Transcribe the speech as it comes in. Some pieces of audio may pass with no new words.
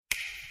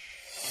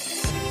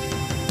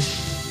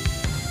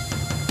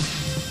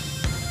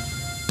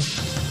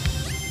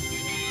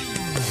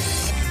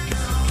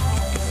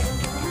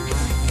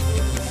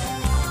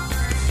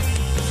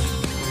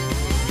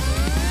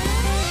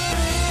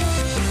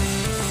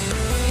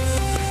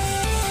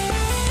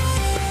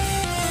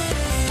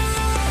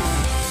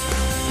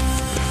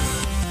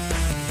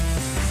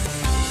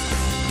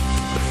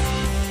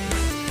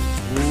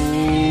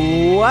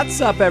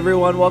What's up,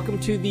 everyone? Welcome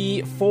to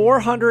the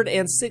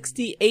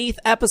 468th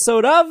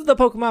episode of the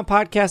Pokemon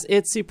Podcast.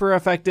 It's super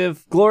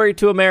effective. Glory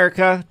to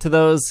America, to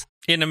those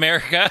in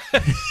America.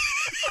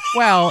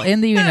 Well, in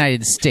the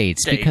United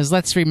States, because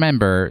let's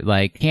remember,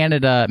 like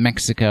Canada,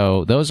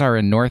 Mexico, those are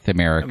in North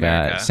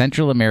America.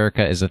 Central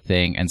America is a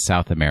thing, and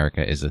South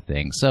America is a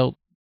thing. So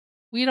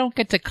we don't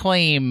get to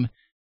claim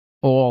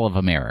all of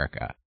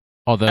America,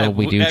 although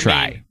we do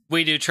try.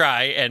 We do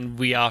try, and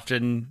we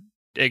often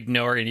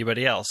ignore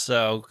anybody else.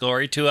 So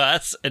glory to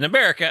us in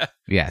America.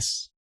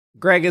 Yes.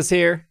 Greg is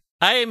here.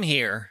 I am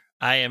here.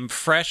 I am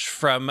fresh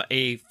from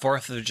a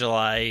 4th of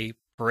July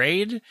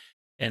parade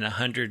in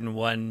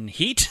 101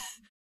 heat.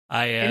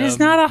 It is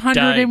not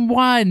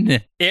 101.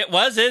 It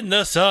was in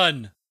the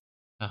sun.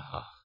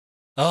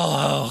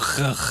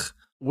 Oh.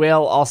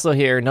 Will also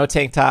here. No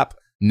tank top.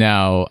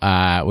 No,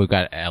 we've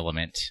got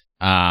Element.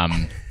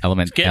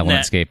 Element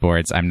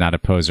skateboards. I'm not a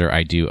poser.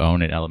 I do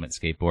own an Element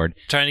skateboard.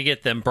 Trying to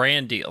get them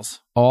brand deals.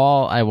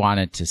 All I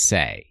wanted to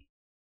say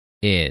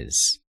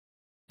is,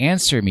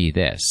 answer me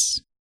this.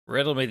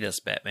 Riddle me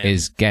this, Batman.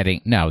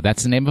 No,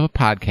 that's the name of a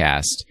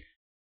podcast.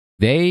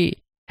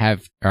 They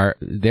have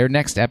their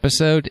next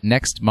episode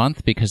next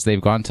month, because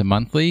they've gone to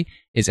monthly,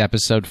 is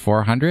episode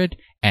 400,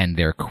 and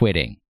they're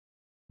quitting.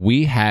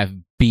 We have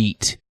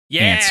beat.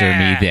 Yeah. Answer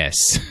me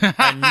this.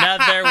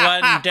 Another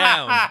one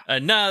down.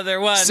 Another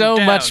one so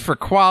down. Much for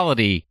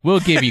quality. We'll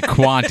give you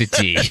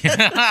quantity.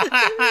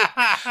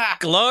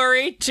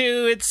 Glory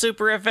to it's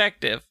super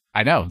effective.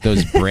 I know.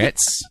 Those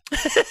Brits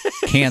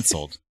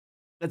canceled.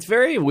 It's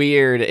very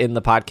weird in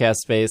the podcast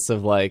space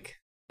of like,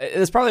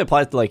 this probably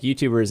applies to like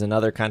YouTubers and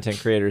other content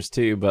creators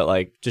too, but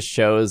like just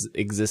shows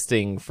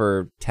existing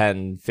for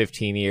 10,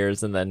 15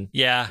 years and then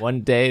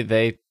one day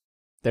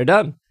they're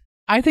done.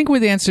 I think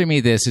with Answer Me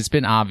This, it's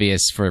been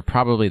obvious for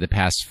probably the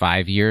past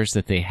 5 years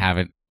that they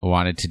haven't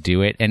wanted to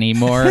do it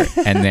anymore.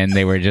 And then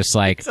they were just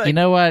like, you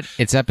know what?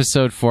 It's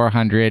episode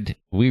 400.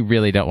 We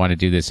really don't want to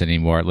do this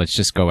anymore. Let's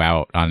just go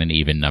out on an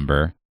even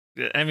number.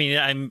 I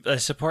mean, I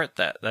support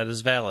that. That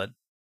is valid.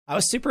 I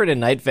was super into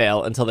Night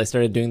Vale until they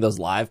started doing those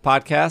live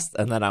podcasts.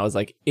 And then I was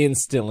like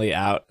instantly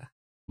out.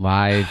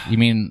 Live? You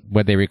mean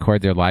when they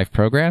record their live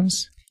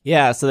programs?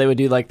 Yeah, so they would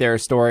do like their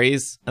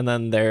stories, and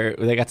then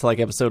they got to like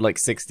episode like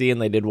 60, and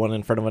they did one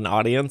in front of an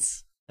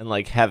audience, and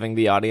like having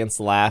the audience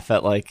laugh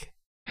at like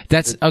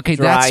That's what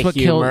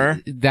humor.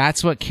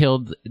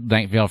 killed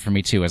Night Vale for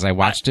me too. As I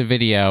watched a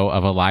video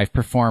of a live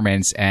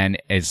performance,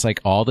 and it's like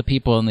all the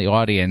people in the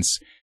audience.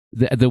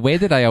 The way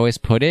that I always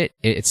put it,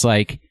 it's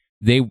like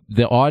the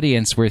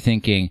audience were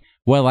thinking,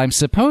 well, I'm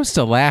supposed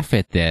to laugh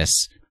at this.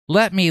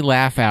 Let me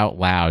laugh out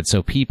loud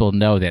so people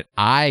know that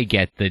I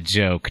get the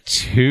joke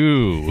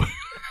too.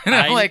 And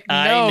I'm like,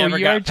 no,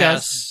 you're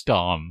just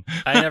dumb.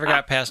 I never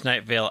got past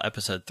Night Vale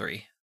episode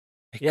 3.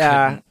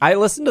 I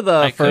listened to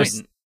the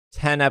first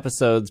 10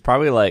 episodes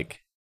probably like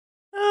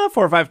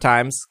 4 or 5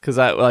 times, because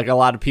a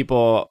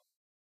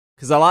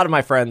lot of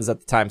my friends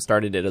at the time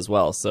started it as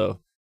well. So,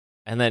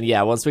 and then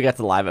once we got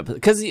to the live episode,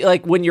 because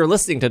like when you're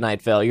listening to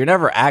Night Vale, you're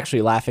never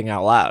actually laughing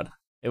out loud.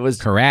 It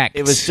was correct.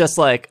 It was just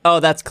like, oh,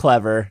 that's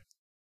clever,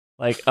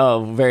 like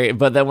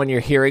But then when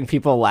you're hearing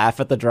people laugh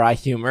at the dry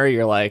humor,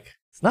 you're like,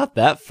 it's not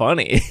that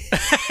funny.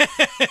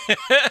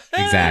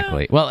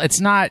 Exactly. Well,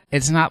 it's not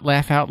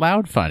laugh out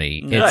loud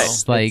funny. No.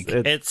 It's like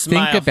it's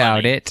think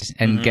about funny. it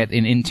and get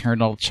an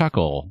internal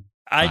chuckle.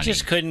 I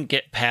just couldn't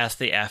get past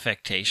the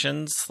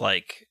affectations.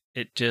 Like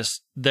it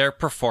just their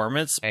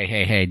performance.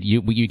 Hey!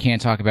 You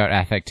can't talk about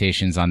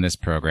affectations on this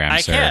program,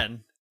 sir. I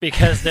can.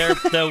 Because they're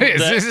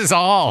this is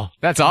all.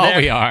 That's all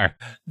we are.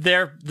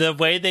 The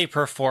way they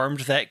performed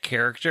that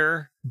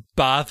character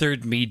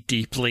bothered me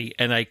deeply,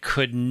 and I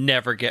could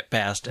never get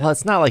past it. Well,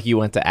 it's not like you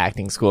went to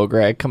acting school,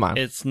 Greg. Come on.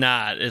 It's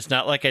not. It's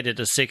not like I did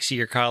a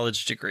 6-year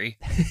college degree.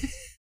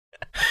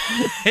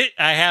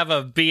 I have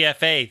a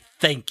BFA.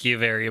 Thank you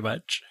very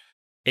much.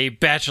 A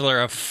Bachelor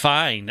of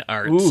Fine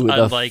Arts,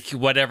 unlike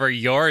whatever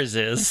yours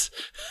is.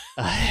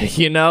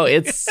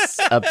 It's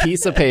a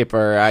piece of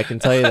paper. I can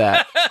tell you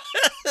that.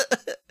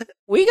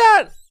 We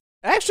got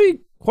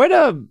actually quite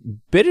a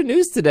bit of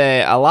news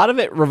today. A lot of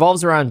it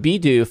revolves around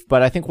Bidoof,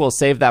 but I think we'll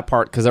save that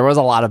part because there was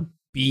a lot of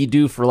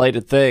Bidoof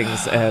related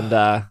things, and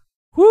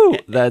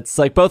that's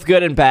like both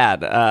good and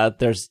bad.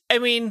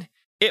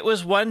 It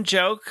was one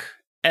joke,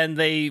 and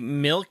they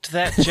milked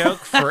that joke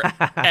for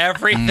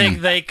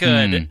everything they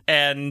could,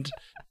 and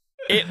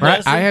it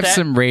wasn't I have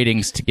some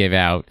ratings to give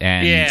out,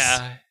 and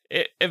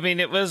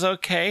it was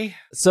okay.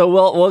 So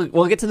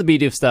we'll get to the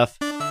Bidoof stuff.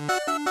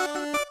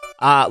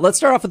 Let's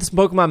start off with some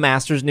Pokemon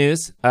Masters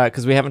news,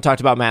 because we haven't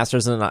talked about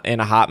Masters in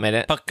a hot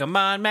minute.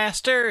 Pokemon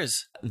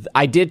Masters!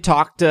 I did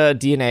talk to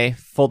DNA.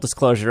 Full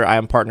disclosure, I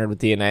am partnered with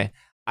DNA.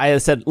 I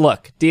said,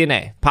 look,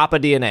 DNA, Papa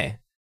DNA,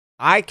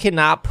 I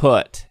cannot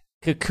put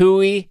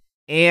Kukui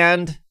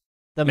and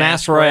the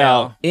Master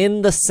Royale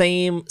in the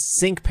same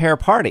sync pair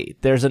party.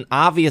 There's an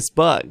obvious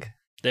bug.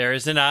 There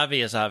is an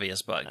obvious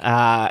bug.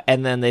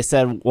 And then they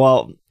said,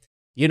 well,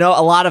 a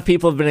lot of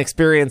people have been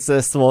experiencing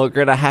this, so we're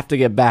going to have to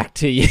get back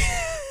to you.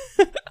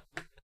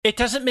 It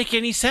doesn't make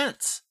any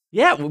sense.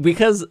 Yeah,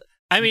 because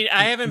I mean,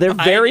 they're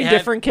very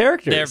different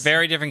characters. They're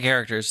very different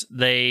characters.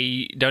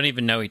 They don't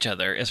even know each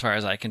other, as far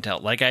as I can tell.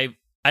 Like, I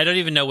don't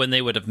even know when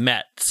they would have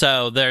met.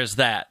 So there's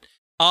that.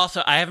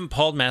 Also, I haven't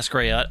pulled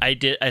Masquerade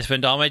yet. I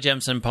spent all my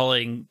gems in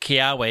pulling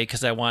Kiawe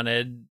because I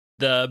wanted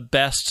the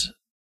best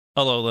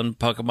Alolan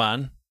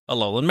Pokemon,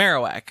 Alolan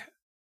Marowak.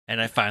 And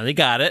I finally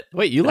got it.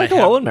 Wait, you like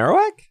Alolan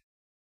Marowak?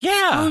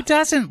 Yeah. Who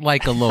doesn't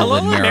like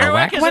Alolan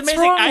Marowak? Is What's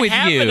amazing. wrong with I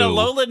have you? an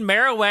Alolan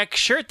Marowak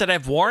shirt that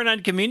I've worn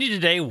on Community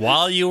Day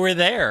while you were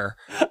there.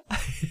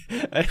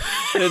 I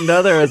didn't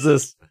know there was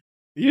this.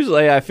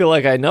 Usually I feel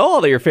like I know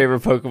all of your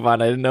favorite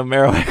Pokemon. I didn't know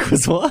Marowak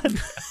was one.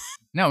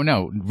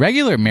 No.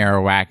 Regular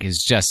Marowak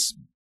is just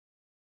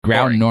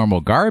ground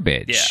normal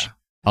garbage. Yeah.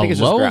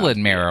 Alolan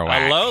Marowak.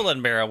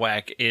 Alolan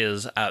Marowak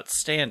is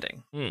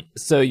outstanding.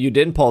 So you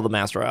didn't pull the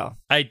Master Royale?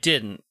 I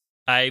didn't.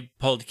 I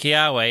pulled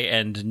Kiawe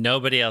and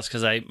nobody else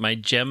because my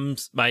gem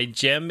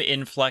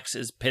influx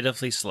is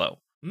pitifully slow.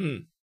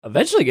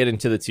 Eventually getting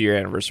to the 2-year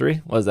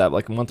anniversary. Was that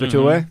like a month or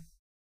two away?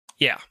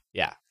 Yeah.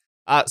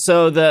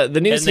 So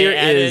the news here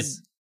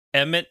is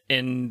Emmett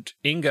and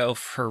Ingo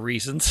for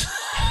reasons.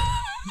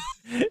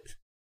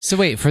 So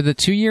wait, for the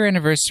 2-year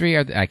anniversary,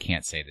 I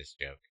can't say this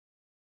joke.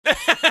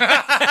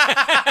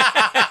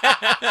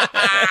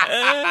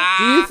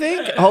 Do you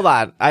think? Hold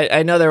on.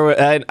 I know there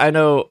were. I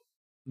know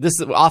this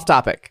is off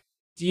topic.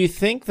 Do you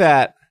think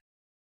that?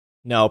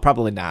 No,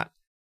 probably not.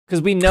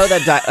 Because we know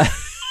that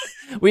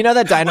we know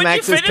that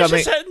Dynamax is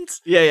coming.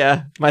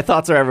 Yeah. My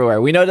thoughts are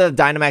everywhere. We know that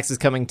Dynamax is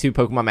coming to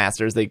Pokemon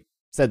Masters. They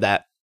said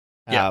that.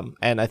 Yeah.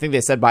 And I think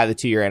they said by the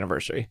 2-year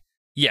anniversary.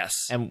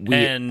 Yes. And we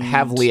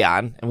have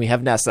Leon, and we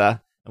have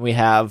Nessa, and we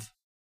have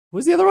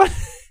who's the other one?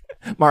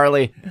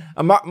 Marley,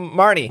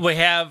 Marnie. We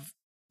have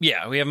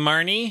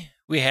Marnie.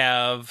 We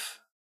have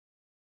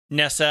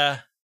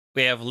Nessa.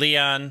 We have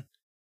Leon.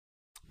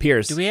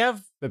 Piers. Do we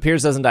have? But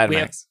Piers doesn't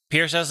Dynamax.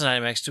 Piers doesn't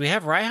Dynamax. Do we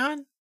have Raihan?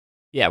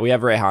 Yeah, we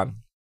have Raihan,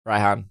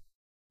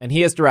 and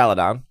he has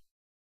Duraludon.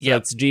 So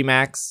that's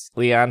G-Max.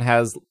 Leon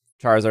has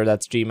Charizard.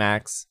 That's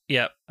G-Max.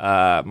 Yep.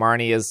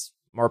 Marnie is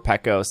more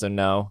Pekko, so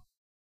no,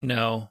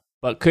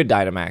 but could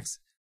Dynamax.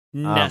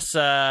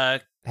 Nessa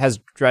has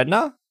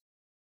Dreadnought.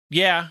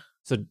 Yeah.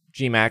 So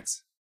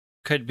G-Max.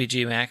 Could be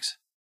G-Max.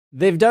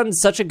 They've done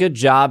such a good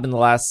job in the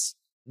last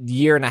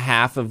year and a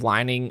half of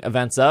lining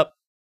events up.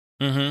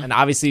 Mm-hmm. And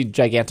obviously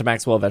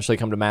Gigantamax will eventually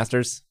come to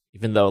Masters,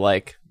 even though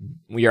like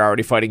we are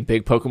already fighting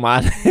big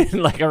Pokemon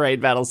in like a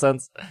raid battle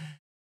sense.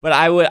 But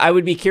I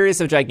would be curious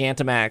if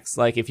Gigantamax,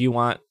 like if you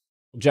want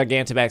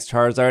Gigantamax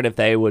Charizard, if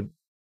they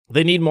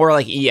need more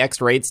like EX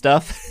raid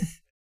stuff.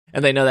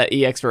 And they know that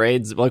EX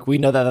raids, like we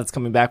know that that's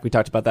coming back. We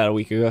talked about that a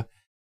week ago.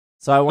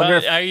 So I wonder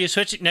if... Are you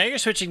switching? Now you're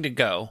switching to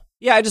Go.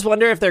 Yeah, I just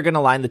wonder if they're going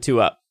to line the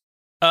two up.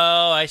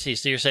 Oh, I see.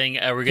 So you're saying we're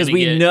going to Because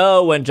we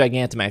know when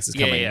Gigantamax is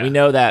coming. Yeah. We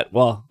know that,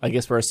 well, I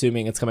guess we're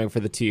assuming it's coming for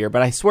the 2-year,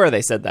 but I swear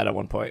they said that at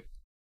one point.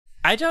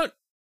 I don't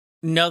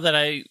know that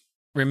I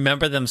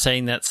remember them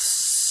saying that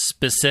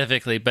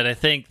specifically, but I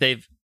think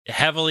they've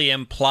heavily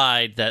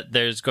implied that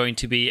there's going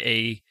to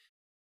be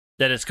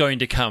that it's going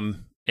to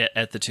come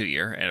at the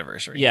 2-year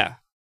anniversary. Yeah.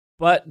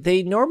 But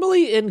they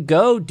normally in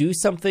Go do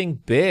something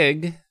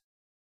big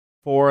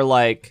for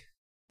like,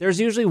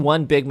 there's usually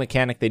one big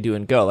mechanic they do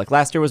in Go. Like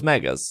last year was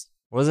Megas.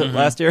 Was it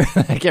last year?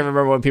 I can't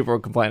remember when people were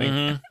complaining.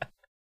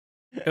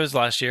 Mm-hmm. It was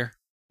last year.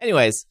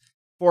 Anyways,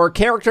 for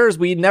characters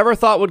we never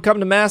thought would come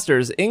to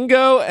Masters,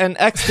 Ingo and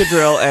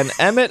Excadrill and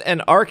Emmett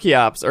and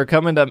Archeops are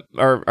coming to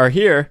are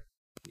here.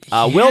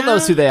 Will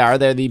knows who they are.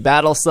 They're the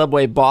Battle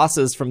Subway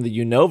bosses from the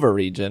Unova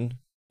region.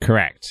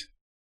 Correct.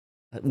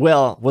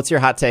 Will, what's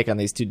your hot take on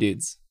these two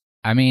dudes?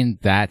 I mean,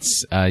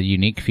 that's a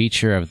unique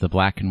feature of the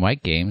black and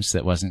white games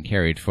that wasn't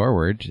carried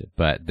forward,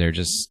 but they're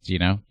just,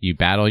 you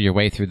battle your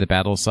way through the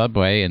battle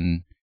subway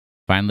and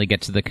finally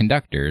get to the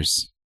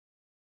conductors.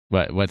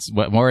 What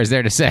more is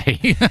there to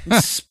say?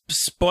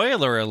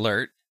 Spoiler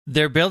alert,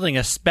 they're building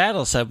a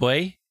battle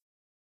subway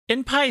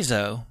in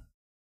Paizo.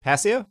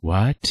 Passio?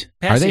 What?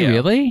 Passio. Are they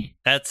really?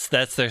 That's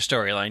their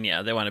storyline,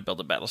 yeah. They want to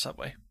build a battle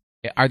subway.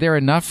 Are there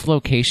enough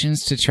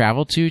locations to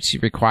travel to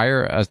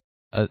require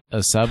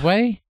a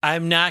subway?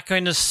 I'm not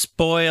going to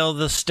spoil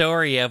the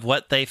story of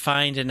what they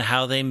find and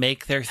how they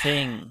make their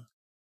thing.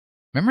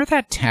 Remember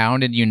that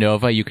town in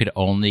Unova you could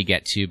only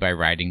get to by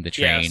riding the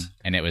train? Yes.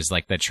 And it was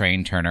like the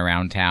train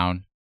turnaround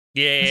town?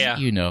 Yeah.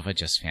 Isn't Unova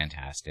just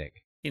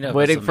fantastic?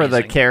 Waiting for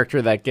the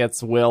character that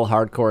gets Will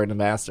hardcore into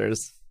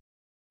Masters.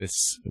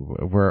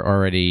 We're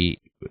already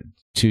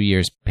 2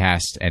 years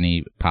past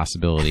any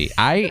possibility.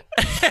 I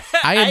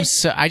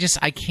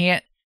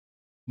can't.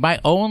 My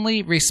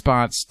only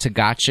response to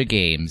gacha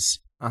games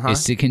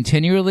is to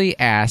continually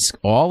ask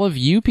all of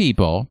you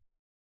people,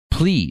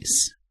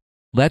 please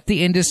let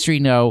the industry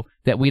know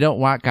that we don't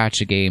want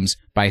gacha games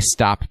by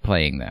stop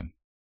playing them.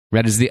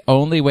 That is the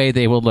only way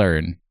they will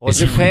learn. Well,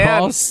 if we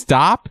all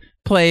stop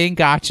playing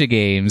gacha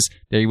games,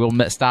 they will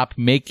stop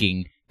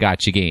making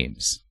gacha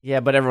games. Yeah,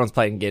 but everyone's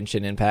playing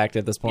Genshin Impact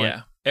at this point.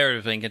 Yeah.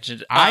 Everybody's paying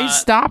attention. I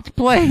stopped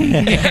playing.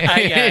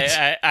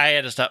 I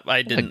had to stop.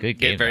 I didn't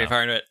get very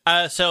far into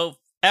it. So,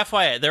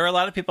 FYI, there were a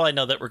lot of people I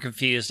know that were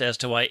confused as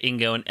to why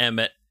Ingo and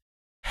Emmett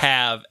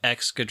have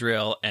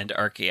Excadrill and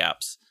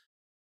Archeops.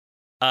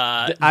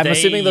 I'm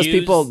assuming those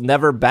people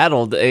never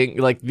battled those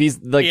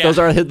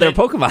are their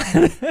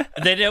Pokemon.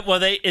 They did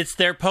it's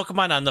their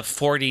Pokemon on the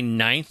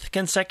 49th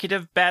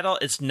consecutive battle.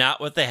 It's not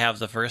what they have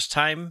the first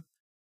time.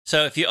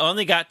 So if you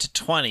only got to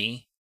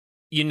 20,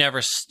 you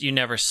never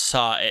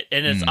saw it,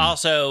 and it's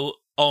also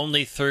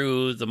only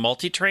through the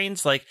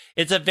multi-trains. Like,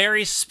 it's a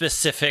very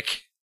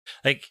specific,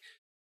 like,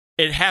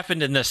 it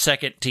happened in the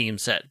second team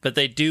set, but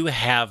they do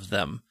have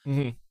them.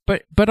 Mm-hmm.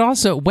 But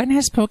also, when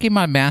has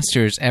Pokemon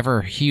Masters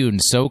ever hewn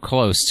so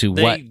close to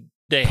what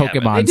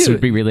Pokemon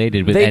should be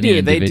related with any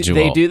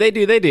individual?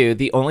 They do.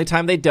 The only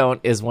time they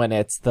don't is when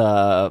it's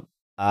the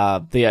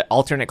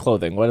alternate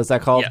clothing. What is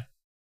that called?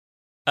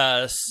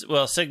 Yeah.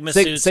 Sigma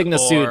Suits. Sigma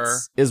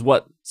Suits is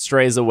what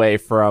strays away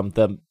from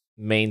the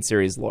main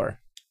series lore.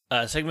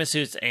 Sigma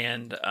Suits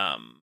and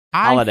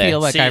I feel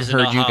like I've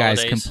heard you guys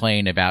holidays.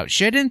 complain about,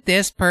 shouldn't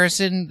this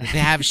person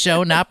have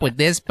shown up with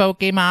this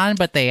Pokemon,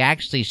 but they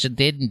actually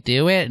didn't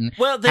do it? And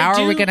how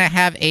are we going to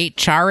have 8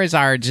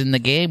 Charizards in the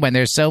game when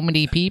there's so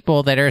many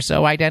people that are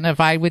so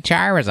identified with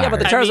Charizard? Yeah, but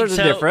the Charizards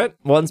are different.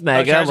 One's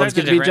Mega, one's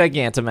going to be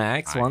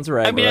Gigantamax, one's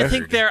regular. I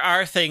think there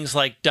are things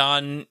like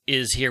Dawn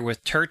is here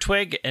with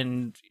Turtwig,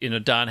 and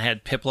Dawn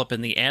had Piplup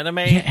in the anime.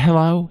 Yeah,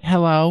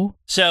 hello.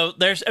 So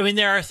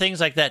there are things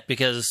like that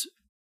because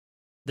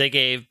they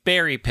gave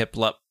Barry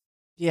Piplup.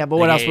 Yeah, but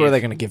what else were they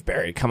going to give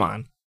Barry? Come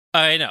on.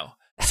 I know.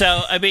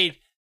 So,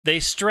 they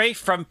stray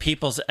from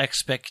people's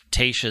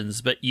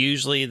expectations, but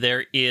usually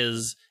there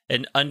is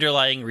an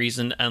underlying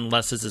reason,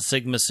 unless it's a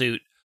Sigma Suit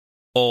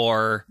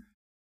or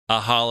a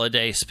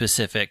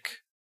holiday-specific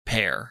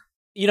pair.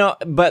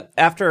 But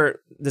after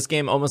this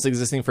game almost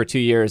existing for 2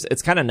 years,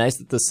 it's kind of nice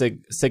that the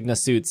Sigma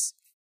Suits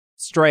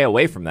stray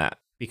away from that,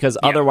 because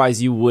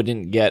otherwise you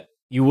wouldn't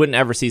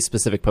ever see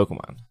specific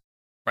Pokemon.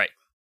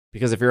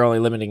 Because if you're only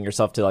limiting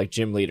yourself to like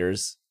gym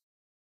leaders,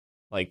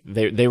 like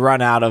they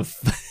run out of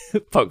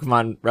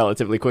Pokemon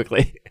relatively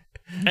quickly.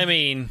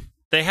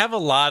 They have a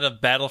lot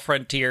of Battle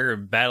Frontier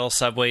and Battle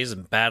Subways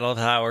and Battle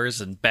Towers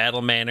and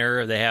Battle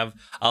Manor. They have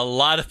a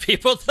lot of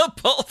people to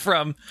pull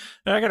from.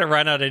 They're not going to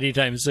run out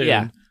anytime soon.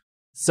 Yeah.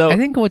 So I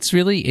think what's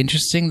really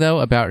interesting though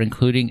about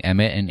including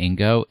Emmett and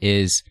Ingo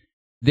is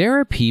there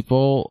are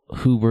people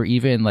who were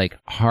even like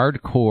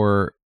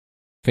hardcore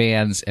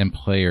fans and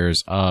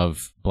players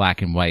of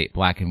Black and White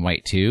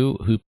 2,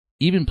 who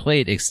even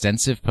played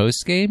extensive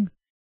post-game,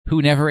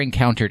 who never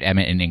encountered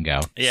Emmett and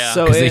Ingo. Yeah.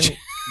 So in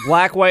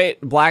Black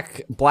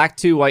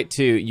 2, White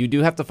 2, you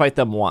do have to fight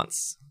them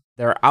once.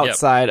 They're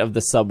outside of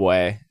the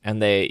subway,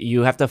 and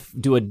you have to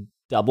do a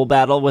double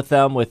battle with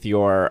them with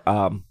your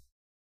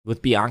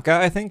with Bianca,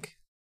 I think.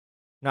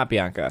 Not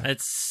Bianca.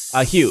 It's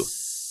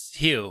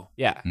Hugh.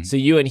 Yeah. Mm-hmm. So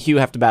you and Hugh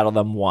have to battle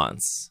them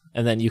once,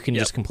 and then you can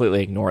just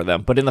completely ignore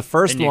them. But in the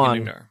first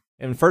one,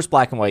 in first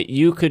Black and White,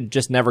 you could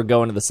just never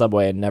go into the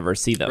subway and never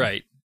see them.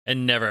 Right.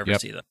 And never ever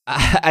see them.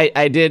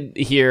 I did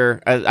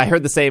hear, I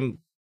heard the same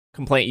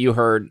complaint you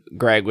heard,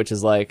 Greg, which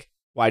is like,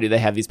 why do they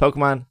have these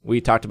Pokemon?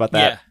 We talked about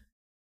that. Yeah.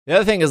 The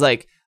other thing is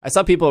like, I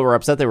saw people who were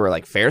upset they were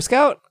like Fair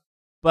Scout,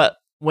 but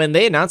when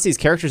they announced these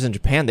characters in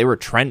Japan, they were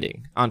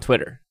trending on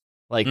Twitter.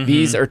 Like,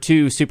 these are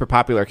 2 super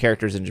popular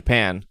characters in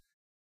Japan.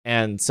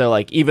 And so,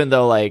 like, even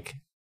though, like,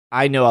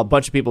 I know a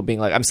bunch of people being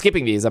like, I'm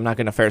skipping these, I'm not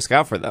going to Fair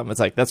Scout for them. It's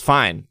like, that's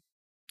fine.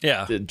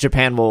 Yeah.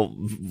 Japan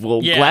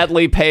will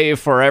gladly pay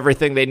for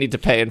everything they need to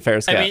pay in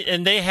Fair Scout.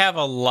 And they have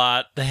a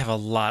lot. They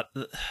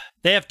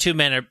have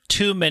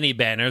too many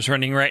banners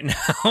running right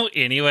now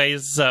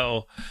anyways,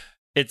 so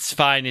it's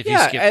fine if you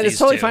skip and these it's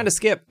totally 2. fine to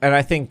skip. And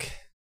I think,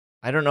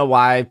 I don't know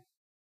why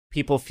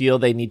people feel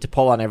they need to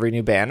pull on every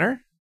new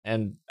banner.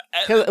 And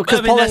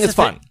because pulling is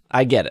fun.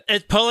 I get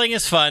it. Pulling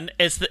is fun.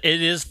 It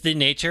is the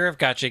nature of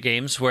gacha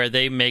games where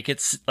they make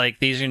it like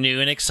these are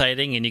new and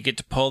exciting, and you get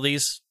to pull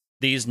these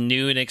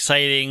new and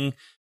exciting,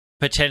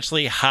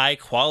 potentially high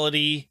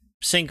quality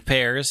sync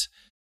pairs.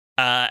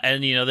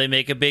 And they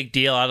make a big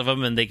deal out of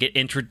them, and they get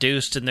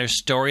introduced, and there's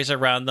stories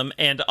around them,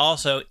 and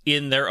also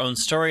in their own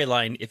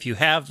storyline. If you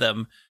have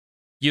them,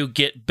 you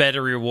get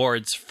better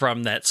rewards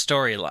from that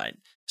storyline.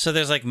 So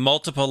there's like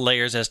multiple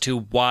layers as to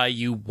why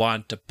you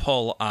want to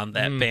pull on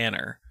that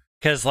banner.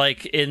 Because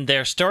like in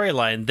their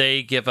storyline,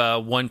 they give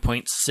a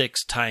 1.6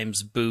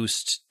 times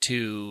boost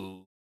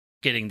to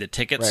getting the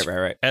tickets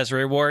as a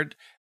reward,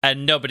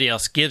 and nobody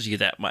else gives you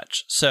that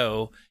much.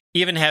 So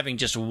even having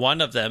just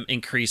one of them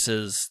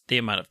increases the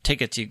amount of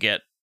tickets you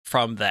get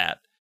from that.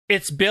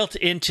 It's built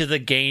into the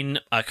game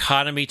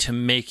economy to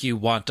make you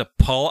want to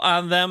pull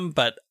on them,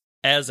 but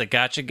as a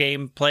gacha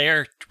game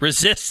player,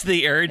 resist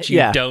the urge.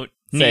 You don't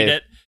need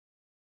it.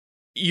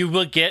 You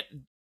will get,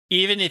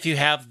 even if you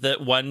have the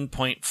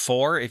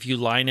 1.4, if you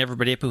line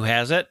everybody up who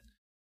has it,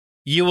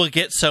 you will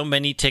get so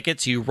many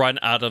tickets you run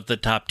out of the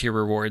top tier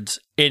rewards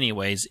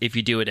anyways if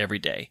you do it every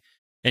day.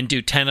 And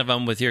do 10 of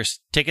them with your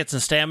tickets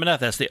and stamina.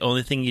 If that's the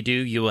only thing you do,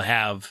 you will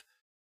have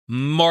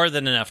more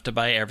than enough to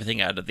buy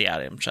everything out of the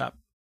item shop.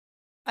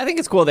 I think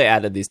it's cool they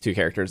added these two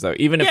characters, though.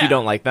 Even if you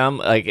don't like them,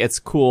 like it's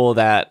cool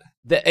that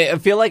I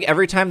feel like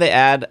every time they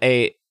add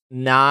a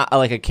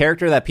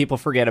character that people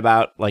forget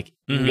about, like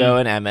Ingo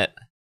and Emmett,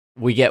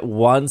 we get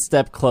one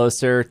step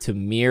closer to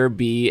Mirror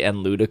B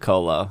and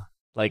Ludicolo.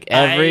 Like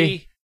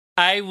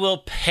I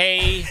will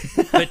pay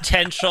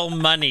potential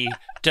money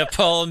to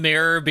pull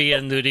Mirror B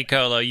and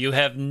Ludicolo. You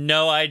have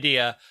no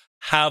idea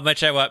how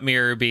much I want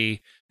Mirror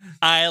B.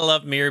 I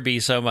love Mirror B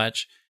so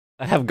much.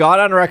 I have gone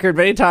on record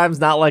many times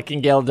not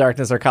liking Gale of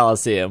Darkness or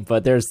Coliseum,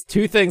 but there's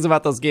two things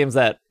about those games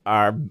that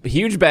are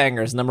huge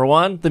bangers. Number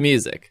one, the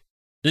music.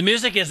 The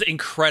music is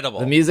incredible.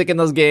 The music in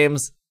those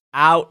games,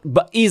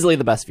 but easily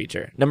the best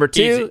feature. Number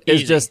two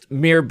is just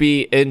Mirror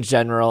B in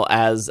general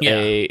as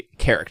a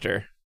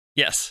character.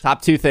 Yes.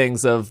 Top two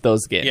things of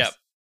those games. Yep.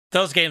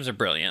 Those games are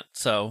brilliant,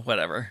 so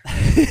whatever.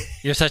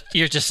 You're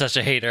just such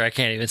a hater. I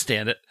can't even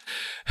stand it.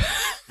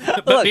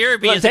 But Mirror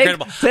B is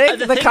incredible. Take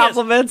the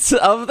compliments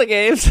of the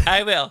games.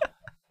 I will.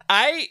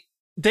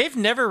 They've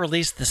never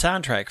released the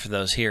soundtrack for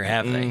those here,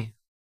 have they?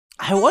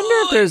 I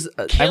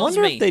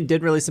wonder if they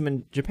did release them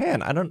in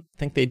Japan. I don't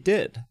think they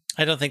did.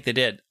 I don't think they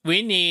did.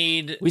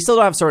 We still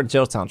don't have Sword and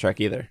Shield soundtrack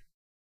either.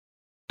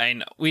 I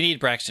know. We need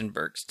Braxton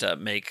Burks to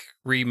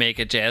remake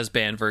a jazz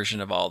band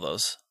version of all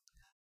those.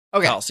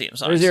 Okay. Coliseum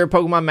songs. There's your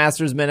Pokemon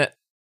Masters minute.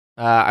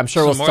 I'm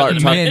sure we'll start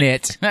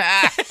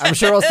I'm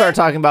sure we'll start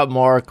talking about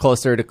more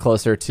closer to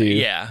the 2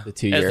 year.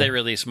 As they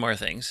release more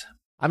things.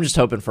 I'm just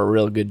hoping for a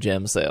real good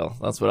gem sale.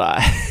 That's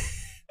what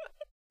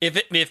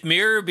If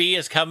Mirror B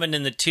is coming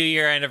in the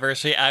 2-year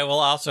anniversary, I will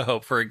also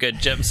hope for a good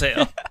gem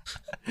sale.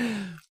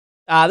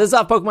 This is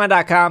off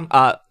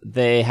Pokemon.com.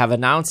 They have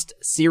announced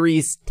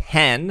Series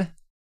 10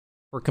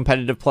 for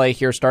competitive play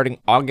here starting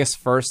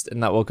August 1st,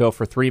 and that will go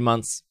for 3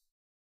 months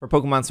for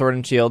Pokemon Sword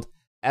and Shield.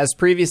 As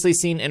previously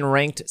seen in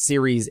Ranked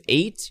Series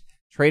 8,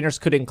 trainers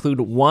could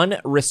include one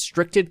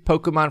restricted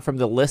Pokemon from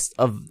the list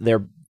of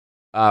their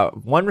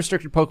one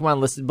restricted Pokemon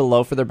listed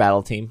below for their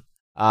battle team.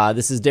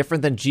 This is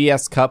different than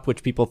GS Cup,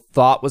 which people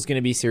thought was going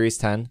to be Series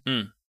 10.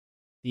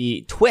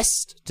 The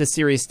twist to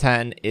Series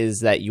 10 is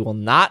that you will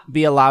not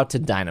be allowed to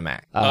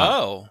Dynamax.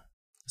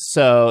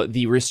 So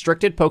the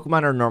restricted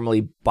Pokemon are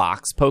normally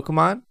box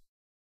Pokemon.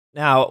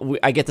 Now,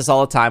 I get this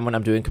all the time when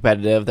I'm doing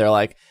competitive. They're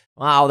like,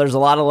 wow, there's a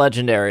lot of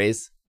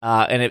legendaries,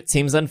 and it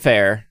seems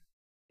unfair.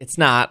 It's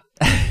not.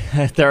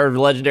 There are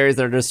legendaries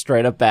that are just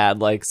straight up bad,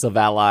 like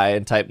Savali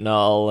and Type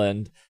Null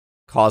and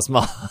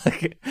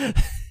Cosmog.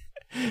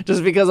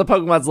 Just because a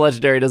Pokemon's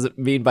legendary doesn't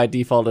mean by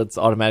default it's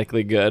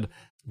automatically good.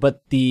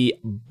 But the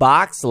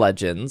box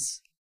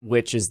legends,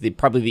 which is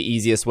probably the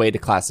easiest way to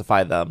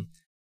classify them,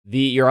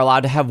 you're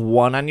allowed to have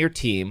one on your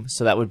team.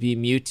 So that would be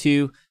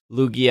Mewtwo,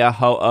 Lugia,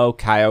 Ho-Oh,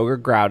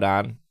 Kyogre,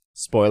 Groudon.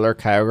 Spoiler,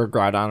 Kyogre,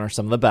 Groudon are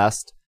some of the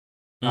best.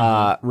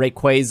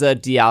 Rayquaza,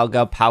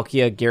 Dialga,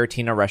 Palkia,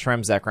 Giratina,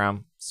 Reshiram,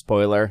 Zekrom.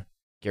 Spoiler,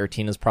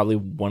 Giratina's probably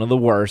one of the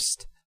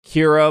worst.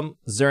 Kyurem,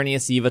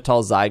 Xerneas,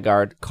 Yveltal,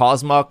 Zygarde,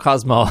 Cosmo.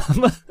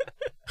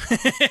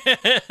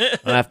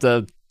 I have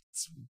to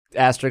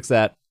asterisk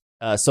that.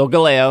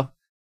 Solgaleo,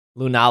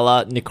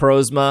 Lunala,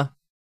 Necrozma,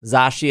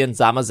 Zacian,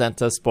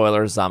 Zamazenta.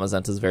 Spoiler,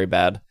 Zamazenta's very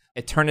bad.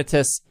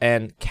 Eternatus,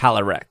 and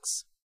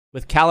Calyrex.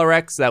 With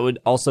Calyrex, that would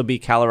also be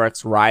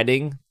Calyrex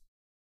riding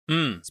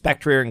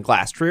Spectrier and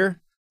Glastrier.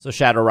 So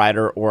Shadow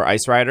Rider or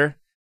Ice Rider.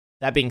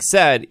 That being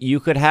said, you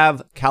could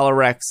have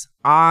Calyrex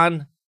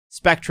on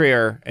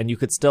Spectrier, and you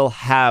could still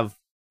have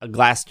a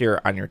Glastrier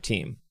on your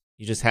team.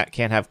 You just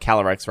can't have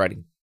Calyrex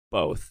riding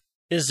both.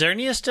 Is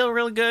Xerneas still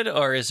really good,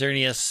 or is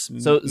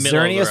Xerneas So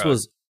Xerneas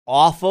was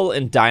awful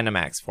in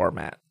Dynamax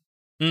format,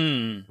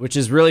 which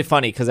is really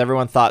funny because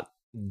everyone thought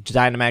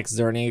Dynamax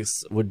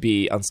Xerneas would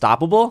be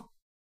unstoppable,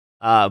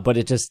 but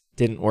it just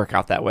didn't work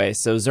out that way.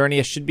 So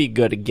Xerneas should be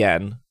good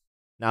again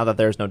now that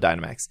there's no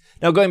Dynamax.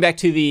 Now, going back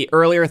to the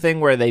earlier thing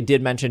where they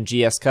did mention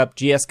GS Cup.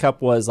 GS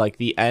Cup was like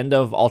the end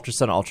of Ultra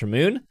Sun, Ultra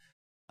Moon,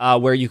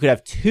 where you could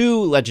have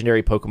two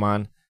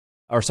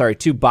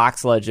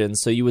box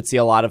legends. So you would see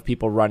a lot of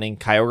people running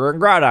Kyogre and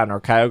Groudon,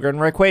 or Kyogre and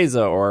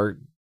Rayquaza, or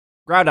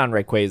Groudon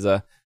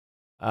Rayquaza,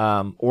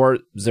 or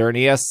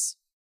Xerneas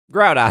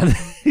Groudon.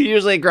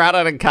 Usually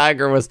Groudon and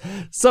Kyogre was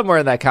somewhere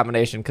in that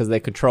combination because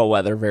they control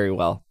weather very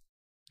well.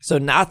 So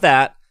not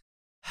that.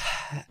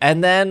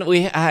 And then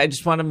I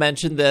just want to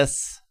mention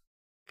this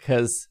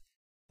because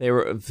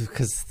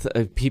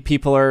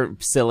people are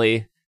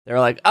silly. They're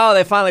like, oh,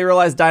 they finally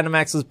realized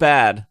Dynamax was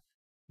bad.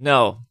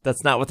 No,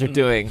 that's not what they're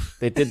doing.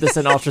 They did this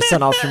in Ultra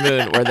Sun, Ultra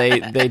Moon, where they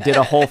did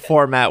a whole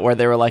format where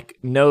they were like,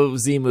 no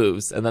Z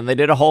moves. And then they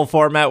did a whole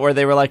format where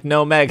they were like,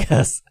 no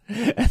Megas.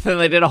 And then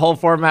they did a whole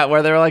format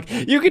where they were like,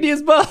 you could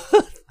use both.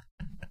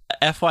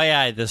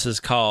 FYI, this is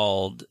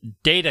called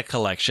data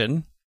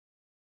collection,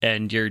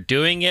 and you're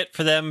doing it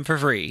for them for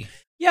free.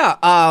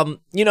 Yeah,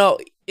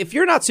 if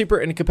you're not super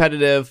into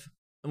competitive,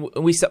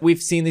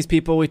 we've seen these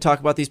people. We talk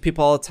about these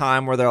people all the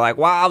time where they're like,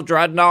 "Wow,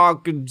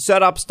 Dreadnought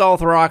set up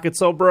Stealth Rock. It's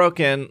so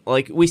broken."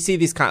 Like we see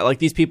these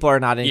these people are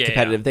not in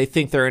competitive. They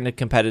think they're in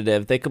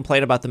competitive. They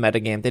complain about the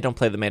metagame. They don't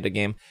play the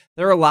metagame.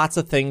 There are lots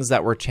of things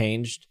that were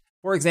changed.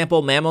 For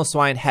example,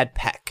 Mamoswine had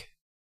Peck.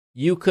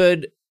 You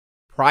could,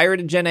 prior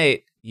to Gen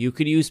 8, you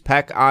could use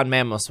Peck on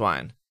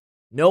Mamoswine.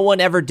 No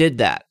one ever did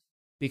that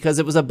because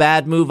it was a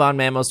bad move on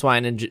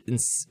Mamoswine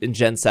in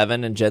Gen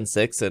 7 and Gen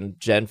 6 and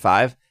Gen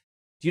 5.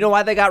 Do you know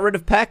why they got rid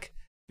of Peck?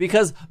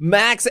 Because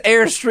Max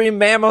Airstream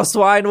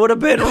Mamoswine would have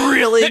been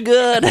really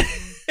good.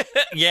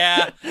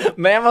 Yeah.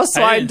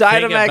 Mamoswine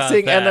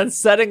Dynamaxing and then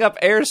setting up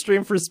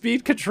Airstream for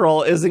speed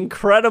control is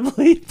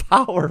incredibly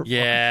powerful.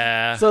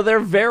 Yeah. So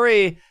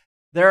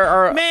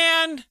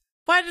Man,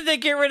 why did they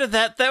get rid of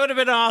that? That would have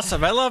been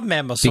awesome. I love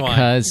Mamoswine.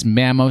 Because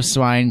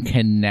Mamoswine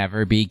can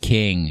never be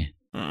king.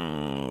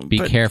 Be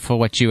careful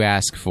what you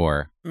ask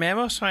for.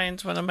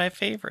 Mamoswine's one of my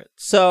favorites.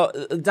 So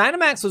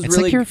Dynamax was it's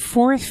really... like your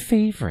fourth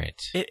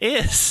favorite. It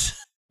is.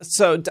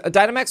 So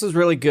Dynamax was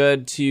really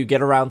good to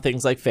get around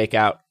things like Fake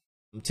Out,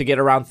 to get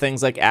around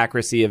things like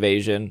Accuracy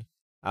Evasion.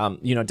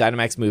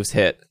 Dynamax moves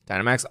hit.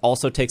 Dynamax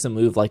also takes a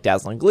move like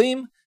Dazzling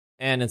Gleam,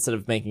 and instead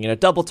of making it a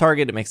double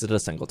target, it makes it a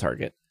single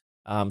target.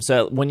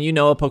 So when you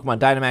know a Pokemon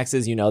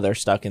Dynamaxes, you know they're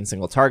stuck in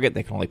single target.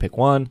 They can only pick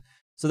one.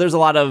 So there's a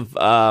lot of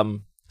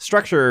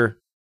structure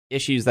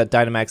issues that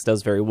Dynamax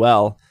does very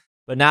well.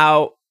 But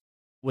now,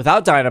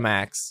 without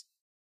Dynamax,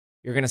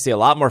 you're going to see a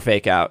lot more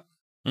Fake Out.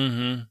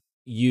 Mm-hmm.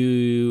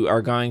 You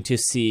are going to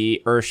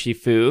see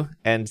Urshifu,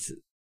 and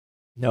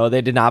no,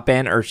 they did not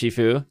ban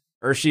Urshifu.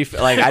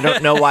 I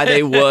don't know why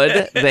they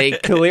would. They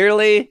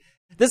clearly...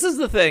 This is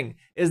the thing,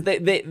 is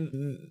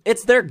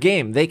it's their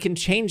game. They can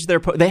change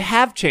they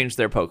have changed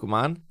their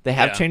Pokemon. They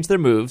have changed their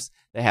moves.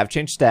 They have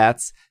changed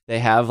stats. They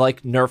have,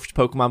 nerfed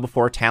Pokemon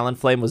before.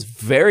 Talonflame was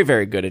very,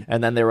 very good.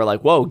 And then they were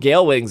like, whoa,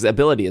 Gale Wing's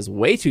ability is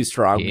way too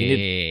strong.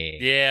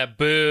 Yeah,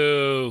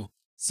 boo.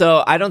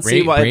 So I don't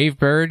see why... Brave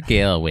Bird,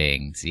 Gale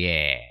Wings,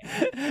 yeah.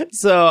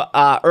 So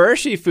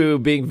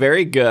Urshifu being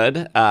very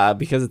good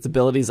because its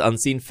ability is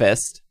Unseen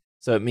Fist.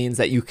 So it means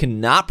that you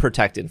cannot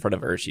protect in front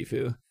of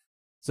Urshifu.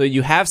 So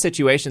you have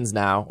situations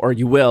now, or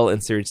you will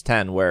in Series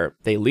 10, where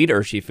they lead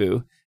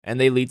Urshifu, and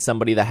they lead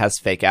somebody that has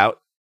Fake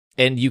Out,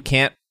 and you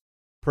can't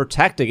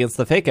protect against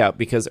the Fake Out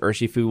because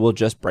Urshifu will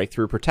just break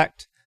through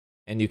Protect.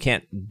 And you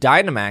can't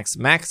Dynamax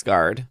Max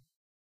Guard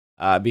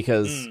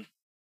because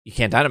you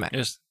can't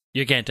Dynamax.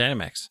 You can't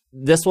Dynamax.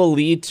 This will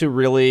lead to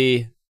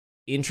really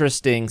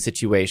interesting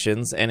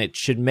situations, and it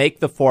should make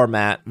the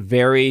format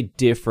very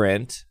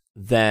different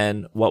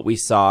than what we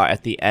saw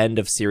at the end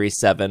of Series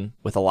 7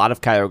 with a lot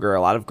of Kyogre, a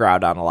lot of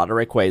Groudon, a lot of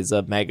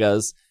Rayquaza,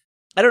 Megas.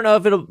 I don't know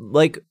if it'll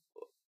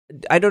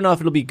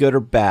be good or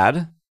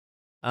bad.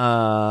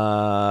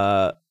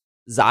 Zacian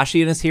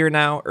is here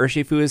now.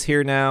 Urshifu is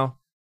here now.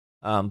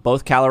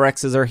 Both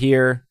Calorexes are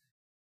here.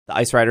 The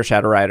Ice Rider,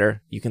 Shadow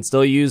Rider. You can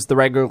still use the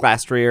regular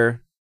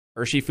Glastrier.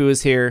 Urshifu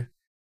is here.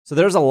 So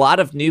there's a lot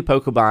of new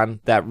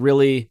Pokemon that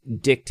really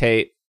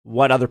dictate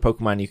what other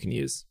Pokemon you can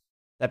use.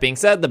 That being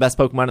said, the best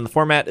Pokemon in the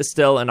format is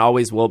still and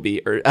always will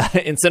be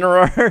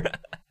Incineroar,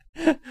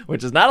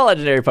 which is not a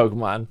legendary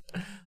Pokemon,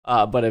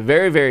 but a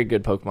very, very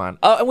good Pokemon.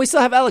 Oh, and we still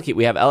have Elekey.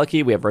 We have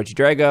Elekey. We have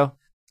Regidrago.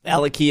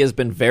 Elekey has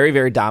been very,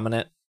 very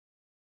dominant.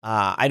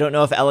 I don't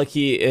know if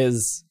Elekey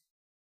is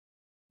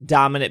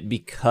dominant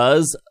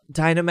because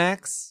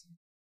Dynamax.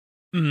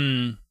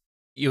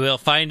 You will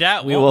find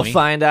out. We will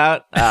find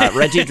out.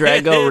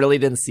 Regidrago really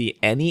didn't see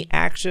any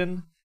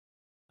action.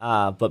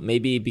 But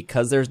maybe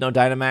because there's no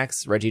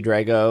Dynamax,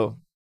 Regidrago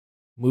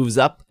moves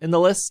up in the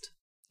list.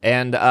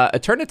 And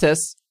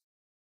Eternatus,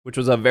 which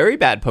was a very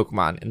bad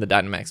Pokemon in the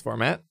Dynamax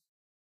format,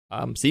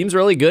 seems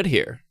really good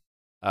here.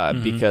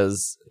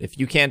 Because if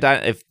you can't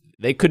if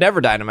they could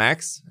never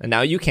Dynamax, and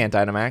now you can't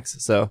Dynamax,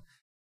 so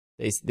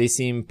they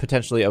seem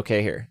potentially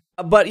okay here.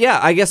 But yeah,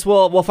 I guess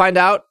we'll find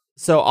out.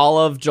 So all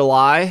of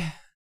July,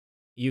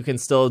 you can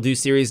still do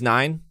Series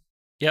 9.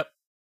 Yep.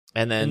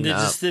 And then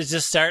does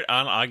this start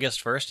on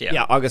August 1st? Yeah.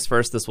 Yeah, August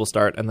 1st this will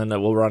start, and then it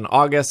will run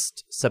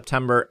August,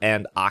 September,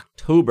 and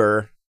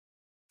October.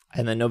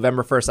 And then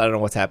November 1st, I don't know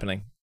what's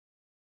happening.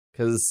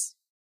 Because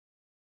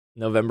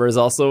November is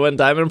also when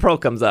Diamond and Pearl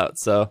comes out.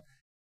 So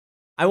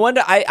I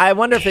wonder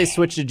if they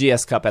switch to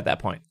GS Cup at that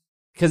point.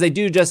 Because they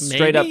do just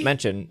straight up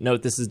mention,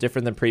 note this is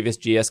different than previous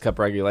GS Cup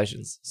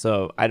regulations.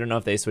 So I don't know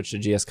if they switch to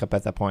GS Cup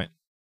at that point.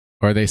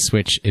 Or they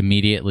switch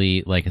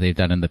immediately, like they've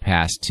done in the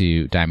past,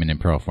 to Diamond and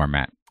Pearl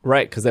format.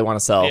 Right, because they want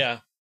to sell. Yeah.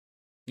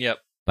 Yep.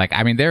 Like,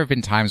 I mean, there have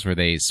been times where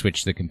they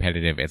switched the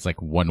competitive. It's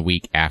like 1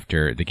 week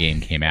after the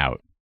game came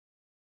out.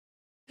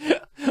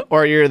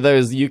 Or you're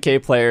those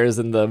UK players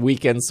in the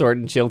weekend Sword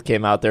and Shield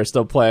came out. They're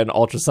still playing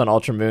Ultra Sun,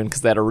 Ultra Moon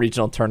because they had a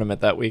regional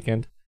tournament that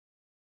weekend.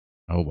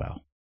 Oh,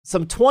 well.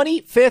 Some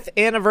 25th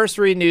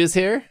anniversary news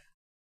here.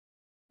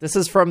 This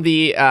is from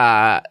the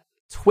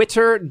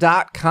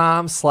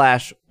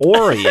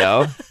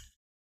twitter.com/Oreo.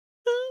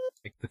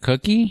 Like the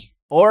cookie?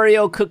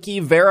 Oreo Cookie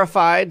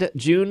Verified,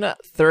 June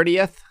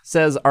 30th,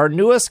 says, our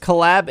newest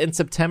collab in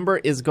September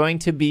is going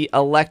to be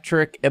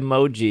electric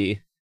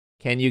emoji.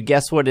 Can you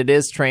guess what it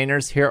is,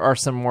 trainers? Here are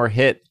some more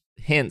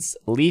hints.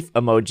 Leaf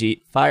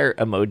emoji, fire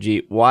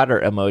emoji,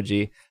 water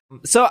emoji.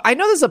 So I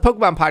know this is a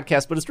Pokemon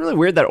podcast, but it's really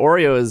weird that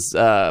Oreo is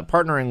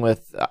partnering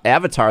with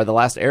Avatar, The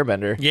Last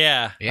Airbender.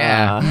 Yeah.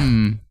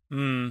 And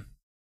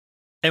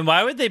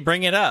why would they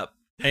bring it up?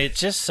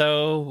 It's just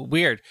so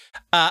weird.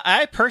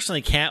 I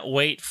personally can't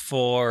wait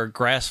for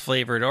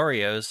grass-flavored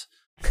Oreos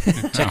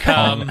to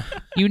come.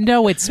 You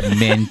know it's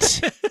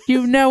mint.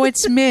 You know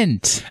it's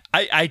mint.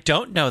 I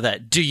don't know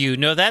that. Do you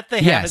know that?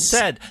 They haven't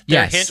said.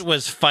 Their hint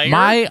was fire.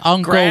 My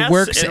uncle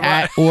works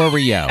at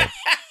Oreo.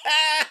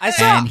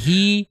 And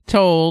he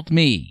told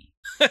me.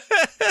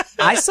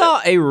 I saw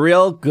a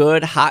real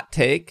good hot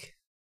take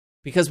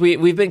because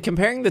we've been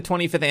comparing the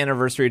 25th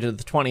anniversary to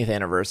the 20th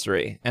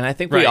anniversary. And I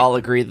think we all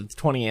agree that the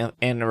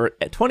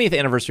 20th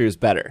anniversary was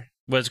better.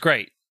 Was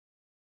great.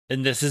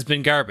 And this has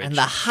been garbage. And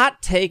the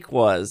hot take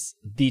was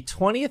the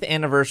 20th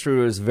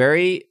anniversary was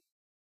very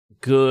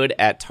good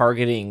at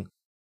targeting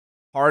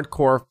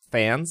hardcore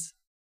fans.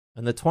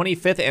 And the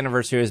 25th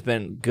anniversary has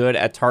been good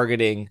at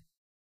targeting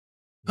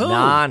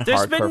non-hardcore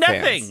There's been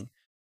nothing. fans.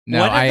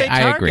 No, I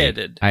agree.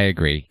 I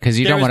agree. Because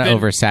you don't want to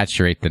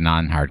oversaturate the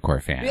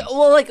non-hardcore fans. Yeah,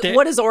 well,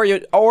 what is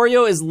Oreo?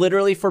 Oreo is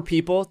literally for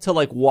people to,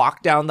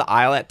 walk down the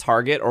aisle at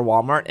Target or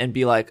Walmart and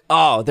be like,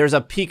 oh, there's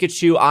a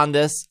Pikachu on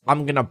this.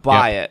 I'm going to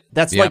buy it.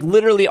 That's,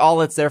 literally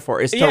all it's there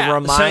for, is to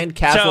remind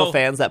casual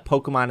fans that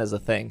Pokemon is a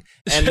thing.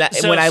 And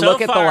when I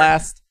look at the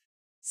last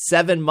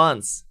 7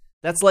 months,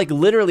 that's,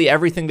 literally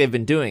everything they've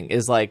been doing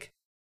is,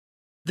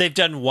 they've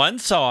done one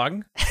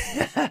song.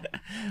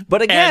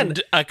 But again,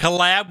 and a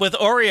collab with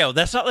Oreo.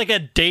 That's not like a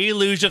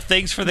deluge of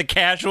things for the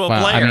casual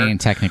player. I mean,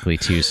 technically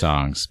 2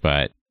 songs,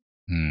 but...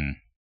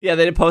 Yeah,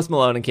 they did Post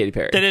Malone and Katy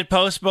Perry. They did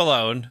Post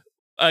Malone,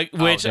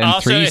 which and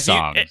also, 3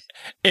 songs.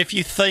 If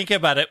you think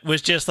about it,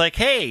 was just like,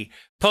 hey,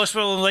 Post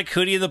Malone like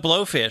Hootie and the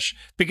Blowfish.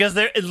 Because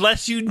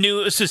unless you knew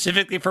it was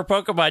specifically for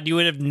Pokemon, you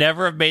would have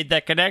never made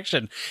that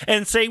connection.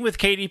 And same with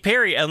Katy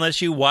Perry.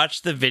 Unless you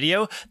watched the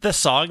video, the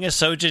song is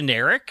so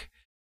generic.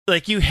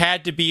 You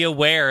had to be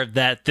aware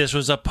that this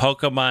was a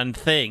Pokemon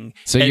thing.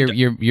 So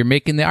you're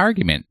making the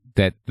argument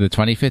that the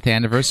 25th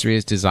anniversary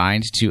is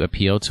designed to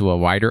appeal to a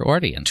wider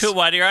audience. To a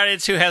wider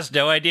audience who has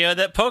no idea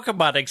that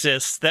Pokemon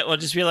exists. That will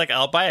just be like,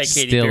 I'll buy a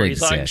Katy Perry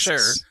song, sure.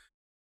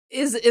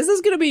 Is this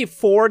going to be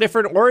 4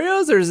 different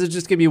Oreos, or is it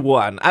just going to be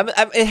one?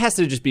 It has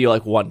to just be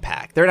one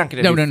pack. They're not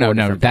going to do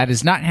No. That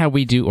is not how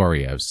we do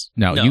Oreos.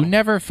 No, you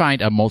never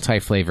find a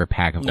multi-flavor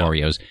pack of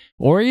Oreos.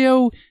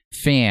 Oreo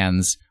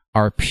fans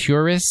are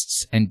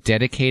purists and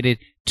dedicated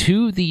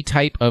to the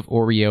type of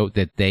Oreo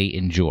that they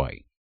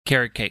enjoy.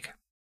 Carrot cake.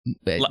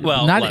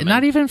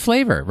 Not even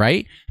flavor,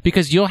 right?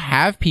 Because you'll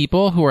have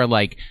people who are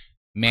like,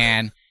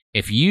 man,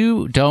 if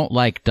you don't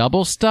like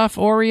double stuff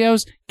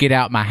Oreos, get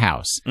out my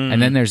house.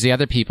 And then there's the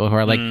other people who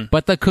are like,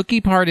 but the cookie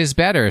part is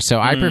better,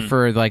 so I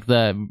prefer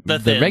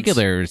the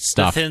regular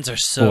stuff. The thins are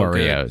so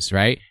Oreos, good.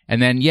 right?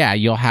 And then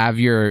you'll have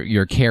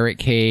your carrot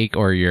cake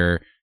or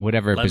your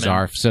whatever Lemon.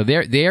 Bizarre. So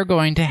they're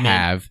going to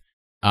have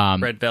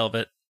red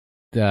velvet.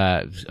 Do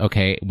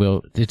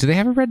they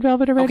have a red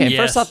velvet already? Okay,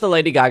 first off, the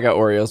Lady Gaga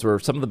Oreos were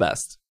some of the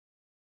best.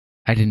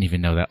 I didn't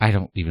even know that. I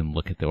don't even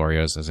look at the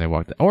Oreos as I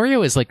walk.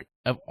 Oreo is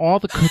of all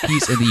the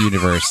cookies in the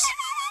universe,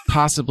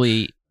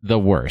 possibly the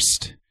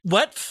worst.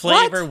 What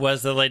flavor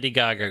was the Lady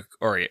Gaga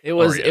Oreo? It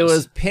was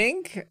Oreos?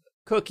 pink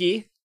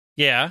cookie.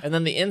 Yeah. And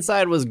then the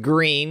inside was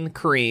green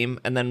cream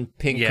and then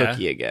pink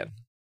cookie again.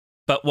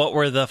 But what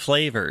were the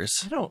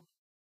flavors? I don't.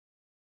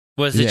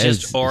 Was it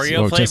just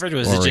Oreo flavored?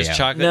 Was it just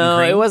chocolate? No,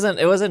 and cream?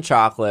 It wasn't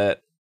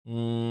chocolate.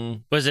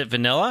 Was it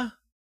vanilla?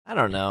 I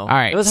don't know. All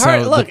right, it was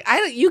hard. Look,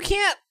 you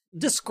can't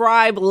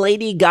describe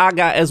Lady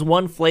Gaga as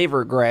one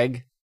flavor,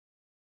 Greg.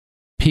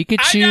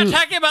 Pikachu. I'm not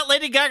talking about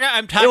Lady Gaga.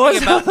 I'm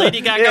talking about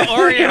Lady Gaga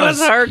Oreos. It was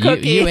her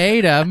cookie. You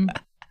ate them.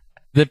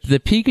 The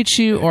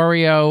Pikachu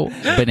Oreo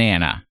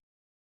banana.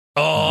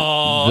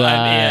 Oh,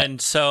 I'm in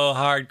so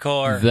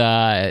hardcore.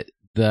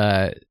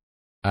 The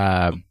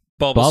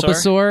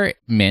Bulbasaur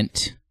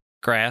mint.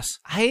 Grass.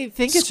 I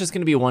think it's just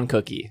going to be one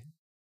cookie.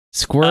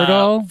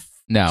 Squirtle?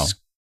 No.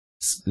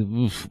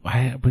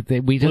 Blueberry.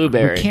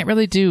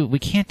 We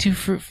can't do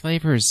fruit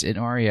flavors in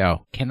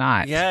Oreo.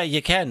 Cannot. Yeah,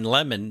 you can.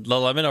 Lemon. The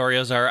lemon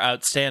Oreos are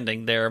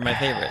outstanding. They're my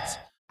favorites.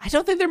 I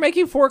don't think they're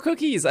making 4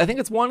 cookies. I think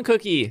it's one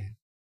cookie.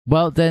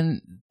 Well,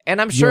 then. And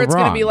I'm sure it's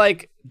going to be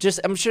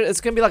I'm sure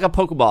it's going to be like a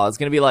Pokeball. It's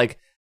going to be like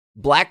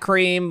black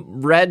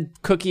cream, red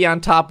cookie on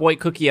top,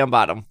 white cookie on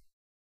bottom.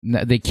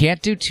 No, they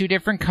can't do 2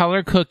 different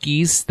color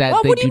cookies. They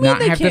do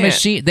not have the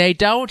machine. They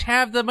don't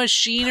have the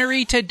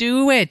machinery to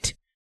do it.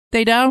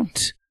 They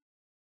don't.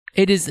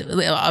 It is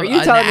an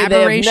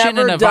aberration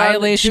and a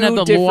violation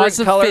of the laws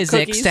of physics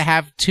cookies? to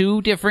have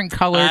 2 different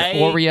colored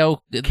Oreo.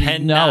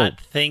 Cannot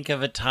think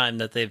of a time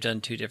that they've done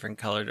 2 different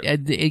colored.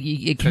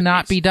 It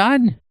cannot be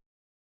done.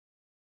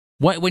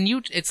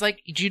 It's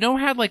like, do you know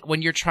how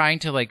when you're trying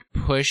to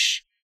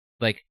push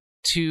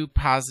two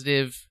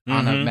positive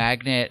on a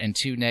magnet and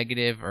two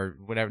negative, or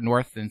whatever,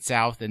 north and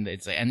south, and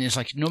it's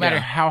like no matter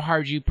how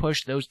hard you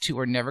push, those two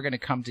are never going to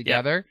come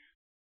together.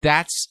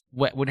 That's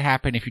what would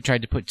happen if you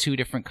tried to put two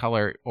different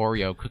color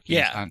Oreo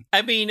cookies on.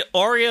 I mean,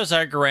 Oreos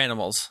are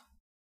granimals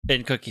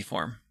in cookie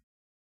form.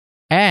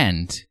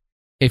 And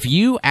if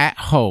you at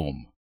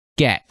home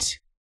get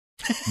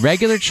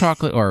regular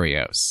chocolate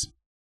Oreos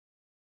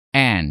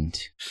and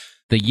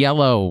the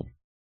yellow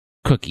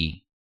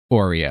cookie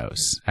Oreos,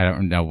 I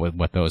don't know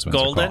what those ones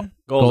are called.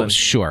 Golden.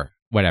 Sure,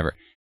 whatever.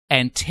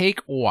 And take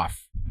off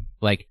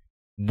like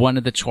one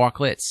of the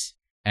chocolates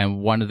and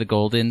one of the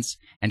Goldens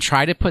and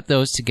try to put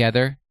those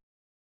together.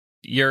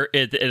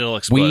 It'll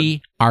explode.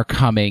 We are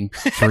coming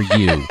for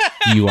you.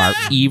 You are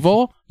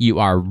evil. You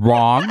are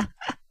wrong.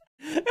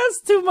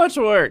 That's too much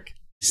work.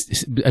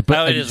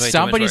 But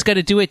somebody's going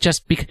to do it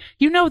just because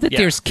that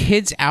there's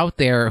kids out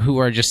there who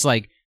are just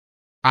like,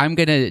 I'm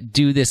going to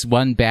do this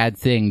one bad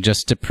thing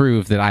just to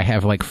prove that I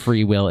have like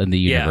free will in the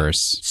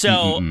universe.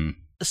 So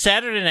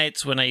Saturday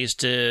nights when I used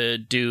to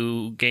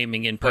do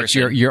gaming in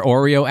person. What's your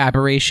Oreo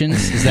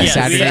aberrations? Is that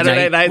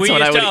Saturday nights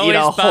when I would eat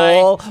a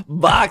whole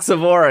box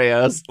of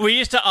Oreos. We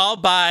used to all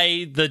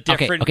buy the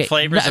different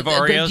flavors of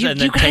Oreos and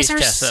then taste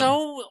test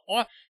them.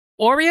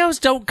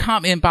 Oreos don't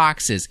come in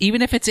boxes.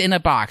 Even if it's in a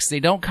box, they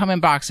don't come in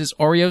boxes.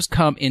 Oreos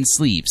come in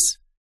sleeves.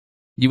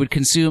 You would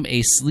consume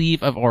a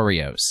sleeve of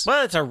Oreos.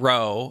 Well, it's a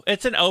row.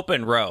 It's an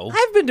open row.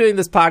 I've been doing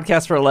this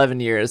podcast for 11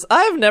 years.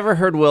 I've never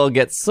heard Will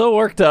get so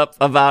worked up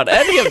about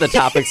any of the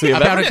topics we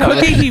have about ever a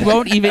cookie he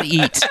won't even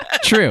eat.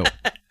 True.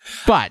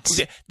 But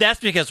that's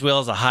because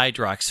Will's a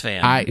Hydrox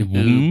fan.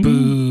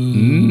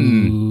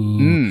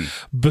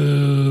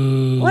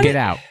 Boo. Get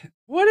out.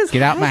 What is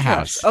Get out my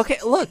house. Okay,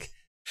 look.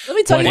 Let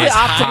me tell you the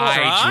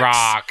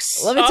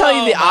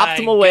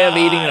optimal way of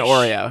eating an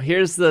Oreo.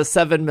 Here's the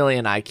 7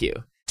 million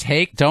IQ.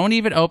 Don't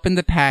even open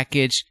the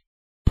package.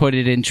 Put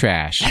it in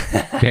trash.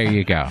 There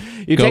you go.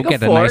 Go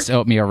get a nice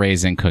oatmeal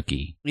raisin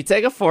cookie. You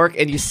take a fork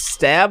and you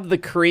stab the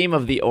cream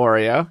of the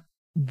Oreo.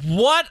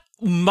 What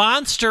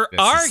monster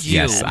are you?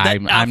 Yes,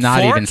 I'm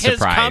not even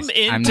surprised. Has come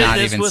into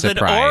this with an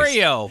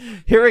Oreo.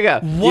 Here we go.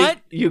 What?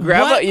 You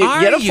grab you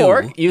get a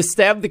fork, you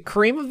stab the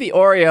cream of the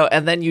Oreo,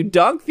 and then you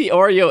dunk the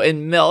Oreo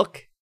in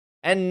milk.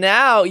 And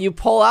now you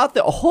pull out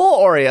the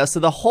whole Oreo, so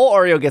the whole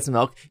Oreo gets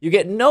milk. You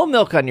get no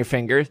milk on your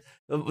fingers.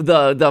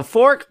 The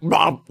fork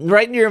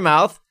right in your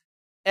mouth,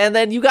 and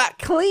then you got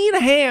clean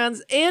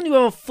hands, and you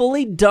have a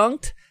fully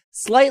dunked,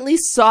 slightly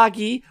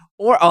soggy,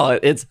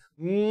 it's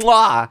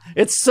mwah.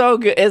 It's so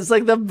good. It's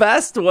like the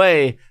best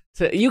way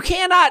to. You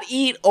cannot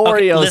eat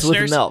Oreos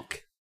with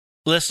milk.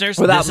 Listeners,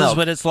 this is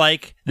what it's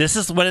like. This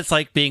is what it's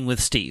like being with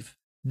Steve.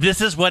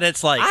 This is what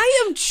it's like.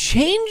 I am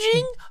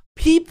changing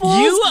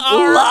people's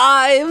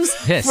lives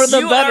for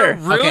the better.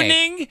 You are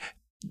ruining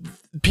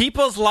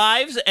people's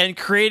lives and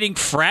creating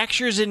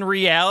fractures in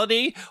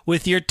reality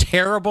with your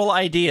terrible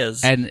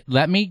ideas. And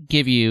let me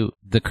give you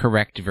the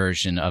correct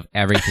version of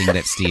everything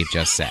that Steve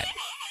just said.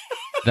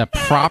 The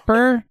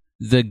proper,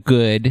 the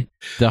good,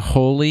 the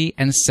holy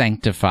and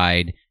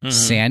sanctified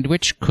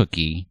sandwich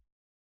cookie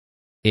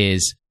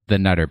is the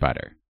Nutter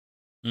Butter.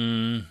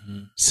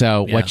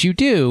 So what you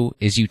do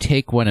is you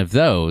take one of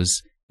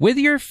those with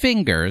your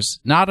fingers,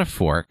 not a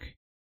fork,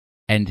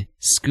 and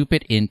scoop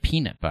it in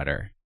peanut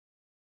butter.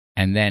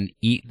 And then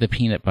eat the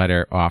peanut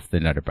butter off the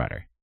Nutter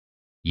Butter.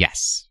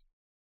 Yes.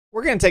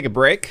 We're going to take a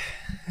break.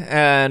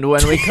 And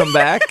when we come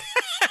back,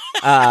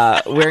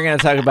 we're going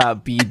to talk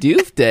about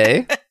Bidoof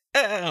Day.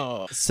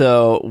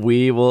 So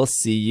we will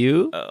see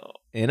you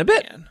in a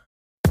bit. Man.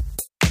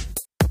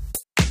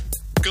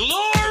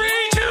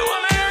 Glory to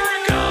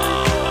America!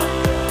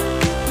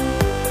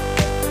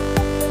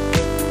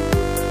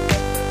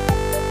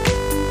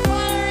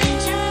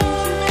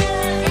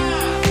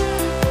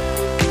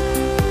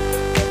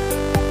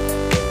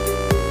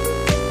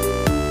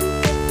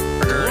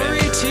 Glory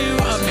to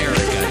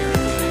America!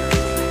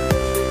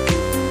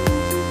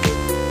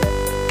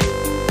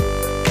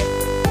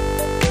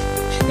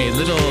 A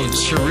little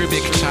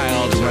cherubic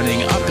child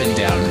running up and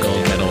down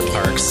Gold Medal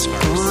Park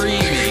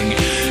screaming,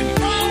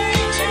 "Glory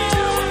to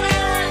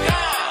America!"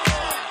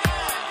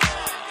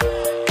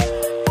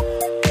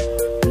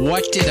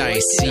 What did I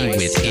see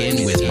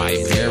within with my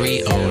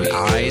very own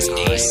eyes?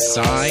 A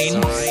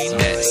sign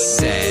that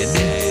said,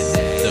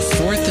 the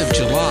 4th of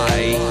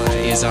July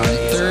is on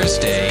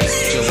Thursday,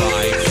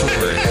 July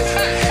 4th.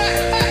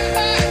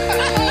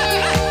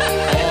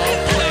 All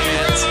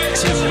plans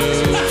to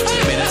move to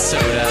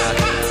Minnesota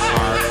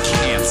are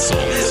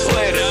canceled.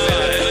 Wait a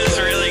minute, this is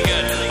really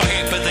good.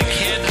 Okay, but the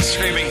kid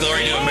screaming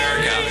 "Glory to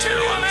America!" To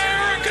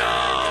America!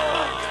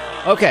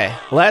 Okay,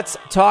 let's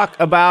talk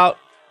about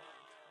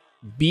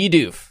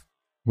Bidoof.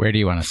 Where do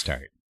you want to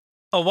start?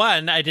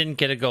 One, I didn't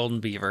get a golden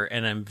beaver,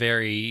 and I'm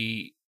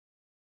very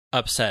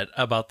upset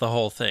about the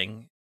whole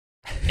thing.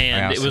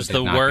 And it was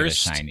the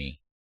worst.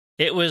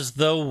 It was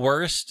the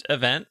worst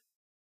event.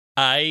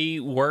 I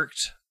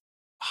worked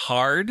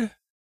hard.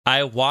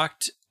 I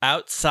walked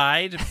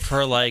outside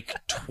for like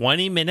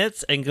 20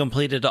 minutes and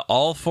completed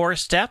all 4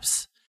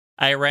 steps.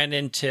 I ran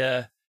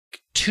into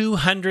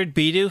 200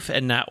 Bidoof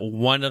and not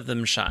one of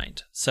them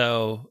shined.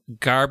 So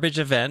garbage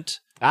event.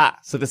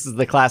 So this is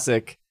the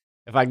classic.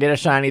 If I get a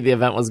shiny, the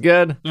event was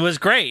good. It was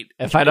great.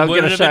 If I don't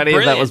get a shiny,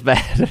 the event was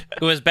bad.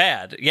 It was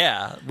bad.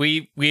 Yeah.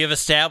 We have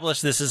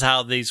established this is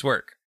how these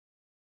work.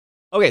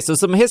 Okay, so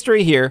some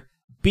history here.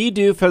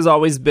 Bidoof has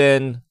always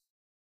been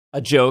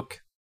a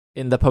joke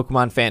in the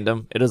Pokemon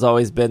fandom. It has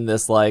always been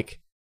this, like,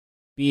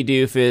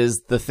 Bidoof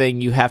is the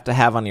thing you have to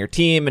have on your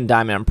team in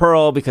Diamond and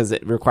Pearl because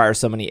it requires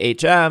so many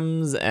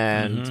HMs,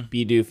 and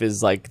Bidoof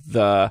is like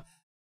the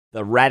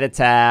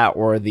Rattata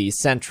or the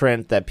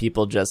Centrant that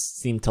people just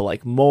seem to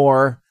like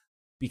more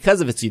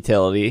because of its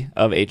utility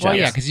of HMs. Well,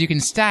 yeah, because you can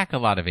stack a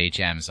lot of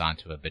HMs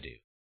onto a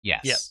Bidoof.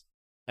 Yes. Yep.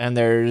 And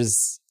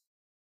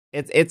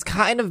it's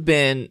kind of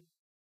been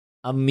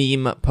a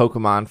meme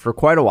Pokemon for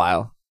quite a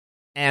while.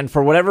 And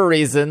for whatever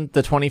reason,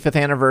 the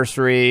 25th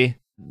anniversary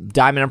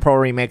Diamond and Pearl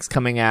remakes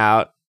coming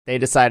out, they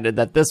decided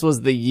that this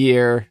was the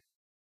year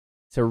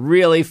to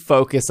really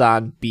focus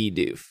on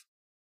Bidoof,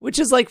 which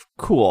is like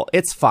cool.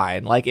 It's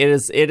fine. Like it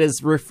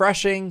is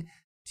refreshing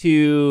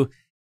to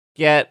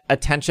get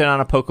attention on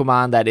a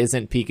Pokemon that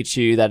isn't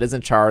Pikachu, that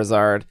isn't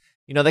Charizard.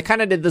 You know, they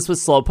kind of did this with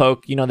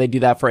Slowpoke. You know, they do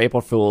that for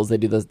April Fools. They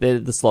did the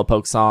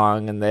Slowpoke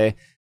song, and they,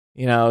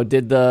 you know,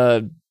 did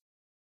the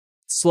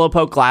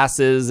Slowpoke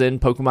glasses in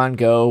Pokemon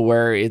Go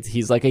where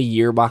he's like a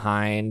year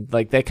behind.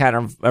 Like they kind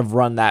of have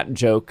run that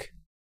joke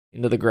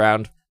into the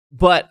ground.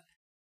 But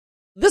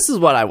this is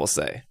what I will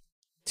say.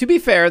 To be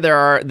fair,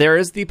 there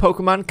is the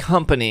Pokemon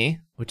Company,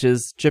 which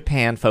is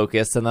Japan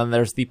focused, and then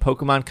there's the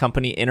Pokemon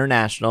Company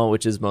International,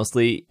 which is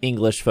mostly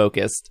English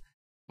focused.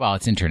 Well,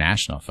 it's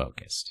international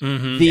focused.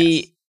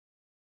 The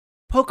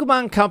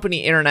Pokemon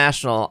Company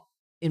International,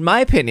 in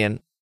my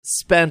opinion,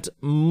 spent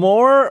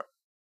more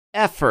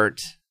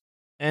effort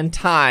and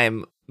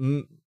time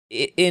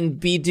in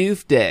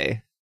Bidoof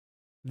Day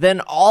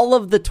than all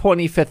of the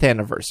 25th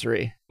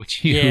anniversary.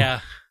 Which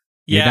you're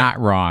not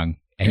wrong.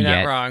 And You're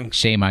yet, not wrong.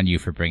 Shame on you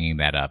for bringing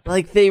that up.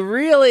 Like, they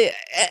really...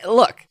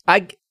 Look,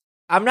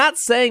 I'm not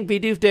saying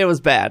Bidoof Day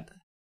was bad,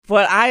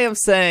 but I am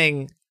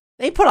saying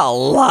they put a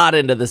lot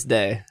into this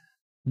day.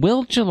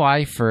 Will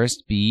July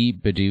 1st be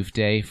Bidoof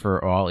Day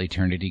for all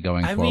eternity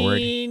going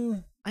forward?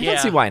 I don't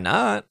see why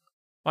not.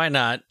 Why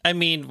not? I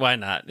mean, why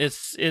not?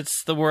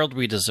 It's the world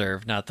we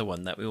deserve, not the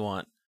one that we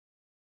want.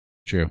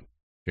 True.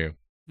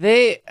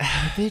 They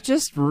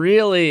just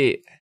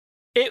really...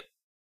 It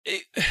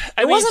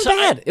wasn't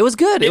bad. It was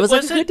good. It was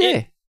like a good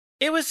day.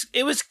 It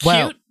was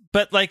cute,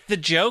 but like the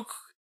joke,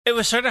 it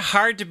was sort of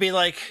hard to be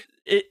like,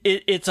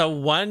 it's a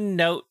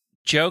one-note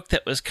joke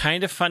that was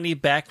kind of funny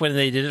back when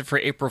they did it for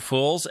April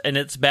Fools, and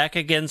it's back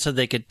again so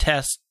they could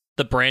test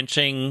the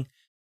branching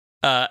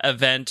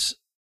event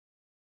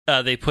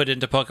they put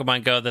into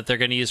Pokemon Go that they're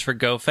going to use for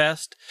Go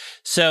Fest.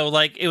 So,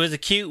 like, it was a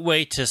cute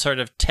way to sort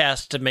of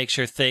test to make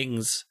sure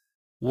things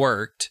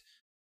worked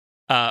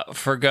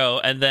for Go.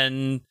 And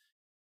then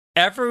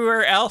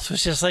everywhere else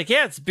was just like,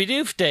 yeah, it's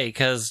Bidoof Day,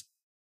 because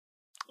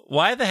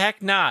why the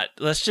heck not?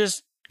 Let's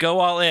just go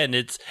all in.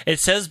 It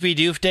says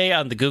Bidoof Day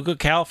on the Google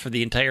Cal for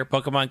the entire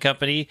Pokemon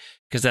Company,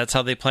 because that's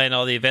how they plan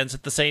all the events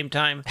at the same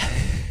time.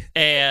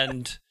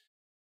 And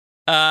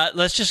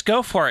let's just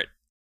go for it.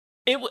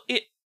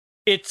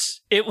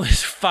 It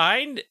was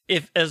fine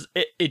as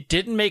it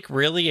didn't make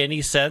really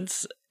any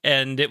sense,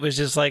 and it was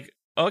just like,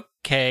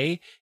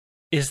 okay,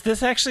 is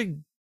this actually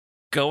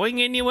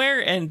going anywhere?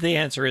 And the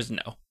answer is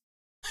no.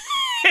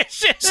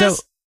 It's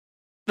just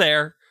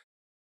there.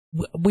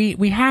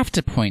 We have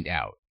to point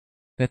out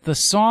that the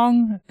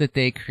song that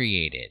they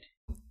created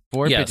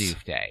for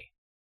Bidoof Day,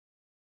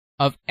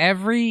 of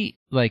every,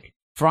 like,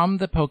 from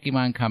the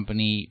Pokemon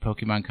Company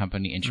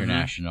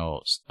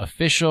International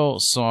official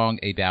song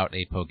about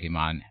a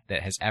Pokemon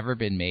that has ever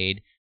been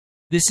made,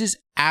 this is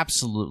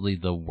absolutely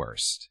the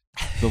worst.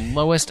 The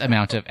lowest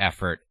amount of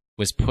effort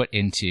was put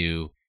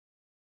into...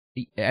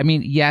 I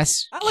mean,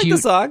 yes, I like the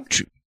song.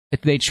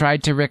 They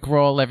tried to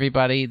rickroll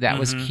everybody. That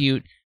was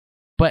cute.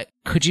 But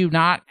could you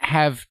not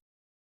have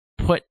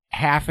put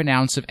half an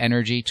ounce of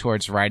energy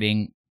towards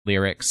writing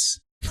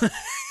lyrics?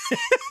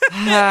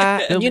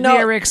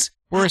 Lyrics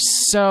were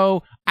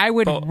so... I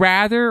would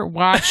rather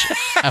watch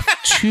a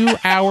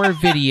 2-hour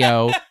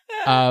video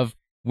of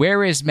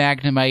where is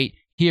Magnemite,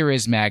 here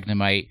is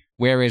Magnemite,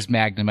 where is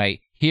Magnemite,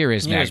 here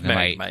is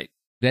Magnemite,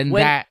 than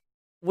that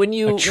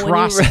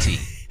atrocity.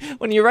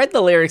 When you write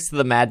the lyrics to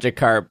the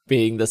Magikarp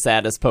being the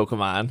saddest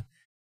Pokemon,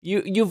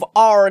 you've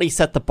already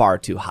set the bar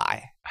too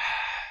high.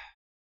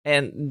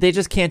 And they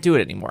just can't do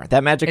it anymore.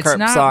 That Magikarp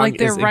song is incredible. It's not like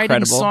they're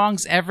writing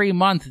songs every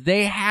month.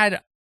 They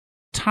had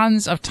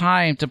tons of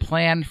time to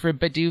plan for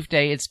Bidoof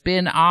Day. It's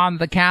been on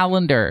the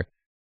calendar.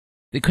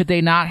 Could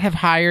they not have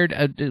hired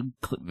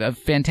a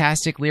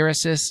fantastic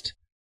lyricist?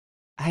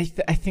 I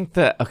think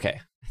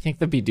think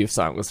the Bidoof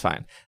song was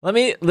fine.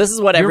 This is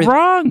what You're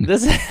wrong.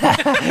 This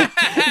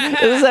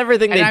is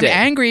everything they I'm did.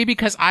 angry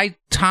because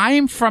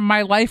time from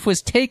my life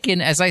was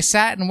taken as I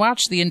sat and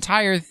watched the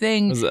entire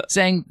thing,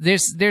 saying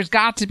there's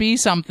got to be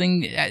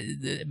something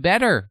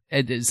better.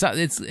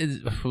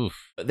 Oof.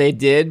 They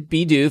did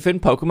Bidoof in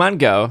Pokemon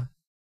Go.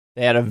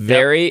 They had a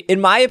very,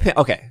 in my opinion,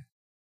 okay,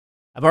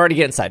 I'm already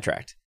getting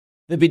sidetracked.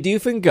 The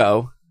Bidoof in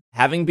Go,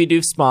 having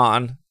Bidoof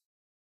spawn,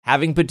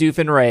 having Bidoof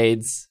in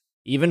raids,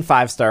 even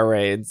 5-star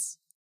raids,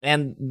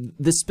 and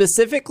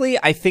specifically,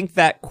 I think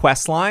that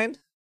quest line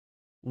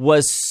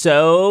was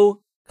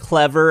so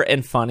clever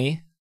and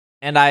funny,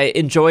 and I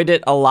enjoyed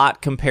it a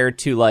lot compared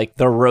to like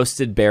the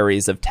roasted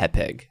berries of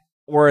Tepig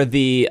or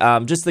the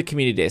just the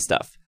community day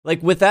stuff.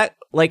 Like with that,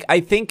 like I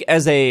think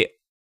as a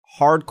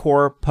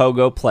hardcore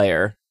Pogo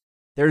player,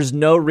 there's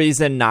no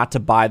reason not to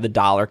buy the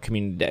 $1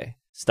 community day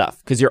stuff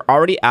because you're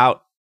already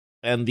out,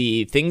 and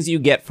the things you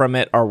get from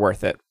it are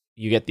worth it.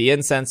 You get the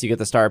incense, you get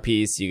the star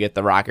piece, you get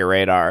the rocket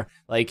radar.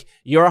 Like,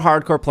 you're a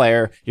hardcore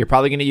player. You're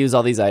probably going to use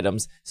all these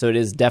items. So it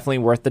is definitely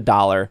worth the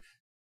 $1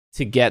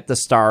 to get the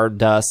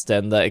stardust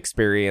and the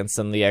experience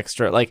and the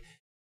extra. Like,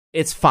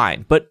 it's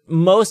fine. But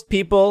most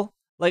people,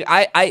 like,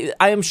 I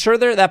am sure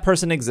that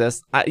person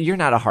exists. You're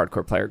not a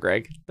hardcore player,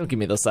 Greg. Don't give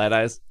me those side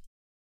eyes.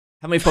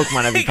 How many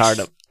Pokemon have you powered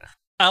up?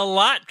 A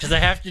lot, because I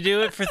have to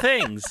do it for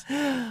things.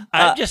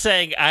 I'm just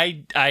saying,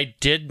 I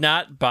did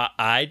not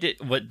buy the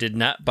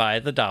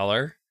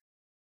 $1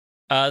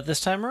 this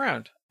time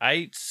around.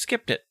 I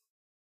skipped it.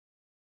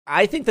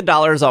 I think the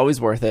 $1 is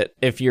always worth it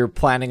if you're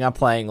planning on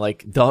playing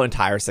like the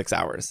entire 6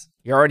 hours.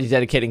 You're already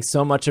dedicating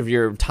so much of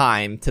your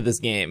time to this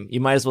game. You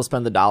might as well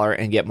spend the $1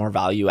 and get more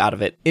value out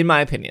of it, in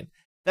my opinion.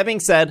 That being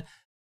said,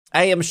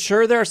 I am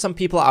sure there are some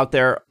people out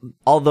there,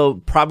 although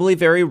probably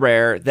very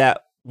rare,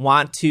 that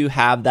want to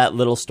have that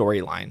little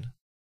storyline.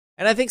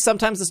 And I think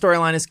sometimes the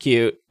storyline is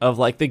cute, of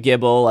like the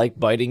Gibble, like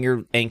biting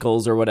your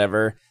ankles or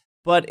whatever.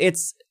 But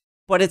it's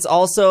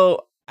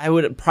also, I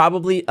would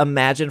probably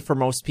imagine for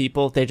most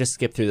people, they just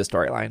skip through the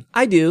storyline.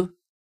 I do.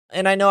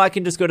 And I know I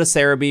can just go to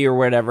Cerebi or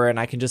whatever, and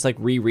I can just like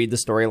reread the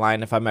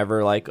storyline if I'm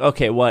ever like,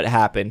 okay, what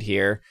happened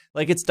here?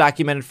 Like, it's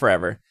documented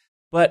forever.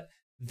 But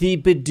the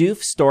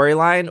Bidoof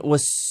storyline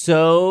was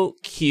so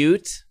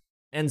cute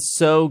and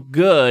so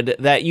good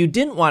that you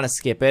didn't want to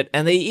skip it.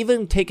 And they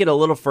even take it a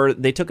little further.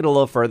 They took it a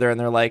little further, and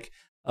they're like,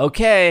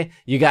 okay,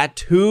 you got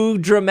 2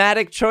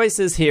 dramatic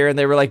choices here, and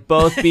they were like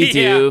both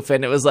Bidoof, yeah.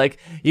 And it was like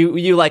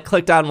you like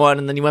clicked on one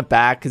and then you went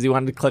back because you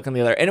wanted to click on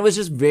the other, and it was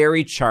just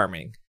very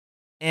charming.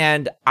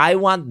 And I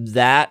want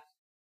that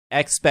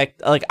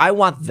I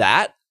want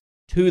that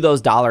to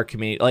those $1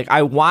 community. Like,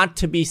 I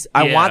want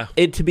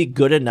it to be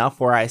good enough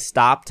where I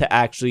stop to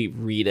actually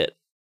read it.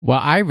 Well,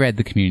 I read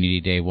the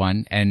community day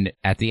one, and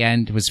at the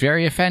end was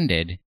very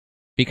offended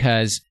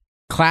because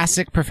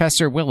classic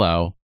Professor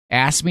Willow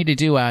asked me to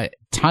do a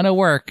ton of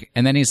work,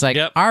 and then he's like,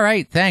 yep. All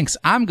right, thanks.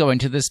 I'm going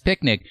to this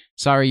picnic.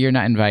 Sorry, you're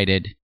not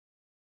invited.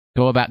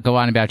 Go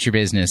on about your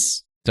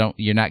business.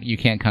 You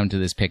can't come to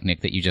this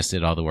picnic that you just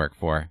did all the work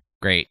for.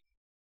 Great.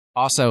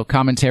 Also,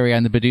 commentary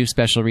on the Bidoof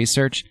special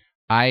research.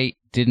 I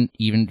didn't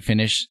even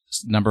finish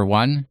number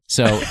 1,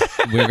 so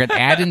we're going to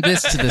add in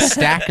this to the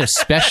stack of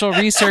special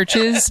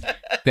researches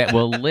that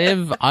will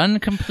live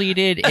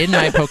uncompleted in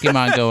my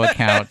Pokemon Go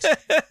account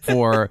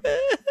for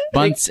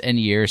months and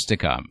years to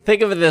come.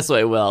 Think of it this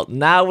way, Will.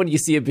 Now when you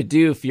see a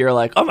Bidoof, you're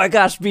like, oh my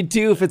gosh,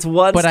 Bidoof, it's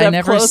one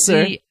step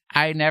closer.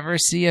 I never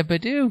see a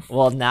Bidoof.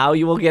 Well, now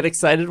you will get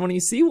excited when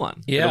you see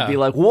one. Yeah. It'll be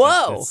like,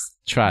 whoa.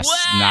 Trust,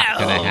 not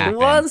going to happen.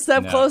 One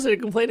step closer to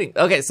completing.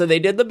 Okay, so they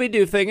did the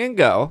Bidoof thing in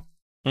Go.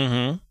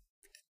 Mm-hmm.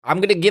 I'm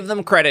going to give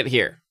them credit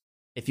here.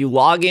 If you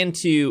log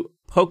into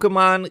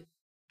Pokemon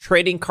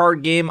Trading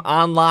Card Game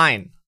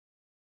Online,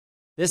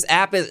 this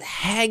app is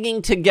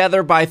hanging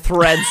together by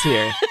threads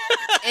here.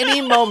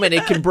 Any moment,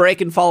 it can break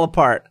and fall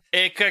apart.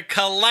 It could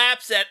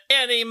collapse at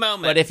any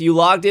moment. But if you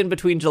logged in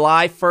between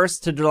July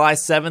 1st to July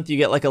 7th, you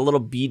get like a little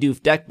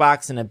Bidoof deck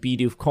box and a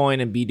Bidoof coin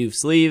and Bidoof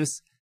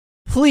sleeves.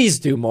 Please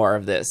do more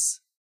of this.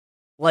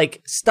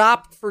 Like,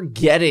 stop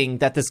forgetting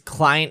that this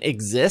client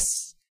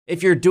exists.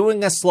 If you're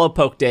doing a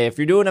Slowpoke day, if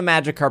you're doing a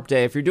Magikarp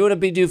day, if you're doing a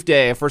Bidoof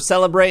day, if we're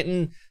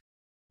celebrating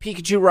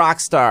Pikachu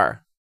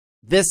Rockstar,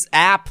 this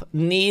app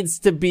needs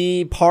to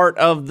be part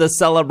of the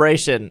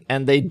celebration,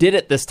 and they did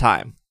it this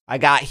time. I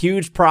got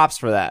huge props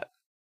for that.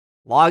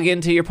 Log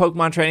into your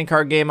Pokemon Trading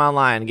Card Game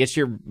Online, get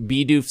your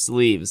Bidoof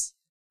sleeves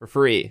for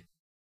free.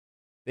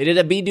 They did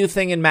a Bidoof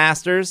thing in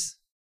Masters,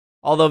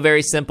 although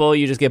very simple.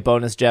 You just get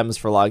bonus gems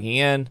for logging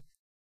in.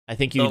 I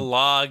think the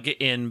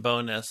log-in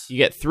bonus. You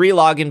get 3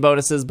 login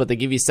bonuses, but they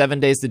give you 7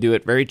 days to do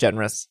it. Very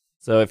generous.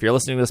 So if you're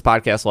listening to this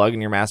podcast, log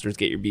in your Masters,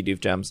 get your Bidoof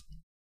gems.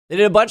 They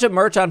did a bunch of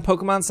merch on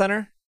Pokemon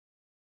Center.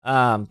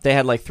 They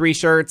had like 3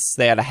 shirts.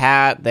 They had a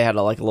hat. They had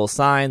a little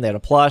sign. They had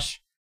a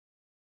plush.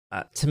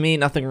 To me,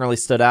 nothing really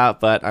stood out,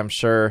 but I'm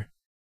sure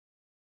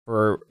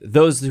for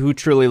those who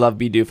truly love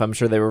Bidoof, I'm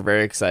sure they were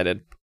very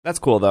excited. That's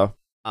cool, though.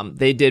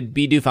 They did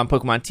Bidoof on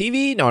Pokemon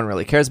TV. No one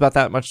really cares about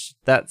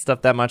that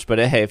stuff that much, but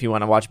hey, if you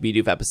want to watch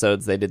Bidoof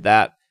episodes, they did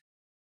that.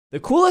 The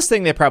coolest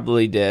thing they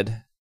probably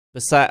did,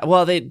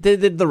 they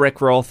did the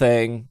Rickroll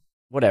thing,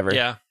 whatever.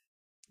 Yeah.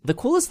 The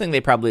coolest thing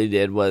they probably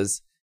did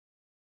was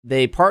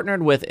they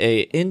partnered with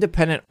a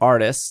independent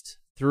artist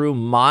through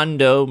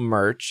Mondo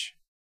merch,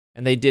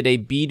 and they did a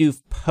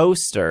Bidoof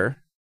poster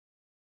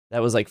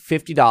that was like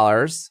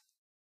 $50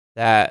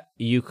 that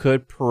you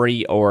could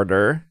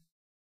pre-order.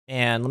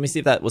 And let me see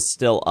if that was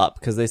still up,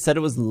 because they said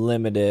it was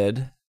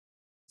limited.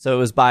 So it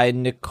was by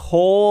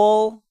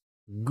Nicole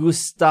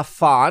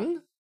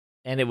Gustafon,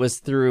 and it was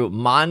through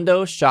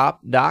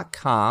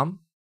mondoshop.com.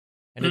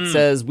 And it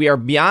says, we are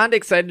beyond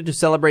excited to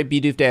celebrate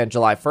Bidoof Day on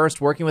July 1st.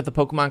 Working with the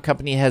Pokemon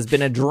Company has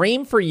been a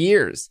dream for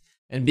years,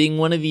 and being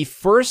one of the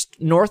first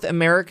North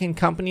American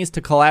companies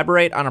to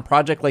collaborate on a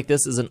project like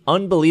this is an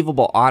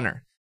unbelievable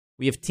honor.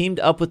 We have teamed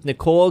up with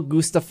Nicole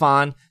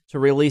Gustafon to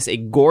release a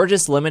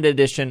gorgeous limited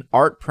edition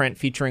art print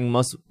featuring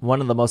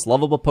one of the most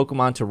lovable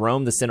Pokemon to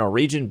roam the Sinnoh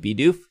region,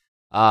 Bidoof.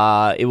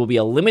 It will be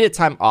a limited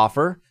time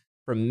offer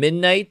from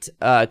midnight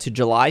to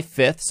July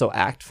 5th, so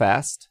act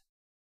fast.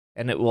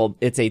 And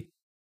it's a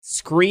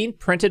screen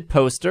printed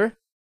poster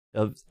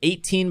of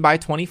 18 by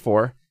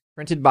 24,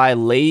 printed by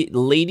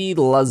Lady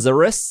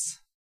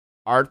Lazarus,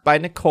 art by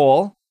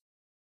Nicole.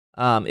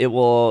 It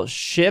will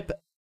ship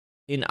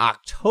in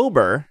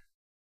October,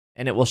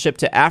 and it will ship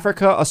to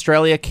Africa,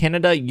 Australia,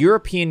 Canada,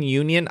 European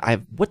Union.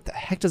 What the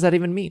heck does that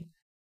even mean?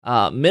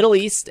 Middle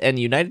East and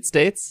United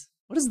States.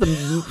 What is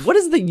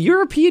the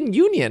European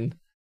Union?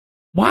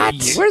 What?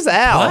 Where's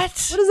Al? What?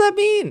 What does that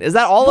mean? Is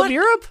that all of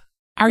Europe?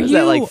 Is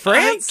that like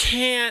France? I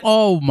can't.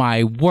 Oh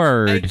my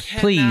word!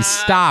 Please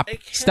stop!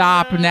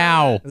 Stop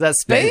now! Is that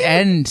Spain?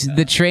 End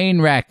the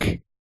train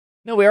wreck.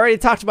 No, we already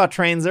talked about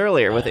trains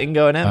earlier with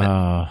Ingo and Emmett.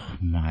 Oh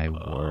my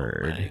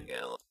word!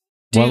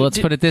 My Well, let's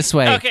put it this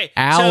way. Okay,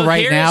 Al so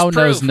right here's now proof.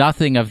 knows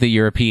nothing of the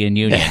European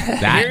Union.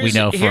 That we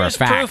know for a here's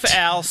fact. proof,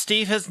 Al.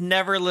 Steve has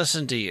never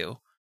listened to you.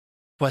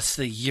 What's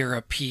the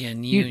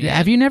European Union?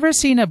 Have you never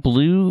seen a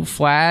blue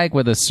flag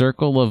with a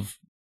circle of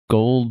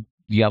gold,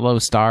 yellow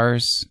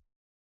stars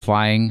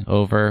flying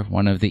over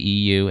one of the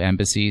EU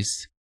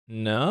embassies?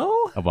 No?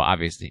 Oh, well,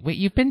 obviously. Wait,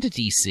 you've been to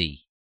DC.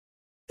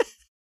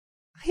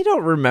 I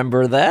don't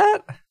remember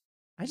that.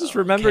 I just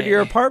remembered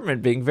your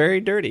apartment being very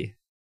dirty.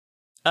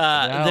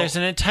 Well, there's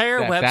an entire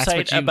that's what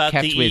website you about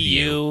kept the with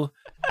EU. you.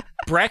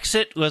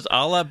 Brexit was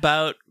all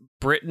about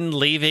Britain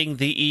leaving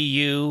the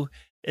EU.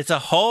 It's a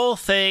whole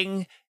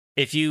thing.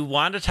 If you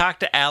want to talk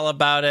to Al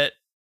about it,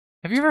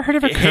 Have you ever heard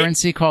of a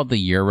currency called the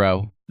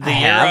euro? the I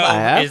euro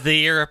have. is the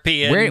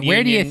European Where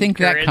do you Union think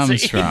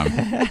currency. that comes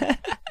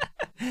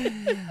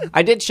from?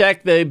 I did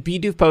check. The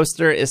Bidoof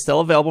poster is still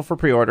available for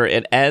pre-order.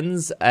 It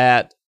ends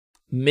at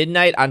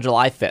midnight on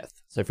July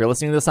 5th. So if you're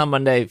listening to this on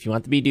Monday, if you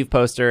want the Bidoof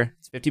poster,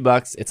 it's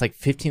 $50. It's like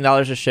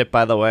 $15 a ship,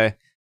 by the way.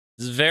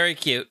 It's very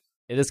cute.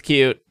 It is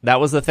cute. That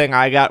was the thing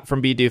I got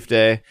from Bidoof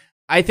Day.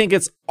 I think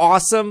it's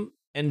awesome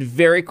and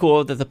very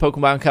cool that the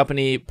Pokemon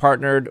Company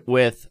partnered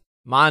with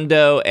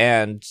Mondo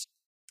and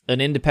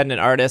an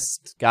independent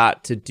artist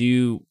got to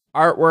do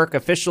artwork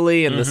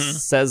officially, and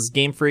this says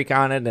Game Freak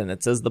on it, and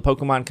it says the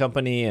Pokemon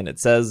Company, and it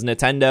says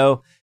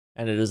Nintendo,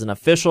 and it is an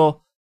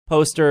official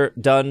poster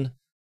done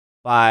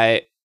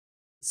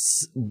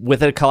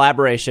with a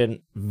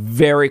collaboration.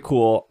 Very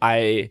cool.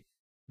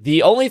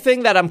 The only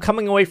thing that I'm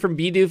coming away from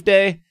Bidoof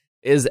Day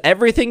is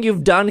everything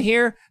you've done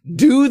here,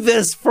 do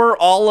this for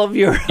all of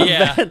your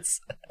events.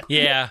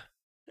 Yeah.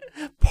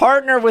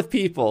 Partner with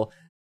people.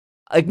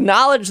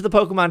 Acknowledge the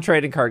Pokemon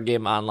trading card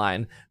game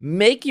online.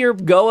 Make your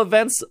Go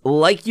events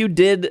like you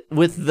did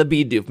with the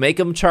Bidoof. Make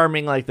them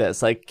charming like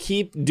this. Like,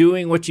 keep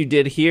doing what you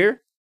did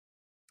here.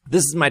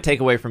 This is my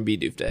takeaway from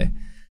Bidoof Day.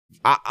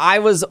 I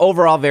was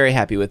overall very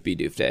happy with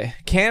Bidoof Day.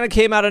 Kind of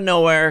came out of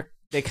nowhere.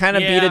 They kind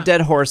of beat a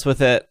dead horse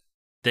with it.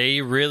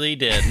 They really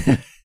did.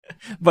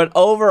 But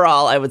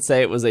overall, I would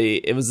say it was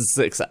a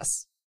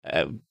success.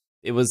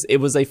 It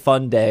was a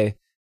fun day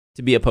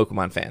to be a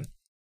Pokemon fan.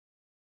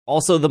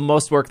 Also, the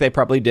most work they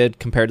probably did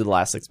compared to the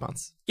last 6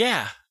 months.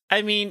 Yeah.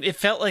 I mean, it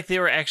felt like they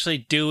were actually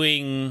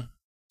doing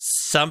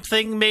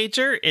something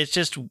major. It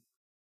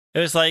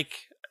was like,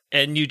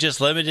 and you just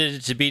limited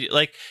it to be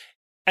like,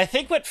 I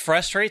think what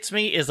frustrates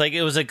me is like,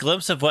 it was a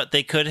glimpse of what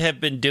they could have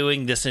been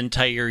doing this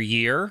entire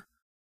year.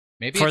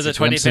 Maybe for it's the a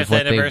glimpse 25th of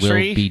what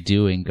anniversary. they will be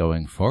doing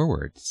going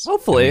forwards.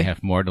 Hopefully. And we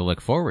have more to look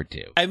forward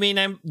to. I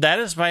mean, that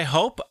is my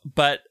hope,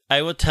 but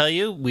I will tell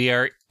you, we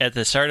are at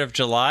the start of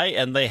July,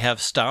 and they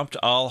have stomped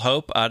all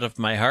hope out of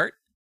my heart.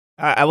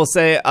 I will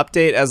say,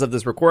 update as of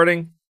this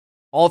recording,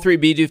 all 3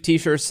 Bidoof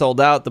t-shirts sold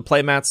out. The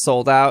playmats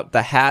sold out.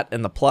 The hat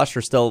and the plush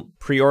are still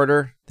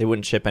pre-order. They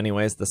wouldn't ship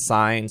anyways. The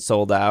sign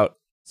sold out.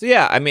 So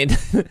yeah, I mean,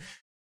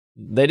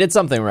 they did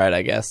something right,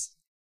 I guess.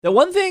 The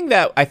one thing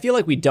that I feel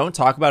like we don't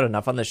talk about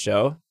enough on the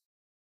show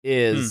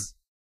is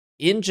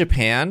in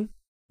Japan,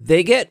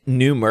 they get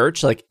new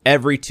merch like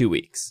every 2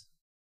 weeks.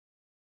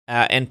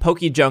 And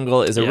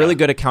PokeJungle is a really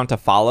good account to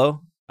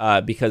follow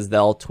because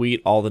they'll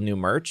tweet all the new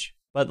merch.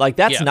 But like,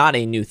 that's not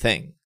a new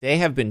thing. They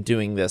have been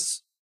doing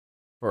this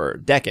for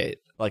a decade.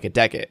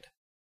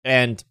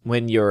 And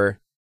when you're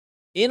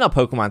in a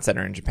Pokemon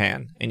Center in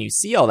Japan and you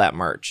see all that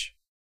merch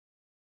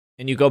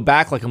and you go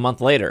back like a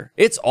month later,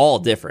 it's all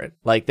different.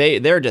 Like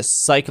they're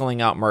just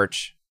cycling out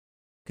merch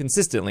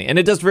consistently, and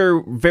it does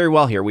very, very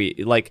well here.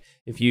 We like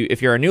if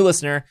you're a new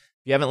listener, if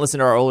you haven't listened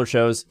to our older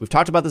shows, we've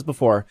talked about this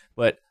before,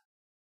 but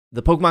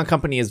the Pokemon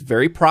Company is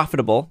very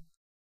profitable,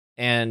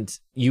 and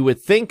you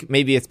would think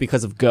maybe it's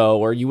because of Go,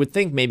 or you would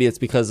think maybe it's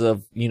because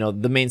of, you know,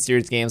 the main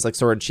series games like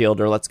Sword and Shield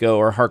or Let's Go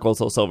or Heart Gold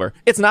Soul Silver.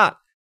 It's not.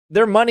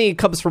 Their money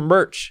comes from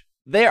merch.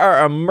 They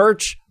are a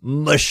merch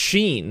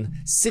machine.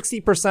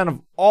 60%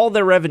 of all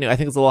their revenue, I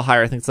think it's a little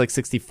higher, I think it's like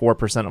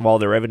 64% of all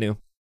their revenue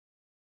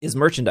is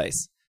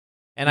merchandise.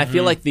 And I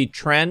feel like the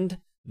trend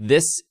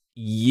this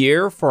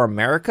year for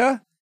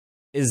America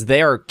is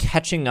they are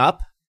catching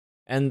up.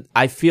 And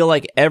I feel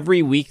like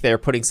every week they're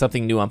putting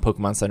something new on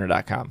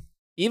PokemonCenter.com.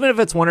 Even if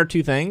it's one or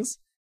two things.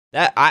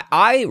 That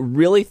I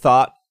really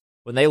thought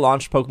when they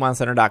launched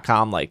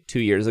PokemonCenter.com like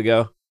 2 years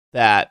ago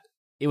that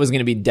it was going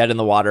to be dead in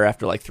the water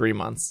after like 3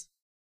 months.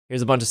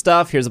 Here's a bunch of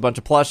stuff. Here's a bunch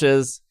of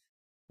plushes.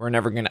 We're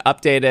never going to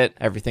update it.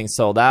 Everything's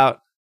sold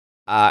out.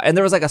 And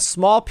there was like a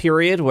small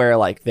period where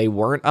like they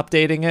weren't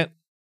updating it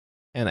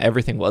and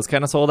everything was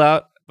kind of sold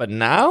out. But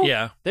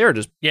now they're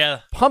just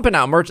pumping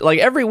out merch. Like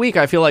every week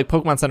I feel like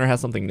Pokemon Center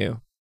has something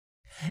new.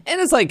 And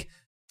it's like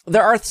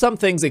there are some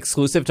things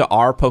exclusive to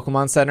our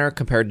Pokemon Center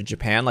compared to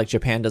Japan. Like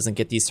Japan doesn't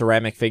get these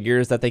ceramic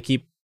figures that they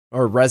keep,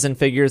 or resin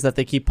figures that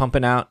they keep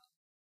pumping out.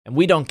 And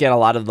we don't get a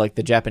lot of like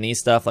the Japanese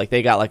stuff. Like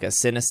they got like a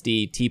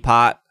Sinistea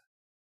teapot,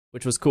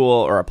 which was cool,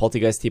 or a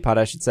Poltergeist teapot,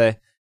 I should say.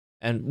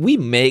 And we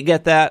may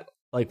get that.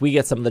 Like we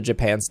get some of the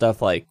Japan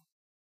stuff like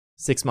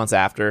 6 months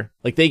after.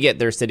 Like they get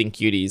their Sitting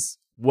Cuties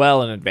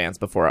well in advance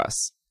before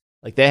us.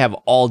 Like they have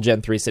all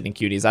Gen 3 Sitting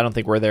Cuties. I don't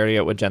think we're there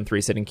yet with Gen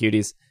 3 Sitting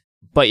Cuties.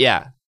 But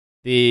yeah,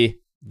 the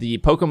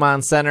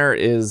Pokemon Center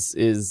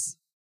is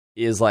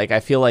like, I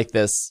feel like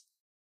this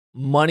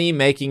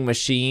money-making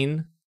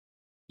machine,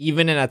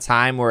 even in a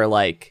time where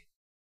like,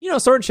 you know,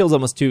 Sword and Shield's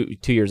almost two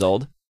years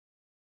old.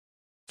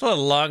 It's a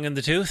little long in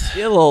the tooth.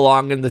 Yeah, a little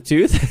long in the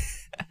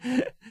tooth.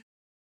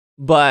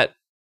 But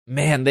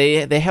man,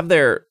 they have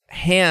their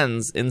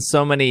hands in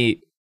so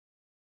many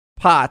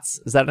pots.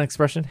 Is that an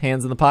expression?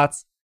 Hands in the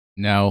pots?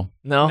 No,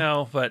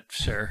 but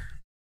sure.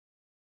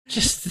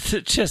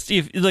 Just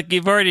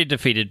you've already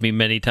defeated me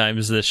many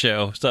times this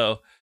show, so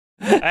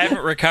I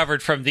haven't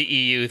recovered from the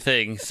EU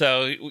thing.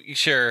 So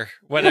sure,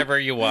 whatever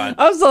you want.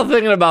 I'm still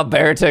thinking about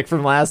Beartick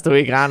from last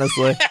week,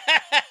 honestly.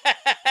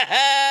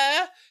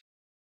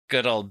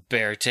 Good old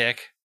Beartick.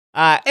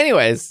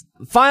 Anyways,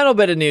 final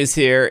bit of news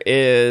here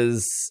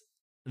is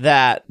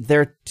that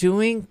they're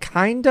doing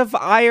kind of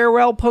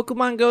IRL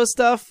Pokemon Go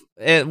stuff.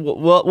 And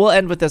we'll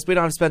end with this. We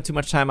don't have to spend too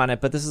much time on it,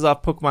 but this is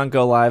off Pokemon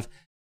Go Live.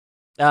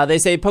 They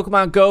say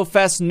Pokemon Go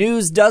Fest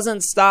news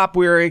doesn't stop.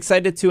 We're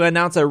excited to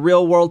announce a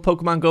real-world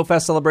Pokemon Go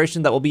Fest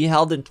celebration that will be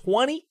held in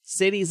 20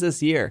 cities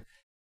this year.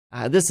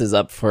 This is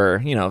up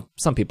for, you know,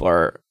 some people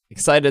are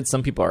excited,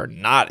 some people are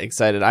not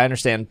excited. I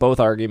understand both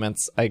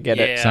arguments. I get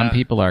it. Some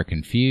people are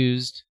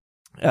confused.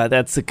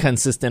 That's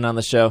consistent on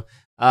the show.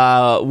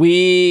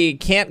 We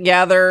can't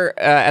gather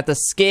at the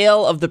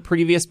scale of the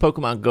previous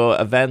Pokemon Go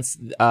events.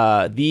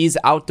 These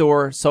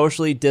outdoor,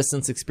 socially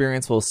distanced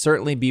experience will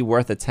certainly be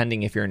worth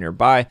attending if you're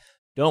nearby.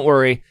 Don't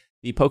worry,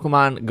 the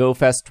Pokemon Go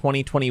Fest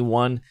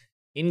 2021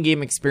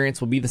 in-game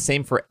experience will be the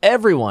same for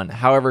everyone.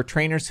 However,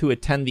 trainers who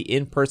attend the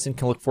in-person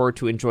can look forward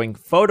to enjoying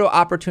photo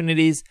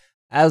opportunities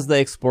as they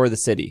explore the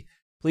city.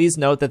 Please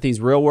note that these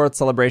real-world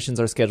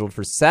celebrations are scheduled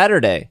for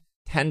Saturday,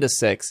 10 to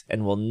 6,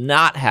 and will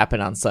not happen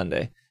on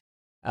Sunday.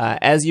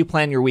 As you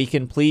plan your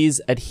weekend,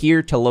 please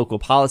adhere to local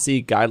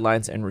policy,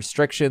 guidelines, and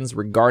restrictions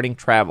regarding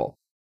travel.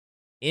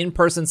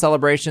 In-person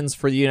celebrations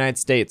for the United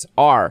States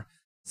are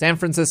San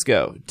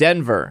Francisco,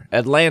 Denver,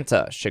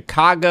 Atlanta,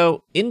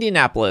 Chicago,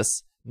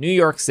 Indianapolis, New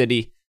York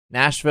City,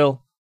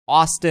 Nashville,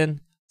 Austin,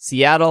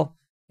 Seattle,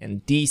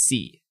 and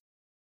DC.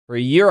 For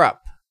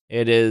Europe,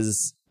 it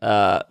is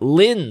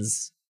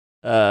Linz,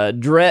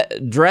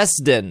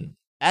 Dresden,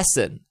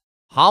 Essen,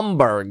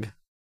 Hamburger,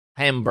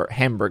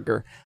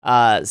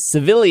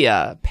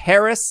 Sevilla,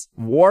 Paris,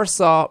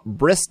 Warsaw,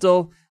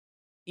 Bristol,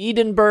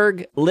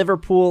 Edinburgh,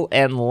 Liverpool,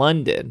 and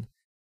London.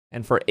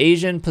 And for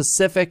Asian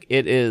Pacific,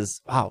 it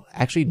is,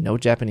 actually no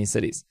Japanese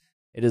cities.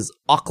 It is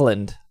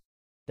Auckland.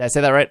 Did I say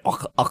that right?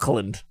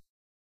 Auckland.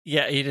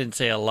 Yeah, he didn't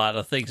say a lot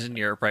of things in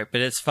Europe, right? But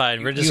it's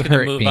fine. We're just going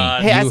to move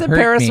on. Hey, I said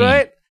Paris,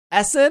 right?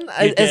 Essen?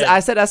 I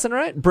said Essen,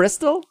 right?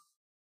 Bristol?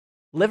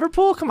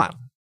 Liverpool? Come on.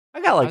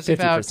 I got like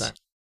 50%.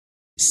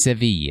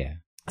 Sevilla.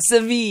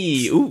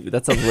 Ooh,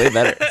 that sounds way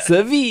better.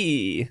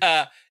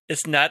 Sevilla.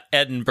 It's not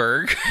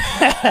Edinburgh.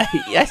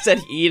 I said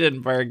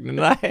Edinburgh, didn't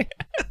I?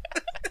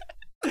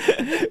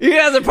 You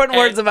guys are putting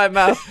words in my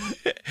mouth.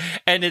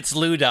 And it's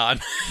Ludon.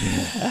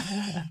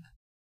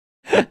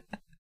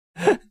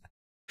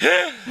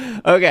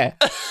 Okay.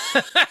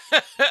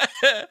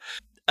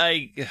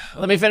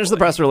 Let me finish the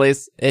press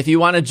release. If you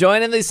want to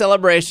join in these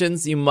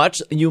celebrations, you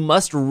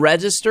must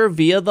register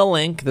via the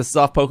link. This is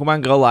off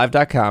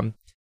PokemonGoLive.com.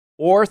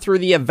 or through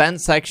the event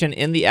section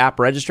in the app.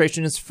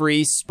 Registration is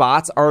free.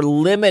 Spots are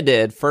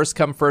limited. First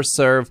come, first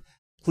serve.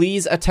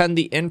 Please attend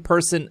the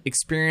in-person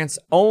experience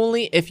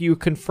only if you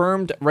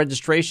confirmed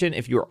registration.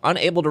 If you are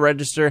unable to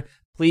register,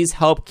 please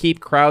help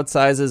keep crowd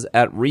sizes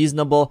at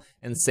reasonable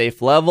and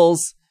safe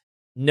levels.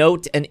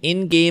 Note, an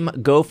in-game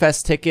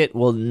GoFest ticket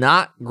will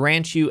not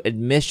grant you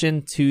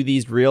admission to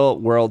these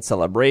real-world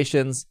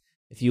celebrations.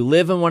 If you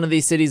live in one of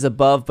these cities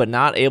above but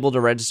not able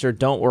to register,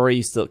 don't worry.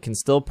 You can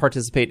still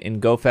participate in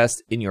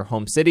GoFest in your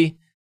home city.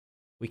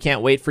 We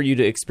can't wait for you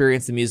to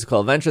experience the musical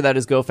adventure that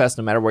is GoFest,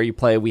 no matter where you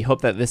play. We hope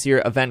that this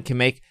year's event can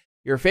make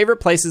your favorite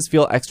places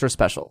feel extra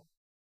special.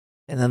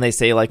 And then they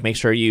say, like, make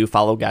sure you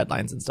follow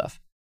guidelines and stuff.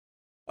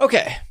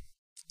 Okay,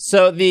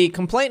 so the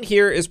complaint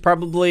here is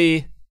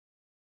probably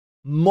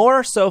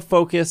more so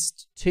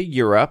focused to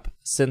Europe,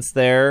 since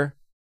their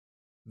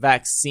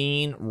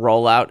vaccine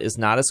rollout is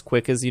not as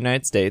quick as the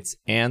United States,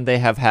 and they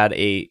have had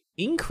a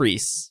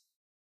increase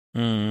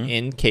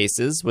in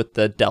cases with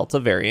the Delta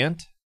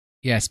variant.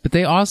 Yes, but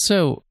they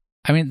also,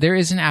 I mean, there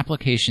is an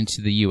application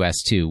to the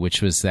U.S. too,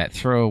 which was that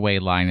throwaway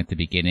line at the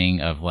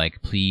beginning of,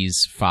 like,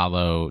 please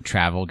follow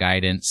travel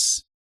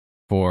guidance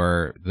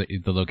for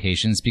the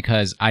locations,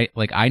 because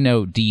I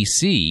know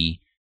D.C.,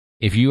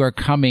 if you are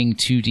coming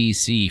to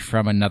D.C.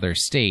 from another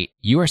state,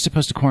 you are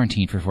supposed to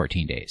quarantine for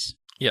 14 days.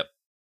 Yep.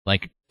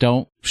 Like,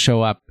 don't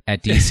show up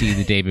at D.C.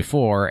 the day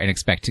before and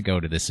expect to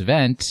go to this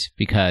event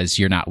because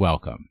you're not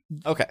welcome.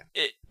 Okay.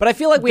 But I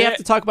feel like we have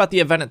to talk about the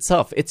event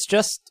itself. It's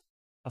just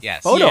a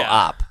photo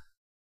op.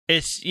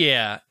 It's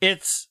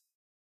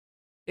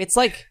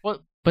like...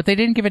 Well, but they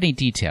didn't give any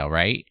detail,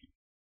 right?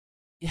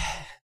 Yeah.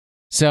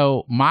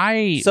 So when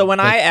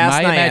I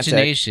asked my Niantic,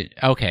 imagination.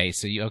 Okay.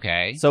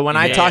 So when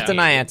I talked to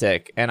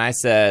Niantic and I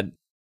said,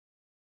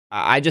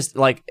 I just,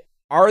 like,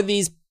 are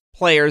these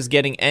players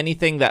getting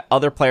anything that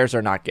other players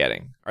are not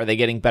getting? Are they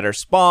getting better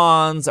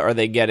spawns? Are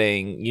they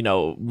getting,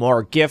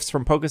 more gifts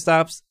from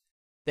Pokestops?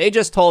 They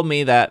just told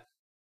me that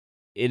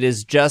it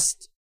is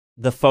just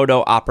the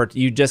photo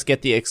you just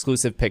get the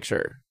exclusive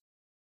picture.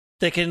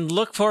 They can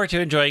look forward to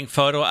enjoying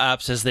photo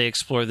ops as they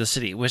explore the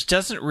city, which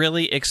doesn't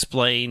really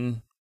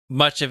explain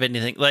much of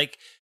anything. Like,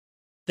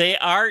 they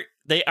aren't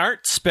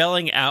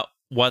spelling out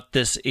what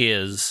this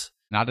is.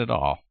 Not at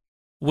all.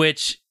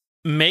 Which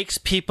makes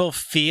people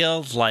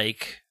feel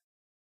like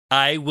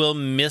I will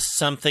miss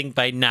something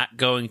by not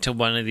going to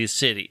one of these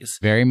cities.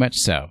 Very much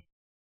so.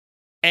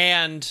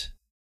 And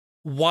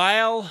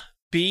while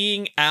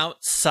being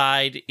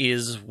outside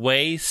is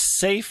way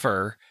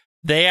safer,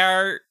 they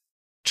are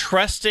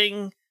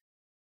trusting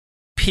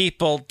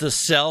people to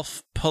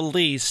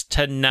self-police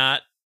to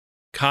not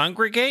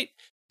congregate.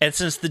 And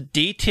since the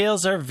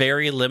details are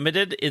very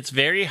limited, it's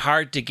very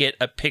hard to get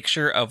a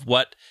picture of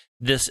what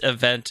this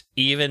event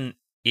even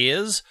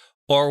is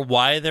or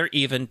why they're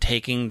even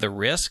taking the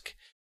risk.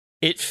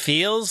 It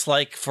feels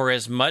like, for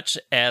as much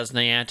as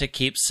Niantic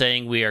keeps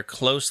saying we are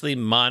closely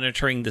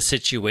monitoring the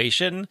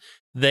situation,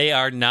 they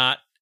are not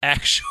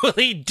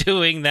actually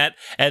doing that,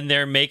 and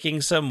they're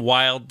making some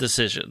wild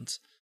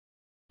decisions.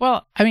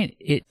 Well, I mean,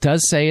 it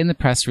does say in the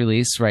press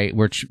release, right,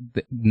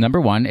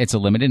 number one, it's a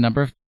limited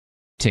number of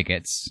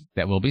tickets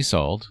that will be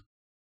sold,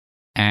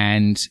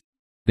 and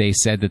they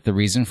said that the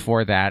reason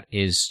for that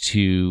is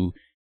to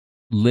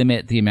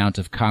limit the amount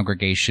of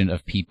congregation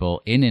of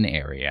people in an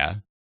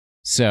area.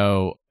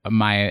 So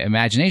my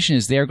imagination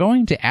is they're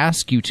going to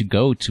ask you to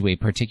go to a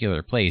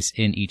particular place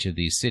in each of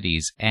these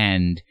cities,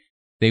 and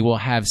they will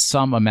have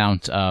some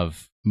amount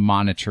of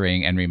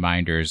monitoring and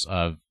reminders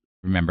of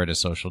remember to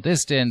social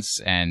distance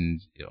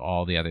and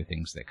all the other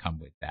things that come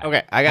with that.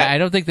 Okay, I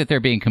don't think that they're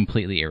being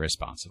completely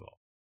irresponsible.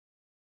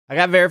 I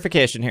got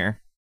verification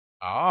here.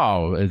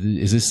 Oh,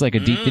 is this like a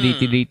deep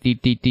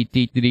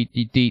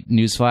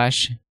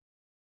newsflash?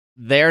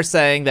 They're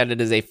saying that it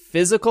is a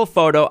physical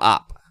photo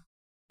op,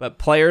 but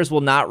players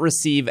will not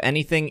receive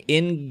anything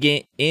in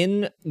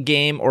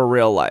game or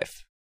real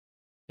life.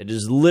 It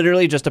is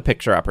literally just a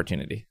picture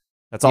opportunity.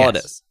 That's all it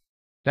is.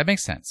 That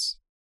makes sense.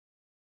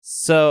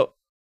 So,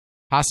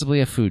 possibly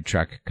a food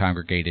truck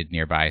congregated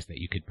nearby that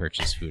you could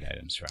purchase food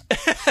items from.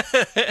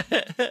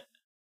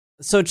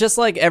 So just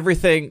like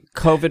everything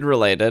COVID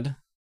related,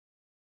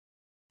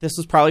 this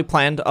was probably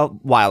planned a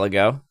while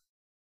ago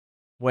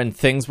when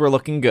things were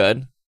looking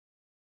good.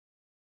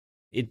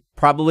 It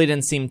probably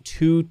didn't seem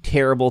too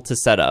terrible to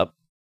set up.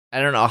 I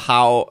don't know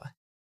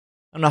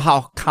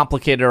how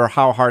complicated or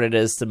how hard it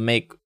is to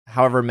make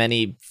however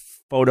many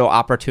photo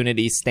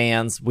opportunity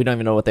stands. We don't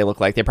even know what they look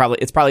like.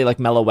 It's probably like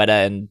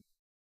Meloetta and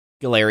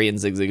Galarian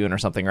Zigzagoon or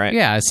something, right?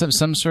 Yeah,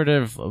 some sort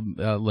of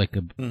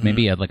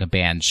maybe a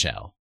band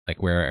shell,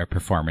 like where a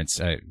performance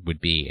would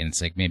be, and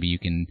it's like maybe you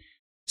can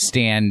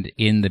stand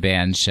in the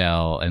band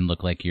shell and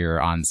look like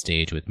you're on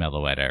stage with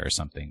Meloetta or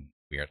something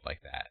weird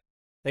like that.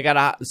 They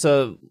got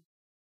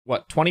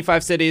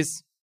 25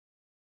 cities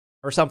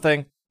or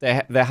something.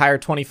 They hire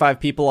 25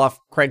 people off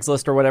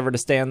Craigslist or whatever to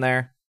stand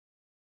there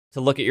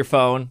to look at your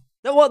phone.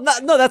 No,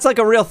 that's like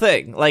a real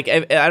thing. Like, I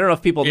don't know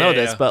if people know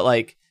this, but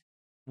like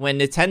when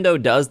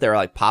Nintendo does their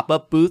like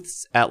pop-up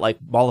booths at like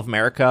Mall of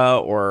America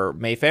or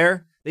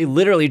Mayfair, they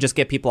literally just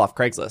get people off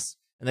Craigslist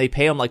and they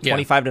pay them like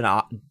 $25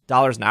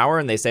 an hour.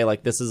 And they say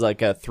like, this is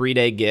like a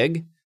 3-day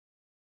gig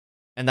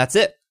and that's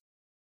it.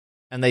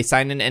 And they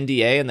sign an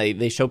NDA and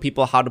they show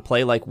people how to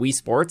play like Wii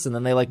Sports and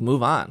then they like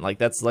move on. Like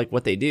that's like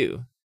what they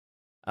do.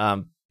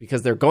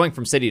 Because they're going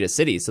from city to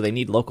city. So they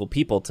need local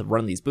people to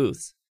run these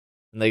booths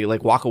and they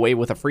like walk away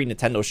with a free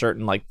Nintendo shirt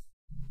and like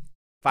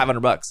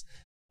 $500.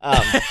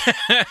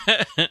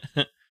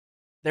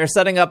 They're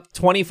setting up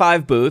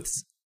 25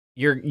 booths.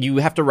 You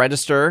have to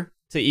register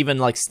to even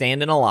like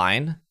stand in a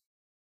line.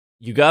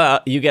 You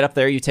get up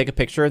there, you take a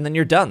picture, and then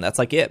you're done. That's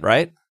like it,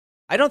 right?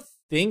 I don't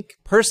think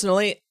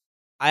personally.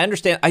 I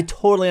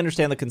totally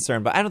understand the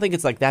concern, but I don't think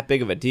it's like that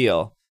big of a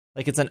deal.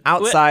 Like it's an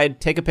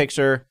outside, take a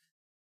picture.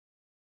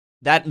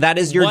 That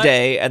is your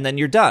day, and then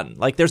you're done.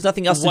 Like there's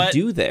nothing else to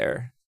do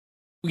there.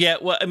 Yeah,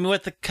 well, I mean,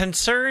 what the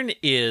concern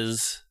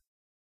is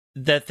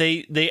that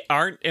they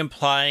aren't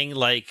implying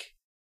like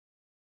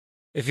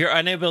if you're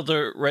unable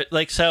to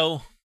like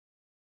so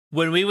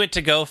when we went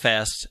to Go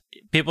Fest,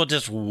 people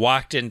just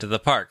walked into the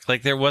park.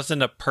 Like there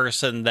wasn't a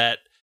person that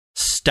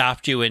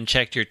stopped you and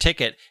checked your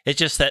ticket. It's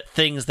just that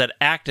things that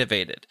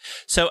activated.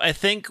 So I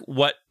think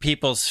what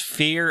people's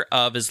fear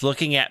of is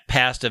looking at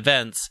past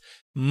events.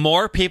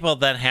 More people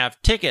that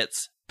have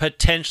tickets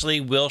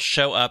potentially will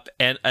show up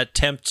and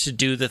attempt to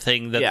do the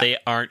thing that they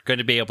aren't going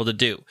to be able to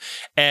do.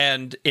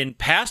 And in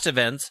past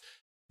events,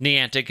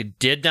 Niantic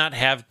did not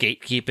have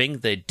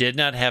gatekeeping. They did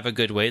not have a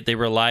good way. They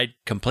relied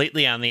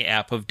completely on the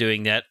app of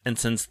doing that. And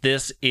since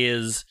this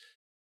is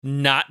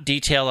not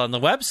detailed on the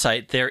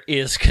website, there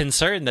is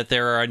concern that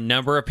there are a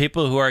number of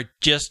people who are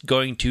just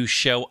going to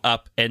show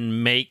up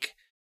and make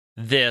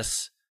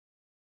this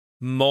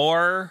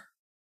more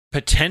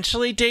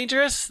potentially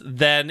dangerous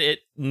than it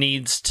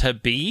needs to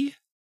be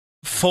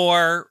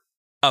for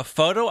a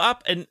photo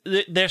op. And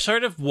they're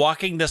sort of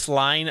walking this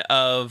line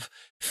of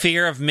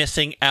fear of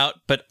missing out,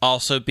 but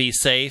also be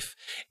safe.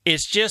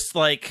 It's just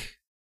like,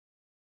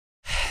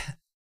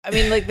 I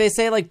mean, like they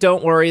say, like,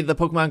 don't worry, the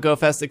Pokemon Go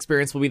Fest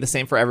experience will be the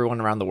same for everyone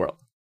around the world.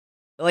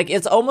 Like,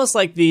 it's almost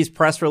like these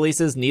press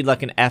releases need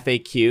like an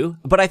FAQ,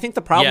 but I think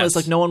the problem is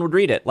like no one would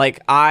read it. Like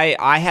I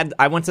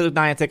went to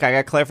Niantic, I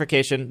got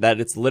clarification that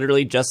it's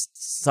literally just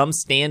some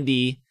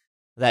standee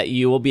that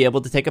you will be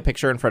able to take a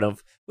picture in front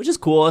of, which is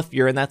cool if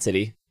you're in that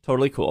city.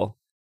 Totally cool.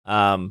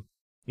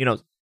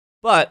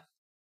 But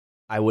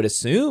I would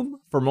assume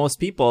for most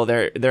people,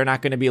 they're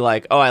not going to be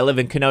like, oh, I live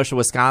in Kenosha,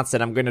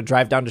 Wisconsin. I'm going to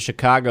drive down to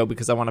Chicago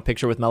because I want a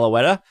picture with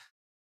Meloetta.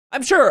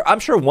 I'm sure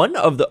one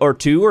of the, or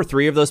two or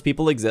three of those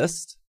people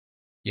exist.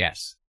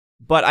 Yes.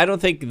 But I don't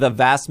think the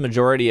vast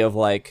majority of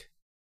like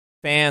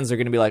fans are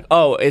going to be like,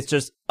 oh, it's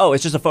just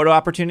a photo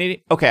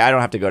opportunity. Okay, I don't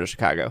have to go to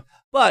Chicago.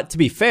 But to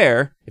be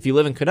fair, if you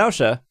live in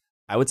Kenosha,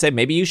 I would say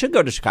maybe you should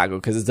go to Chicago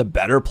because it's a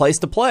better place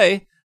to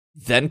play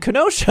than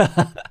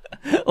Kenosha.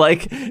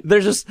 Like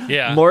there's just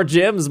more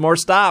gyms, more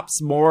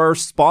stops, more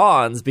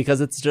spawns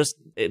because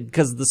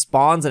because the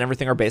spawns and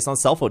everything are based on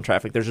cell phone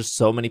traffic. There's just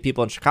so many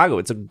people in Chicago.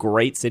 It's a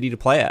great city to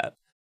play at.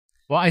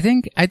 Well, I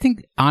think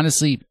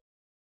honestly,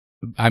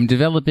 I'm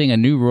developing a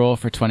new rule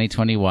for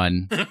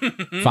 2021.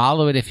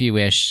 Follow it if you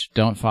wish.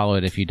 Don't follow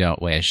it if you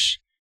don't wish.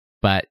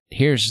 But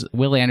here's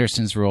Will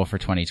Anderson's rule for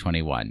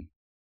 2021.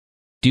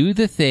 Do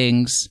the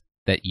things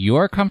that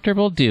you're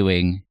comfortable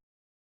doing.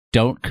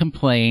 Don't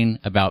complain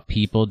about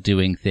people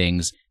doing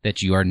things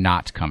that you are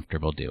not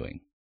comfortable doing.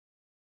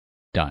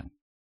 Done.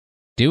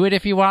 Do it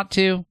if you want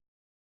to.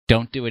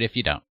 Don't do it if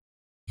you don't.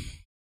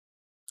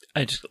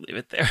 I just leave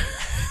it there.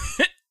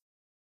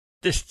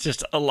 There's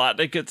just a lot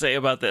I could say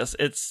about this.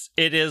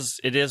 It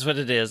is what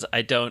it is.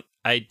 I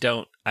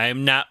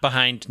am not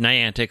behind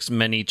Niantic's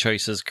many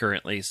choices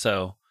currently,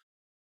 so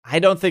I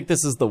don't think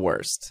this is the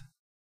worst.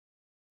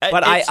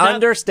 But I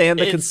understand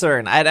the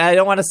concern. I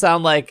don't want to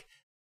sound like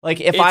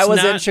if I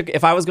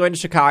was going to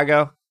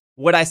Chicago,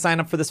 would I sign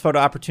up for this photo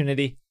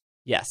opportunity?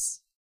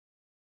 Yes.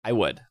 I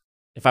would.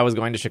 If I was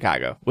going to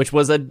Chicago, which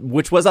was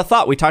a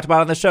thought we talked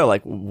about on the show,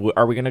 like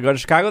are we going to go to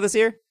Chicago this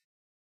year?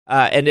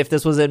 And if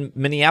this was in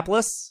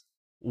Minneapolis,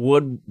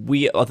 would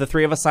we, the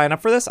three of us, sign up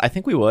for this? I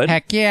think we would.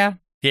 Heck yeah.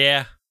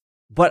 Yeah.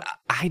 But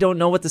I don't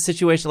know what the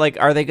situation, like,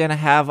 are they going to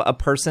have a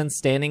person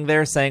standing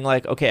there saying,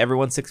 like, okay,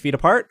 everyone's 6 feet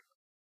apart?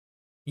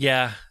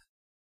 Yeah.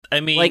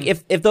 I mean, like,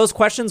 if those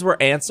questions were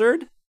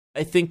answered,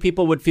 I think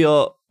people would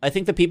feel, I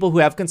think the people who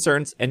have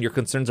concerns, and your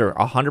concerns are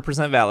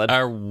 100% valid.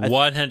 Are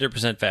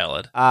 100%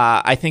 valid.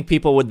 I think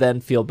people would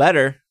then feel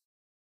better.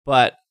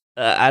 But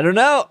I don't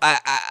know.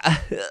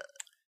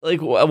 Like,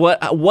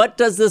 what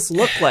does this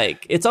look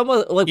like? It's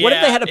almost like, what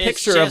if they had a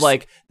picture of,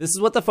 like, this is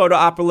what the photo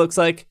opera looks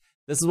like.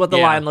 This is what the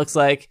line looks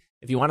like.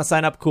 If you want to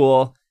sign up,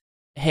 cool.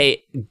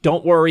 Hey,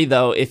 don't worry,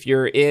 though. If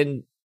you're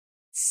in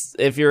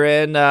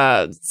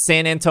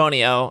San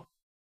Antonio,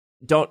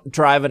 don't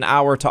drive an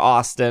hour to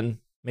Austin.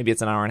 Maybe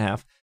it's an hour and a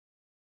half.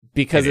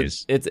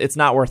 Because it's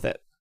not worth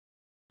it.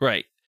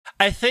 Right.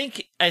 I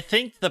think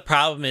the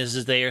problem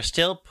is they are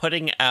still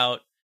putting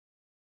out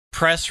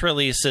press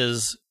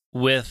releases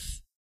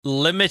with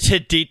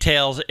limited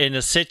details in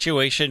a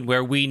situation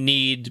where we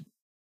need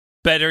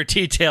better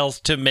details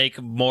to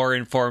make more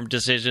informed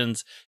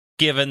decisions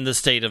given the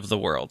state of the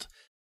world.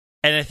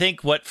 And I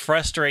think what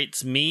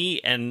frustrates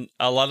me and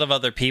a lot of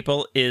other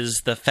people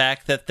is the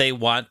fact that they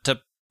want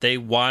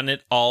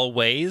it all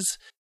ways.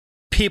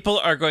 People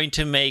are going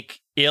to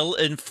make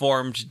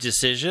ill-informed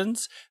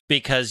decisions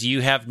because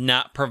you have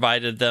not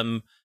provided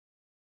them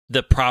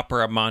the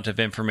proper amount of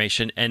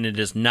information, and it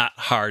is not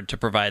hard to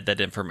provide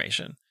that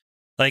information.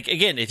 Like,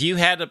 again, if you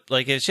had,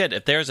 like I said,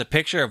 if there's a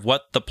picture of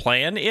what the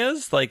plan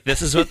is, like,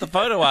 this is what the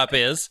photo op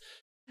is,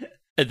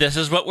 this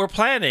is what we're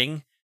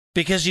planning,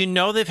 because you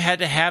know they've had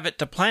to have it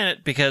to plan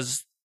it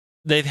because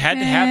they've had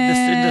to have this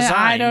in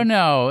design. I don't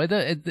know.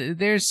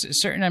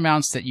 There's certain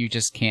amounts that you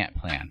just can't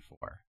plan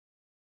for.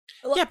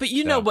 Yeah, but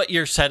you know what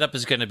your setup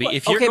is going to be.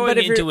 If you're going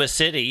into a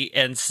city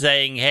and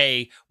saying,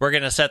 hey, we're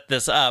going to set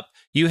this up,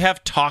 you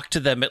have talked to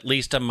them at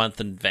least a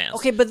month in advance.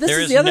 Okay, but this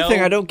is the other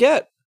thing I don't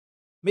get.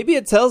 Maybe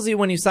it tells you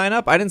when you sign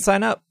up. I didn't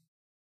sign up.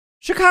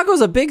 Chicago's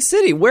a big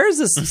city. Where is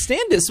this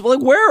stand?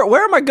 Like,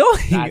 where am I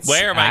going?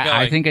 Where am I going?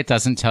 I think it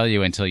doesn't tell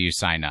you until you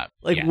sign up.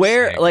 Like,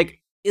 yes,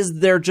 like, is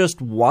there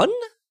just one?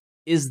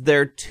 Is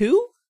there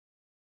two?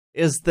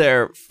 Is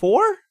there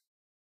four?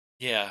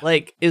 Yeah.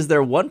 Like, is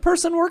there one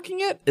person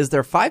working it? Is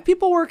there 5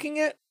 people working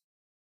it?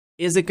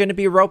 Is it going to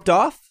be roped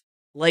off?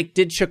 Like,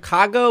 did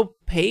Chicago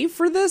pay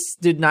for this?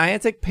 Did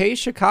Niantic pay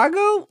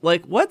Chicago?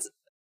 Like, what's...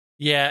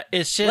 Yeah,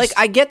 it's just... Like,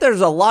 I get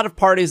there's a lot of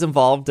parties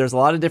involved. There's a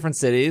lot of different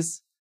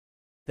cities.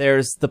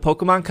 There's the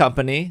Pokemon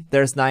Company.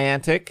 There's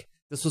Niantic.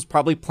 This was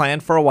probably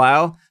planned for a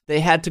while.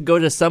 They had to go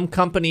to some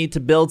company to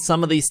build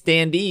some of these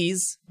standees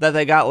that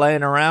they got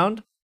laying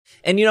around.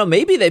 And, you know,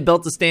 maybe they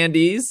built the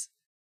standees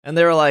and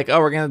they were like,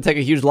 oh, we're going to take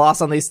a huge loss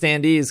on these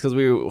standees because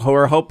we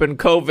were hoping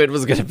COVID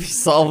was going to be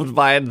solved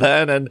by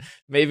then. And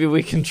maybe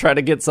we can try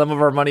to get some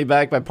of our money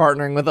back by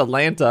partnering with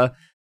Atlanta.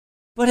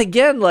 But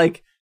again,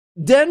 like,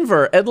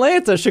 Denver,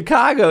 Atlanta,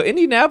 Chicago,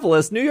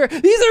 Indianapolis, New York.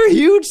 These are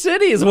huge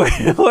cities.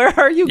 Where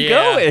are you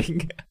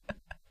going?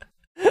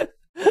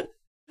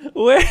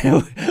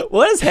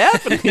 What is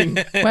happening?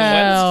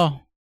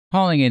 Well,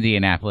 calling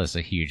Indianapolis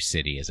a huge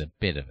city is a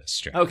bit of a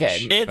stretch. Okay.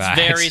 It's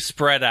very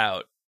spread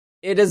out.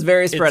 It is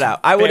very spread out.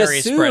 I would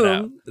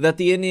assume that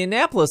the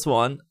Indianapolis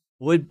one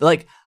would,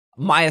 like,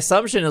 my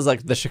assumption is,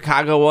 like, the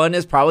Chicago one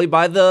is probably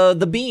by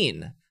the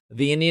Bean.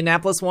 The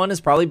Indianapolis one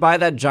is probably by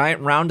that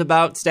giant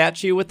roundabout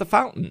statue with the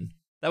fountain.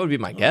 That would be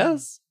my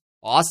guess.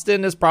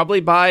 Austin is probably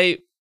by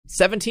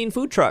 17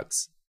 food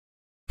trucks.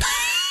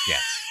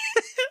 Yes.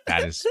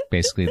 That is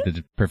basically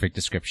the perfect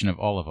description of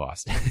all of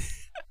Austin.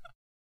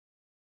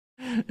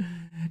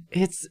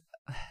 It's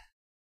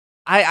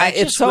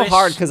so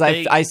hard because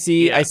I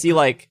see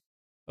like,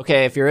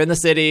 okay, if you're in the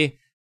city,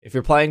 if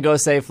you're playing Go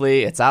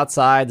Safely, it's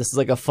outside. This is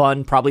like a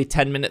fun, probably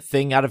 10-minute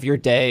thing out of your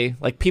day.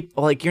 Like,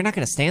 people, like, you're not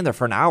going to stand there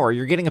for an hour.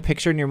 You're getting a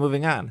picture and you're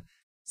moving on.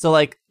 So,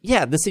 like,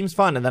 yeah, this seems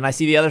fun. And then I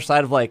see the other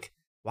side of, like,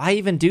 why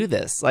even do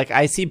this? Like,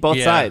 I see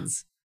both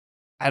sides.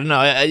 I don't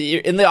know.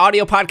 In the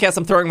audio podcast,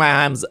 I'm throwing my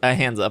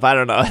hands up. I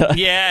don't know.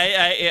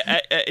 Yeah,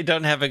 I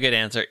don't have a good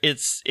answer.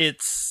 It's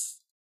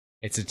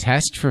a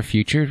test for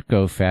future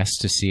Go Fest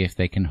to see if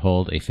they can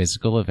hold a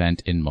physical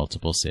event in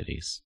multiple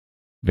cities.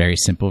 Very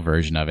simple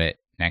version of it.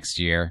 Next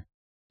year,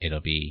 it'll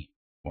be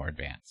more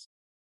advanced.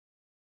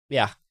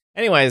 Yeah.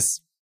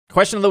 Anyways,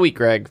 question of the week,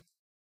 Greg.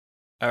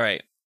 All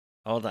right.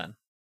 Hold on.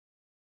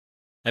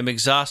 I'm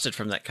exhausted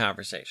from that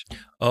conversation.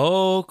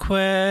 Oh,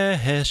 question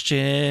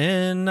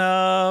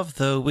of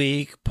the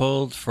week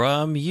pulled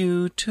from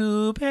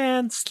YouTube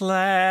and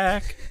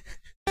Slack.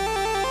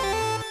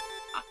 I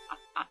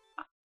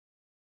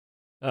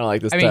don't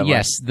like this. I mean,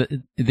 yes,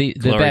 the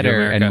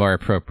better and more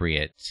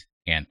appropriate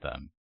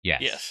anthem.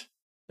 Yes. Yes.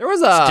 There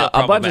was a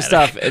bunch of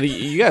stuff.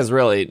 You guys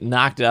really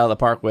knocked it out of the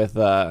park with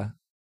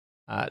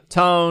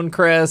Tone,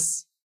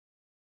 Chris,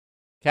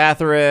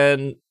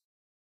 Catherine,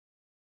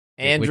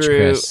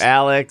 Andrew,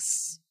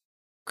 Alex,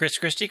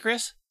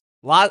 Chris.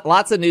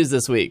 Lots of news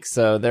this week.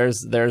 So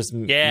there's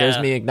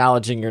me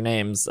acknowledging your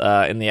names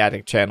in the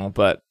Attic channel.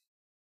 But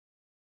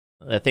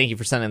thank you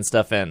for sending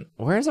stuff in.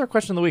 Where's our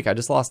question of the week? I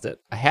just lost it.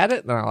 I had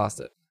it, and then I lost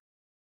it.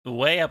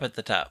 Way up at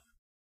the top.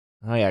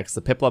 Oh yeah, because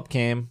the Piplup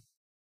came.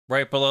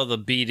 Right below the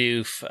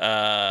Bidoof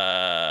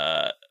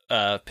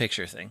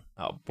picture thing.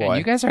 Oh, boy. And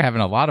you guys are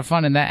having a lot of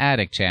fun in that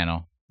Attic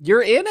channel.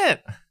 You're in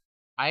it.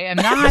 I am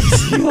not.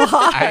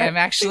 I am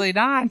actually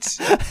not.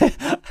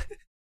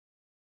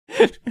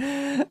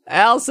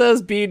 Al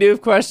says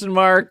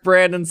Bidoof ?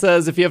 Brandon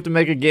says, if you have to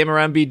make a game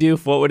around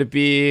Bidoof, what would it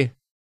be?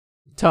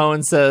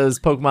 Tone says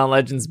Pokemon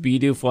Legends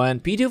Bidoof 1.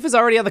 Bidoof is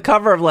already on the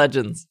cover of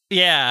Legends.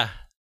 Yeah.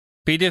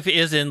 Bidoof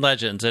is in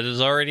Legends. It is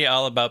already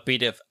all about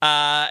Bidoof.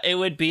 It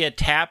would be a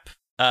tap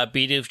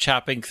Bidoof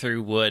chopping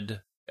through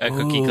wood, a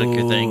cookie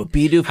clicker thing.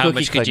 Bidoof How cookie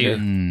much clicker.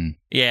 could you?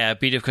 Yeah,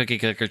 Bidoof cookie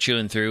clicker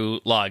chewing through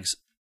logs.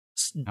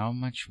 How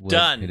much wood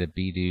could a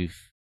Bidoof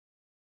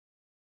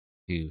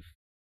doof?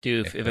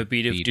 If a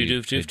Bidoof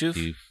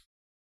doof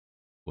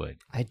would.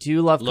 I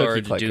do love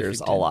cookie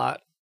clickers a lot.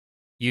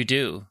 You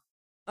do.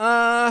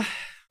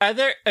 Are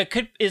there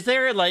could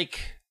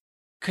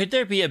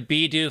there be a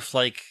Bidoof,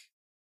 like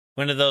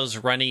one of those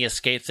running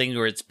escape things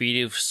where it's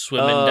Bidoof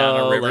swimming down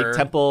a river, like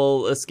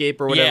Temple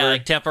Escape or whatever? Yeah,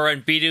 like Temple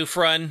Run,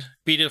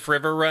 Bidoof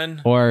River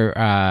Run, or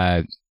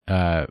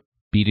Bidoof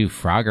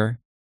Frogger.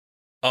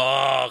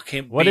 Oh,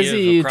 what is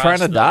he trying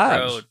to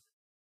dodge? Road.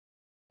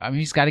 I mean,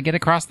 he's got to get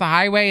across the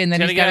highway, and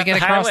then he's got to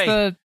get across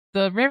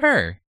the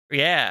river.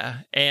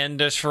 Yeah, and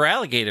there's for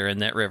alligator in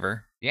that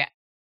river. Yeah.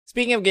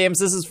 Speaking of games,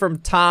 this is from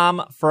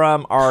Tom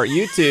from our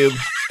YouTube.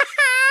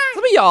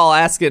 Some of y'all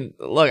asking,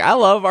 look, I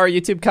love our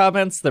YouTube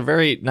comments. They're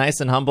very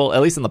nice and humble,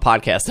 at least in the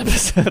podcast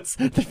episodes.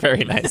 They're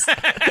very nice.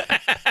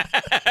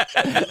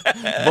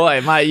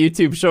 Boy, my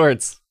YouTube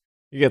shorts,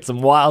 you get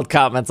some wild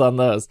comments on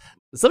those.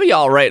 Some of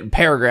y'all write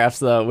paragraphs,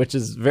 though, which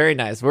is very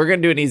nice. We're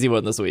going to do an easy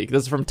one this week.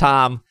 This is from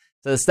Tom.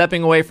 So,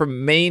 stepping away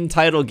from main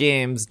title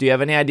games, do you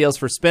have any ideas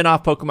for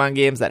spin-off Pokemon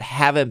games that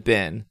haven't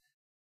been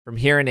from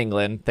here in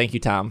England? Thank you,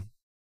 Tom.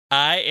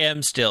 I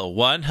am still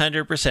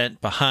 100%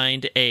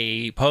 behind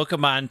a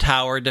Pokemon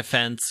Tower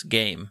Defense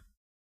game.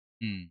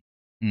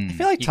 I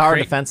feel like Tower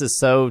Defense is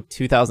so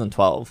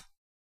 2012.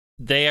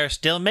 They are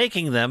still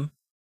making them.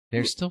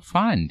 They're still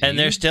fun. And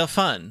they're still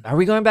fun. Are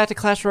we going back to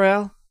Clash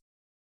Royale?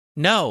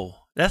 No,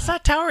 that's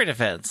not Tower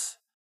Defense.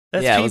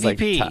 That's PvP. PvP. It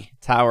was like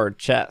Tower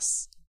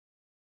Chess.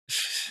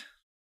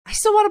 I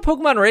still want a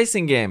Pokemon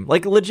racing game.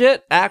 Like,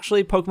 legit,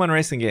 actually, Pokemon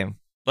racing game.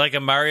 Like a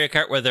Mario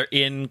Kart where they're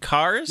in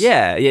cars?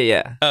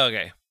 Yeah. Oh,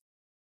 okay.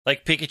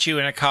 Like Pikachu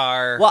in a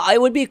car. Well, it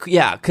would be,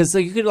 yeah, because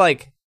you could,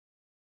 like,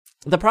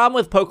 the problem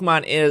with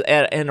Pokemon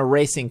in a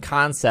racing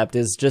concept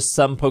is just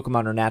some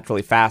Pokemon are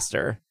naturally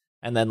faster,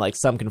 and then, like,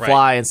 some can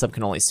fly and some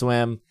can only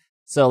swim.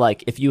 So,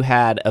 like, if you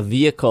had a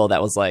vehicle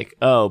that was like,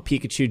 oh,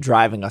 Pikachu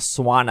driving a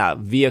Swanna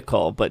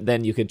vehicle, but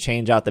then you could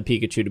change out the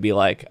Pikachu to be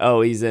like,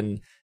 oh,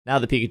 now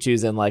the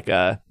Pikachu's in, like,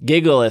 a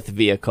Gigalith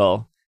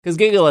vehicle, because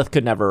Gigalith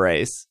could never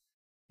race.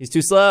 He's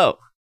too slow.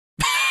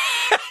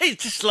 He's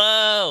too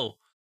slow.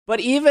 But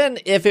even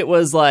if it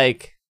was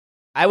like,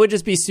 I would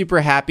just be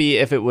super happy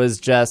if it was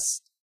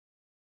just,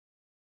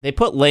 they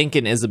put Link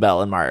and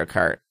Isabelle in Mario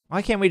Kart.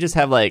 Why can't we just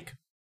have, like,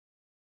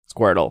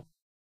 Squirtle?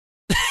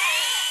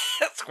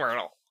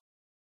 Squirtle.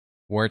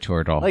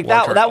 Wartortle. Like,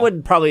 that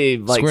would probably,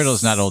 like...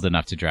 Squirtle's not old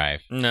enough to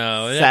drive.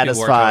 No.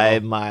 Satisfy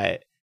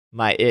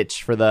my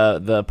itch for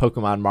the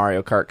Pokemon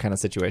Mario Kart kind of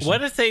situation.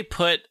 What if they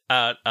put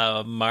out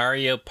a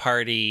Mario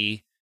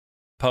Party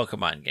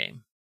Pokemon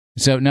game?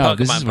 So, no, Pokemon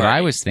this is what Party.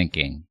 I was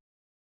thinking.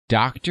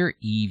 Dr.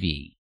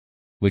 Eevee,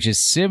 which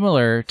is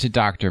similar to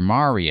Dr.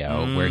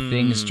 Mario, where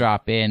things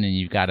drop in and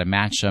you've got to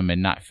match them and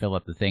not fill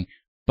up the thing.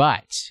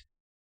 But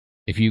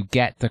if you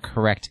get the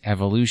correct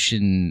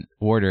evolution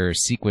order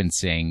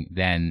sequencing,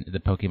 then the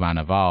Pokemon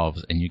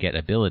evolves and you get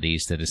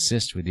abilities that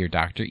assist with your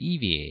Dr.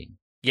 Eevee.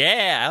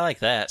 Yeah, I like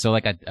that. So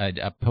like a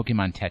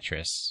Pokemon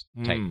Tetris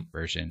type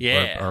version.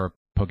 Yeah. Or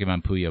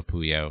Pokemon Puyo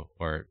Puyo,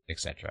 or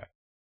etc.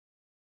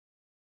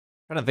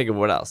 I'm trying to think of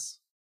what else.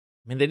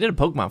 I mean, they did a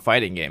Pokemon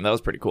fighting game. That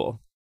was pretty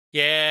cool.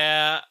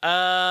 Yeah.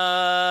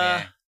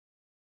 I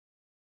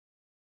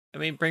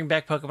mean, bring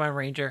back Pokemon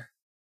Ranger.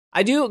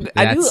 I do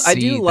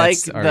like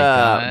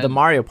the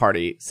Mario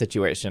Party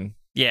situation.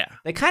 Yeah.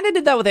 They kind of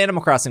did that with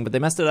Animal Crossing, but they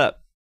messed it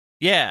up.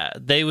 Yeah,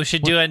 they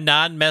should do a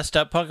non-messed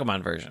up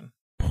Pokemon version.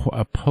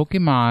 A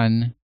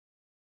Pokemon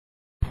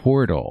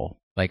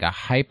Portal, like a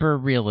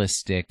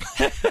hyper-realistic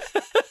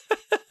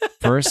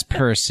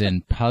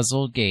first-person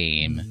puzzle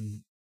game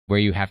where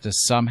you have to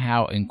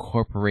somehow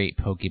incorporate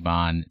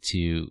Pokemon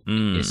to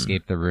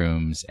escape the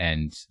rooms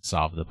and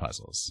solve the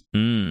puzzles.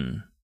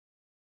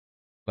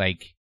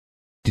 Like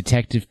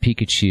Detective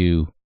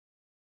Pikachu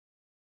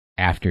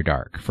After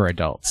Dark for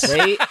adults.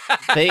 They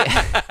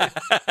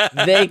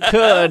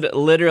could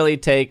literally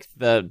take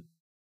the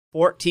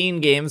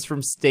 14 games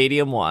from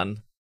Stadium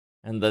 1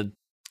 and the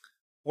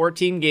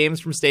 14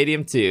 games from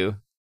Stadium 2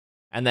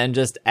 and then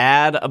just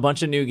add a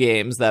bunch of new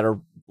games that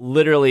are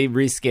literally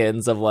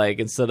reskins of, like,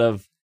 instead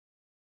of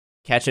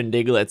catching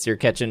Diglets, you're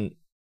catching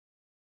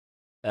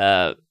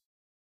Patrats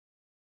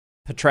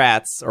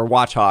or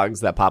Watchhogs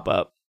that pop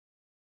up.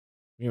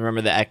 You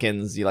remember the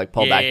Ekans? You, like,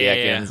 pull back the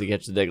Ekans, you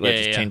catch the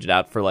Diglett, change it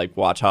out for, like,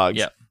 Watchhogs.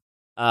 Yep.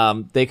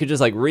 They could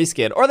just, like,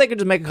 reskin, or they could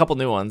just make a couple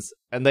new ones,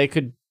 and they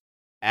could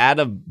add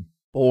a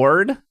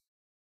board,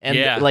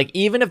 and, like,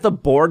 even if the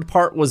board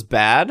part was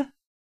bad,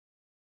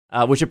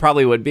 which it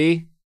probably would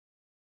be,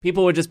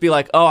 people would just be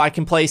like, oh, I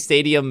can play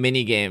Stadium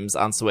mini games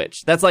on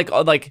Switch. That's like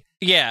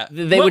yeah,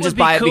 they would just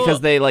buy it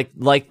because they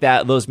like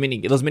that. Those mini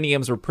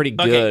games were pretty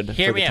good.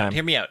 Hear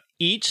me out.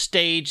 Each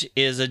stage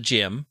is a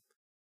gym,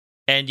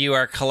 and you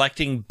are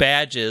collecting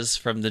badges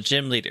from the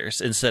gym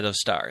leaders instead of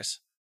stars.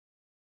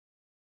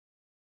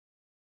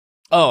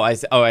 Oh, I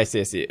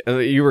see.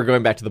 You were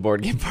going back to the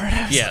board game part.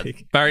 Yeah,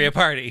 like, Mario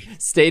Party.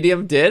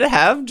 Stadium did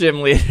have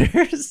gym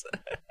leaders.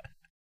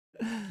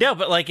 No,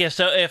 but like if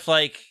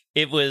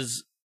it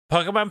was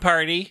Pokemon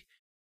Party,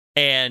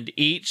 and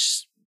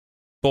each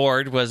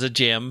board was a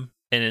gym,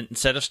 and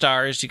instead of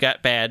stars, you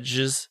got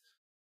badges,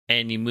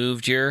 and you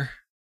moved your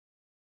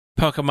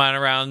Pokemon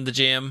around the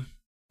gym,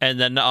 And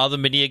then all the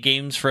mini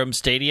games from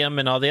Stadium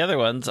and all the other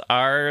ones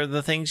are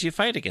the things you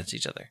fight against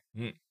each other.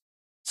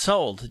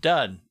 Sold.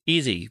 Done.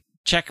 Easy.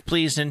 Check,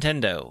 please,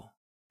 Nintendo.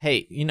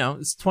 Hey,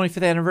 it's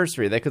 25th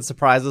anniversary. They could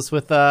surprise us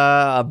with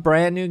a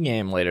brand new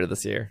game later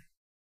this year.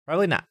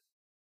 Probably not.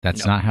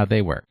 That's not how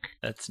they work.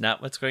 That's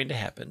not what's going to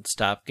happen.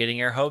 Stop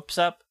getting our hopes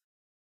up.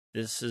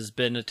 This has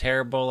been a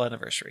terrible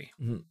anniversary.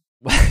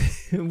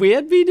 We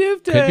had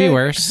Bidoof today. Could be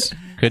worse.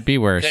 Could be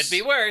worse. Could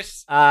be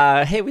worse.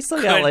 Hey, we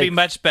still got Could be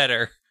much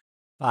better.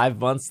 5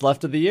 months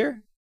left of the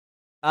year.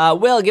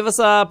 Will, give us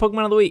a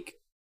Pokemon of the week.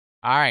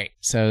 All right.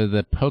 So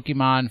the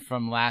Pokemon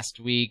from last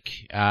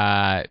week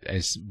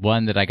is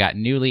one that I got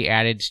newly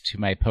added to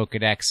my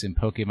Pokedex in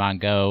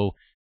Pokemon Go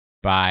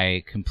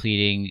by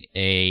completing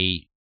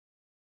a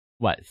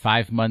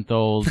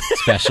 5-month-old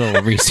special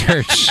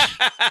research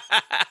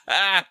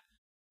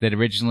that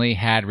originally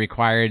had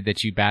required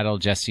that you battle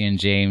Jesse and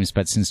James,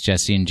 but since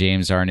Jesse and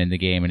James aren't in the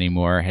game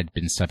anymore, had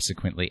been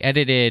subsequently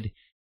edited.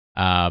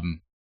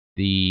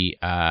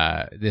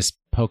 This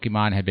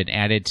Pokemon had been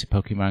added to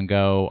Pokemon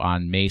Go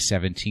on May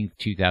 17th,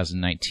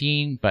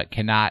 2019, but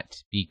cannot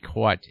be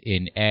caught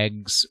in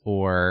eggs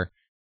or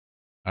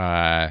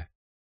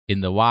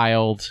in the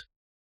wild.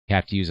 You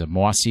have to use a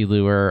mossy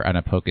lure on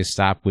a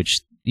Pokestop,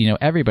 which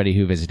everybody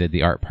who visited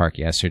the art park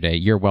yesterday,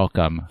 you're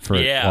welcome for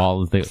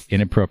all of the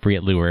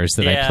inappropriate lures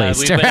that I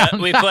placed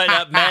around. We put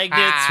up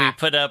magnets, we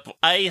put up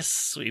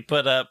ice, we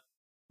put up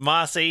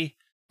mossy.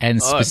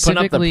 And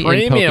specifically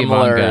in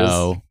Pokemon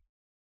Go...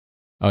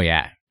 Oh,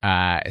 yeah.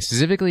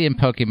 Specifically in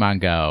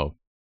Pokemon Go,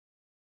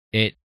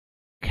 it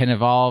can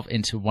evolve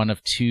into one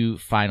of two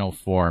final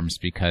forms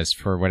because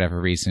for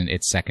whatever reason,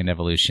 its second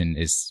evolution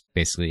is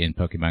basically in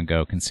Pokemon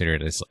Go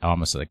considered as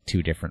almost like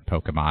two different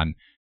Pokemon.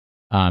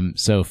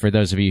 So for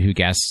those of you who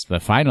guessed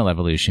the final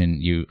evolution,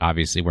 you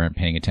obviously weren't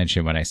paying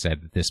attention when I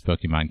said that this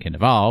Pokemon can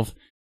evolve.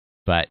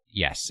 But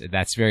yes,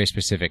 that's very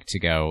specific to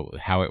Go.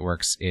 How it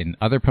works in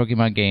other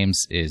Pokemon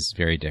games is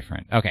very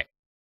different. Okay,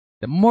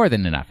 more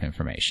than enough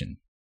information.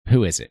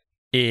 Who is it?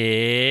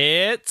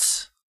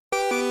 It's...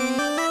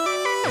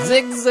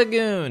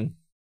 Zigzagoon.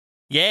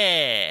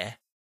 Yeah.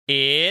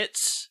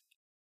 It's...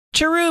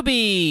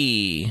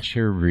 Cherubi.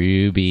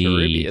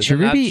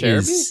 Cherubi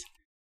is...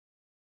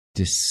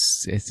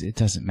 it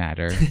doesn't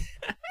matter.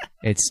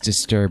 It's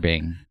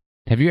disturbing.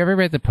 Have you ever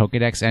read the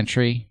Pokedex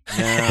entry for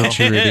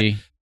Cherubi?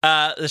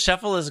 The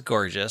shuffle is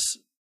gorgeous.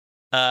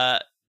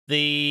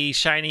 The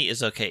shiny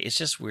is okay. It's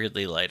just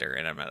weirdly lighter,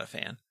 and I'm not a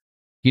fan.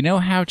 You know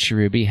how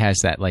Cherubi has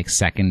that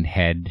second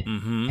head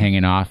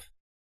hanging off?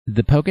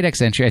 The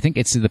Pokedex entry, I think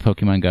it's in the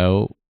Pokemon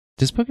Go.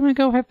 Does Pokemon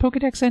Go have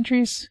Pokedex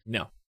entries?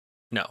 No.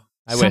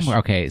 I wish.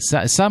 Okay,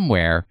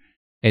 somewhere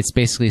it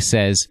basically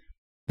says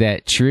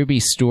that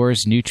Cherubi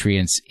stores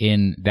nutrients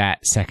in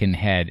that second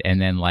head and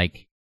then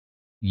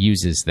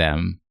uses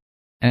them.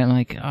 And I'm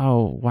like,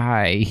 oh,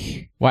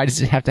 why? Why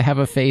does it have to have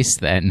a face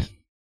then?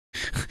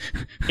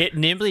 It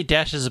nimbly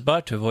dashes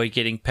about to avoid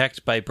getting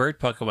pecked by bird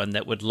Pokemon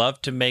that would love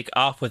to make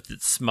off with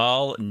its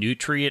small,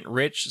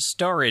 nutrient-rich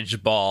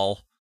storage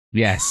ball.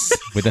 Yes,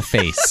 with a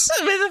face.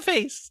 With a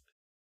face.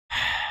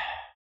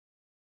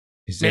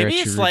 Is there a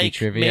Cherubi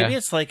trivia? Maybe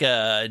it's like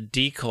a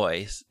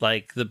decoy.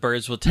 Like the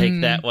birds will take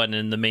that one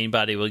and the main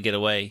body will get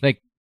away.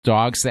 Like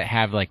dogs that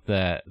have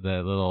the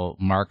little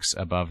marks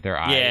above their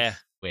eyes,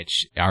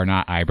 which are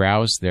not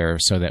eyebrows. They're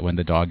so that when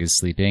the dog is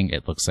sleeping,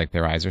 it looks like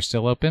their eyes are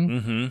still open.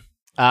 Mm-hmm.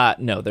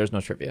 No, there's no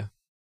trivia.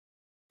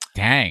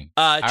 Dang.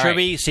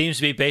 Trivia seems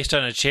to be based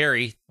on a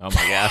cherry. Oh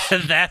my gosh.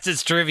 That's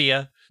its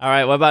trivia. All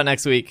right, what about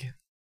next week?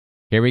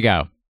 Here we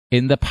go.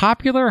 In the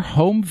popular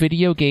home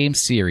video game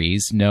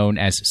series known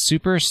as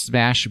Super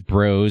Smash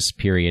Bros.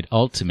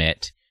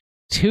 Ultimate,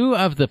 two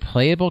of the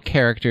playable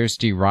characters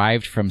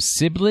derived from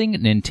sibling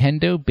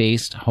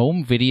Nintendo-based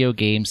home video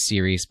game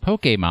series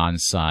Pokémon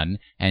Sun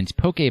and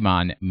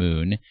Pokémon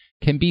Moon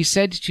can be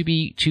said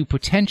to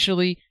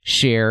potentially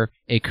share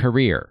a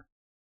career.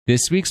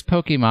 This week's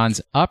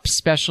Pokémon's Up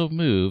Special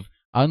move,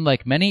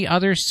 unlike many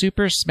other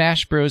Super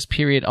Smash Bros.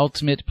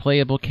 Ultimate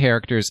playable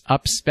characters'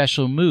 Up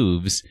Special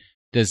moves,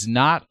 does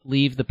not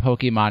leave the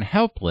Pokémon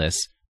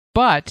helpless,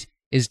 but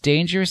is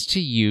dangerous to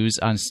use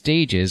on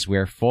stages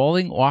where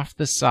falling off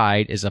the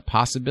side is a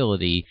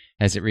possibility,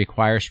 as it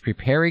requires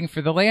preparing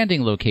for the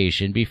landing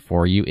location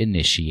before you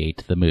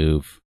initiate the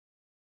move.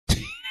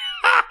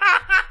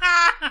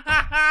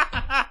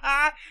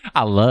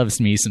 I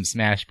loves me some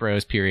Smash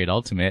Bros.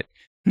 Ultimate.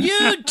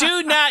 You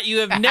do not. You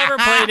have never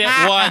played it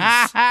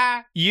once.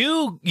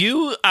 You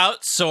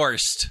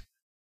outsourced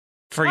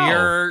for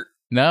your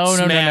No.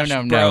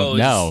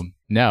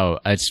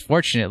 It's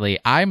fortunately,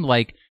 I'm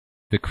like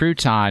the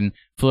crouton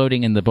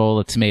floating in the bowl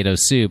of tomato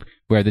soup,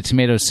 where the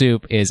tomato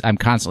soup is I'm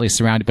constantly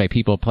surrounded by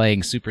people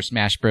playing Super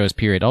Smash Bros.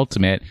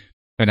 Ultimate,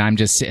 and I'm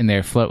just sitting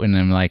there floating, and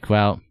I'm like,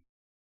 well,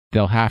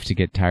 they'll have to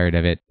get tired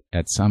of it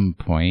at some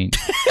point.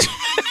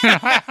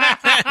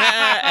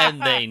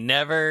 And they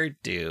never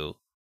do.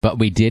 But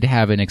we did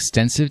have an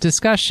extensive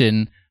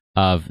discussion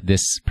of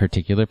this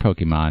particular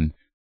Pokemon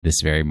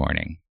this very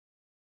morning.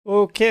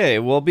 Okay,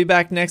 we'll be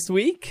back next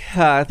week.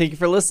 Thank you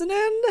for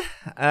listening.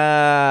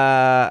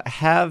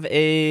 Have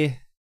a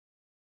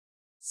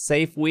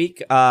safe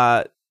week.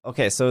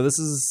 Okay,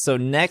 so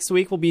next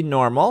week will be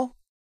normal.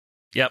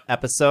 Yep.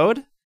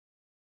 Episode.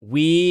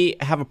 We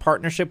have a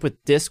partnership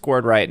with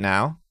Discord right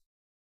now.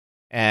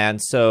 And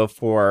so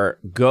for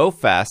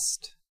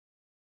GoFest,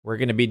 we're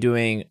going to be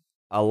doing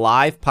a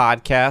live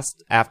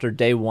podcast after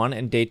day 1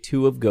 and day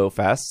 2 of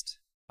GoFest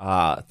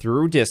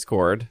through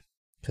Discord,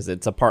 because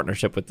it's a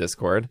partnership with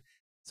Discord.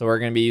 So we're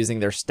going to be using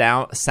their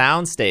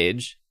sound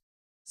stage.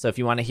 So if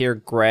you want to hear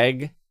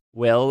Greg,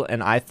 Will,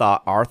 and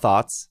our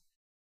thoughts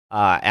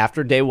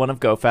after day 1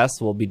 of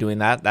GoFest, we'll be doing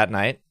that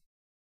night.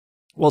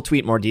 We'll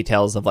tweet more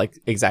details of like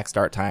exact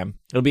start time.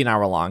 It'll be an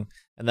hour long.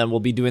 And then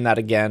we'll be doing that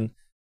again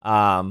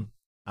on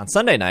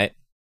Sunday night.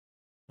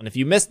 And if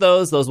you miss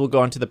those will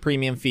go into the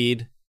premium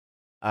feed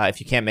if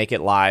you can't make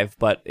it live.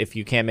 But if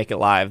you can't make it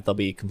live, they'll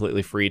be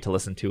completely free to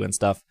listen to and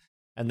stuff.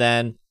 And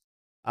then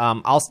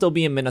I'll still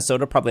be in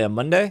Minnesota probably on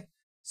Monday.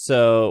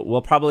 So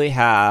we'll probably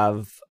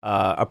have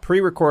a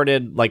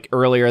pre-recorded, like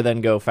earlier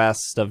than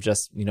GoFest, of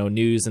just,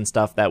 news and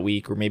stuff that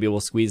week. Or maybe we'll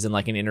squeeze in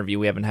like an interview.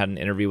 We haven't had an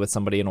interview with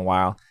somebody in a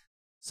while.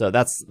 So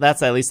that's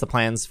at least the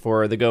plans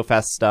for the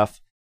GoFest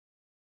stuff.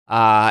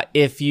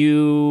 If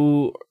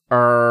you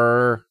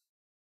are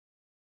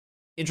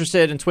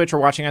interested in Twitch or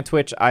watching on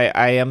Twitch,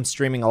 I am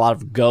streaming a lot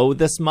of Go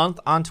this month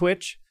on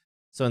Twitch.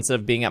 So instead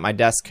of being at my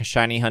desk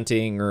shiny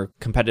hunting or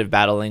competitive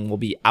battling, we'll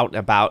be out and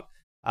about.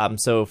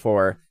 So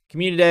for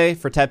Community Day,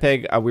 for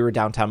TEDPIG, we were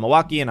downtown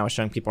Milwaukee, and I was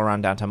showing people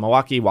around downtown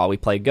Milwaukee while we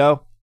played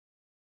Go.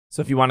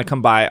 So if you want to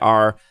come by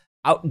our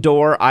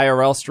outdoor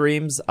IRL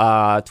streams,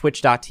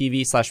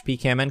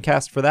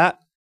 twitch.tv/PKMNcast for that.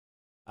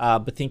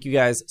 But thank you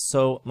guys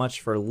so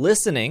much for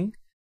listening.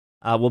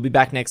 We'll be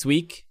back next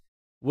week.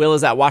 Will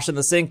is at Washing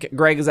the Sink.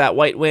 Greg is at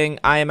White Wing.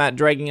 I am at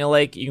Dragging a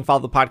Lake. You can follow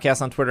the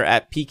podcast on Twitter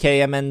at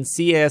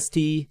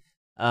PKMNCAST.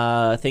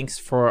 Thanks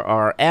for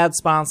our ad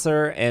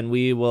sponsor, and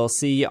we will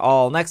see you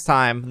all next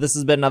time. This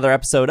has been another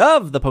episode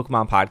of the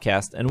Pokemon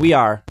Podcast, and we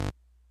are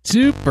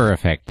super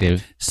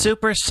effective.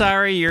 Super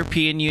sorry,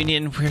 European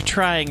Union. We're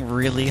trying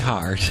really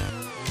hard.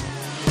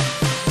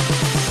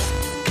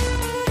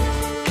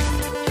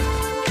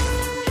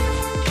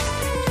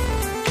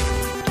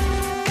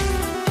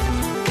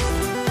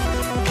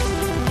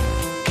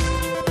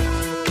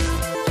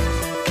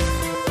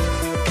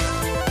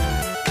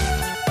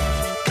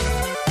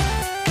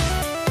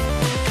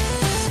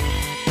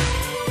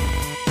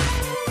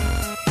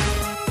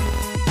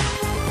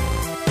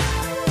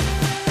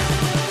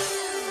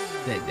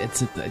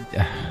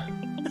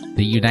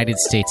 The United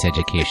States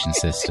education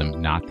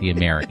system, not the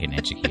American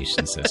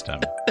education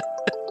system.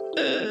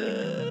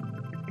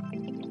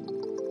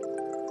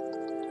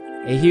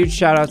 A huge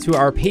shout out to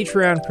our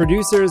Patreon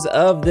producers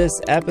of this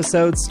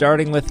episode,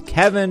 starting with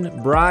Kevin,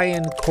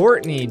 Brian,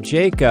 Courtney,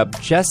 Jacob,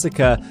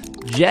 Jessica,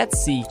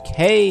 Jetsy,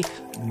 Kay,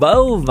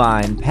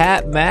 Bovine,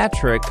 Pat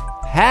Matrick,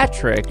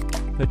 Patrick,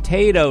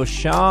 Potato,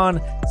 Sean,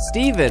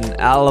 Steven,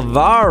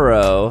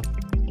 Alvaro,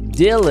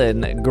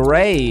 Dylan,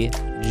 Gray,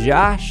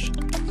 Josh,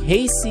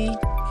 Casey,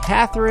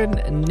 Catherine,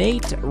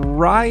 Nate,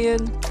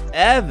 Ryan,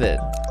 Evan,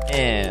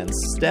 and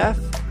Steph.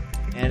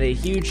 And a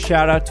huge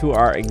shout out to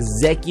our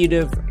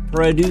executive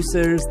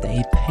producers.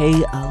 They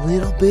pay a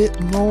little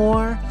bit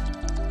more.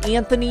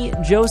 Anthony,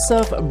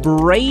 Joseph,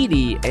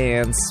 Brady,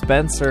 and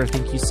Spencer.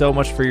 Thank you so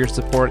much for your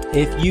support.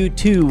 If you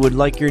too would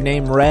like your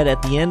name read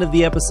at the end of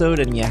the episode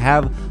and you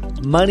have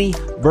money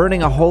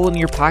burning a hole in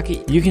your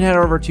pocket, you can head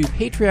over to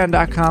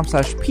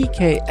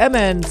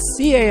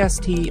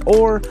patreon.com/PKMNCAST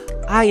or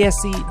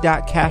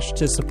isc.cash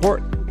to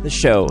support the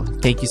show.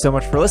 Thank you so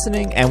much for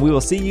listening, and we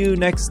will see you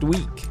next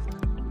week.